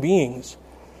human beings.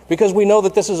 Because we know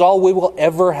that this is all we will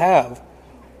ever have.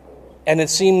 And it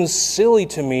seems silly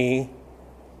to me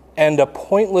and a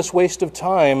pointless waste of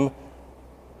time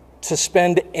to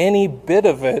spend any bit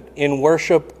of it in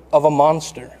worship of a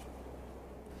monster.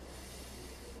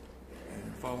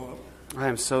 I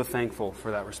am so thankful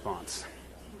for that response.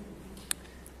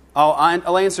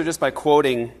 I'll answer just by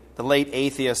quoting the late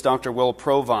atheist Dr. Will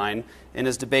Provine in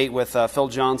his debate with Phil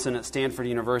Johnson at Stanford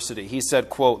University. He said,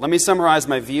 quote, "Let me summarize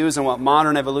my views on what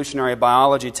modern evolutionary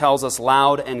biology tells us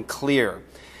loud and clear.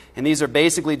 And these are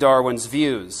basically Darwin's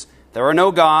views. There are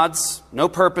no gods, no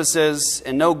purposes,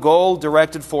 and no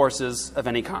goal-directed forces of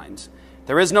any kind.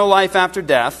 There is no life after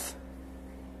death.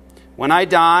 When I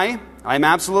die, I am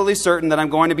absolutely certain that I'm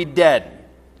going to be dead.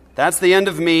 That's the end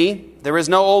of me. There is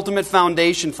no ultimate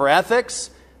foundation for ethics,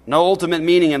 no ultimate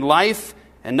meaning in life,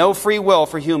 and no free will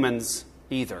for humans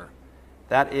either."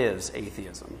 That is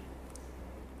atheism.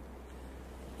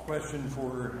 Question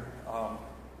for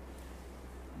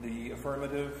the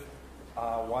affirmative.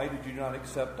 Why did you not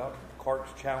accept Dr.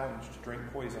 Clark's challenge to drink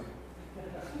poison?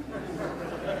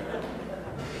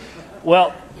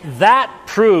 Well, that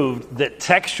proved that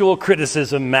textual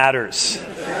criticism matters.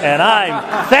 And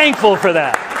I'm thankful for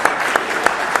that.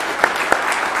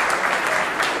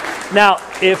 Now,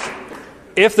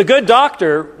 if the good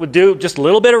doctor would do just a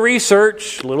little bit of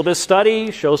research, a little bit of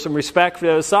study, show some respect for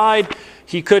the other side,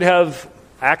 he could have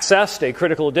accessed a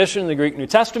critical edition of the Greek New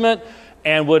Testament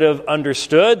and would have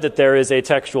understood that there is a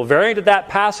textual variant of that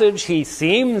passage. He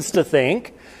seems to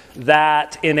think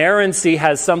that inerrancy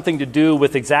has something to do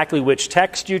with exactly which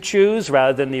text you choose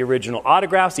rather than the original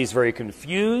autographs. He's very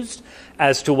confused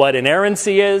as to what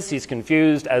inerrancy is. He's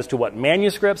confused as to what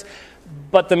manuscripts.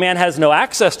 But the man has no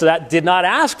access to that, did not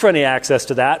ask for any access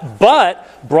to that, but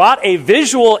brought a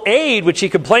visual aid, which he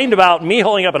complained about me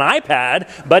holding up an iPad,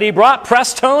 but he brought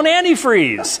Prestone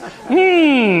antifreeze.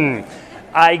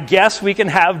 I guess we can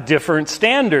have different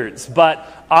standards, but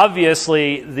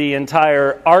obviously the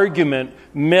entire argument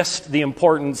missed the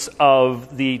importance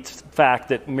of the fact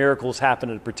that miracles happen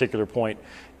at a particular point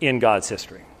in God's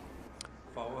history.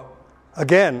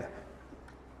 Again,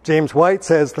 James White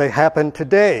says they happen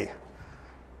today.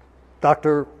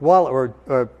 Dr. Wallace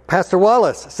or Pastor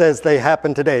Wallace says they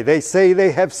happen today. They say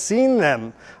they have seen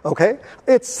them. Okay?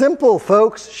 It's simple,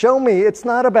 folks. Show me. It's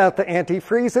not about the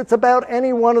antifreeze. It's about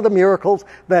any one of the miracles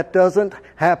that doesn't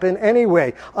happen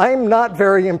anyway. I'm not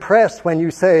very impressed when you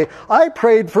say, I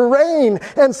prayed for rain,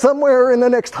 and somewhere in the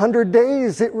next 100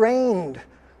 days it rained.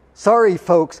 Sorry,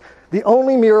 folks. The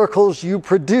only miracles you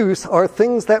produce are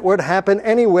things that would happen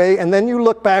anyway, and then you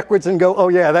look backwards and go, oh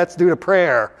yeah, that's due to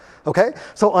prayer. Okay?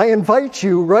 So I invite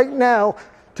you right now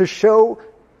to show,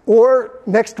 or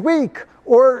next week,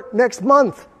 or next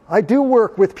month. I do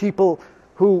work with people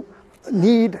who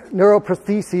need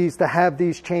neuroprostheses to have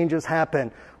these changes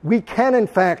happen. We can, in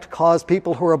fact, cause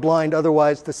people who are blind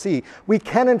otherwise to see. We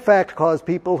can, in fact, cause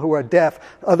people who are deaf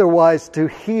otherwise to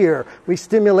hear. We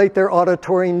stimulate their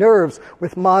auditory nerves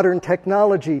with modern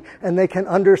technology, and they can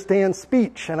understand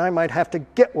speech, and I might have to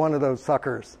get one of those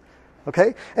suckers.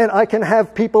 Okay? And I can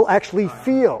have people actually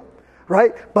feel,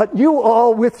 right? But you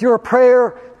all, with your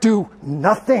prayer, do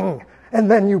nothing. And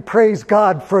then you praise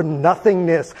God for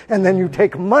nothingness. And then you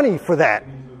take money for that.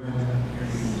 Okay.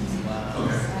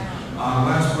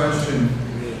 Last question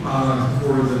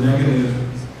for the negative.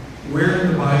 Where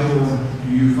in the Bible do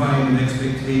you find an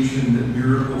expectation that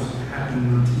miracles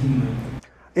happen routinely?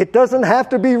 It doesn't have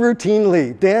to be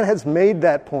routinely. Dan has made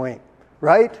that point,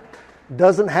 right?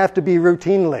 Doesn't have to be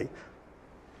routinely.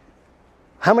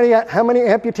 How many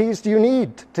amputees do you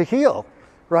need to heal,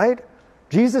 right?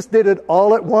 Jesus did it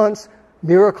all at once.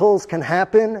 Miracles can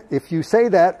happen. If you say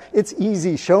that, it's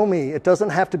easy. Show me. It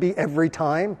doesn't have to be every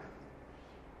time.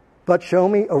 But show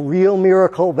me a real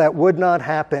miracle that would not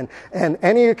happen. And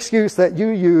any excuse that you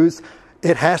use,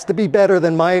 it has to be better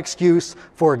than my excuse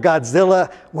for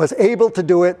Godzilla was able to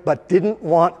do it but didn't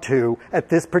want to at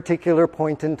this particular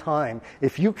point in time.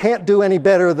 If you can't do any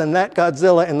better than that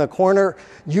Godzilla in the corner,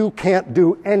 you can't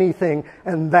do anything,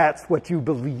 and that's what you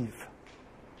believe.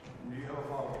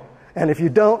 And if you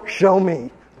don't, show me.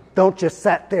 Don't just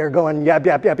sat there going, yap,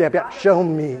 yap, yap, yap, yap. Show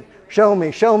me, show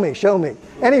me, show me, show me.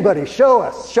 Anybody, show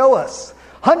us, show us.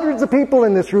 Hundreds of people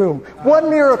in this room. One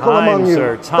miracle among you.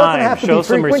 Sir, doesn't have to be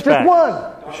frequent, just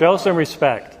one. Show some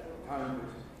respect.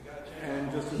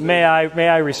 May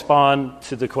I respond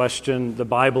to the question? The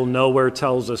Bible nowhere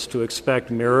tells us to expect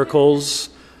miracles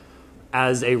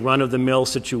as a run-of-the-mill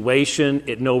situation.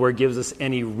 It nowhere gives us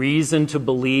any reason to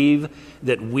believe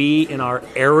that we, in our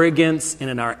arrogance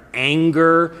and in our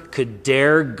anger, could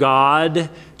dare God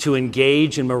to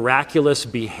engage in miraculous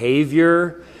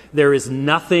behavior. There is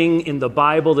nothing in the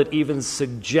Bible that even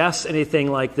suggests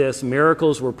anything like this.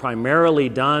 Miracles were primarily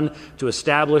done to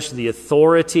establish the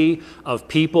authority of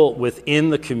people within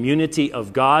the community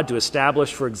of God, to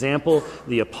establish, for example,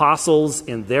 the apostles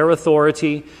in their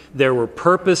authority. There were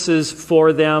purposes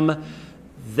for them.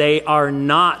 They are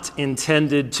not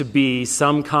intended to be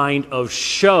some kind of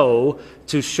show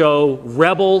to show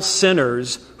rebel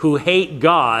sinners who hate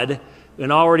God and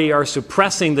already are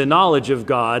suppressing the knowledge of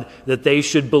God that they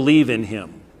should believe in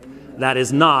Him. That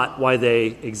is not why they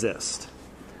exist.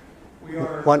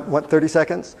 What, 30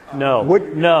 seconds? No.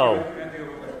 No.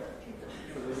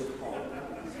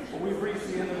 We've reached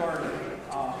the end of our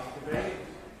debate.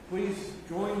 Please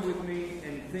join with me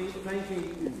in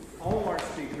thanking all of our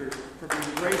speakers for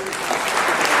being gracious.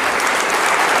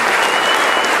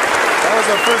 That was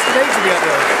our first debate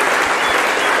together.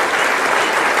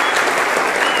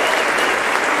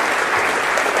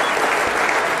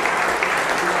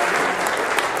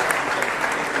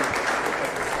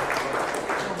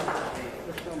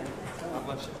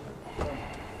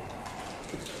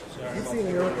 You see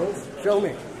miracles? Show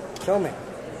me. Show me.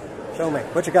 Show me.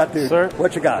 What you got, dude? Sir?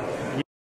 What you got?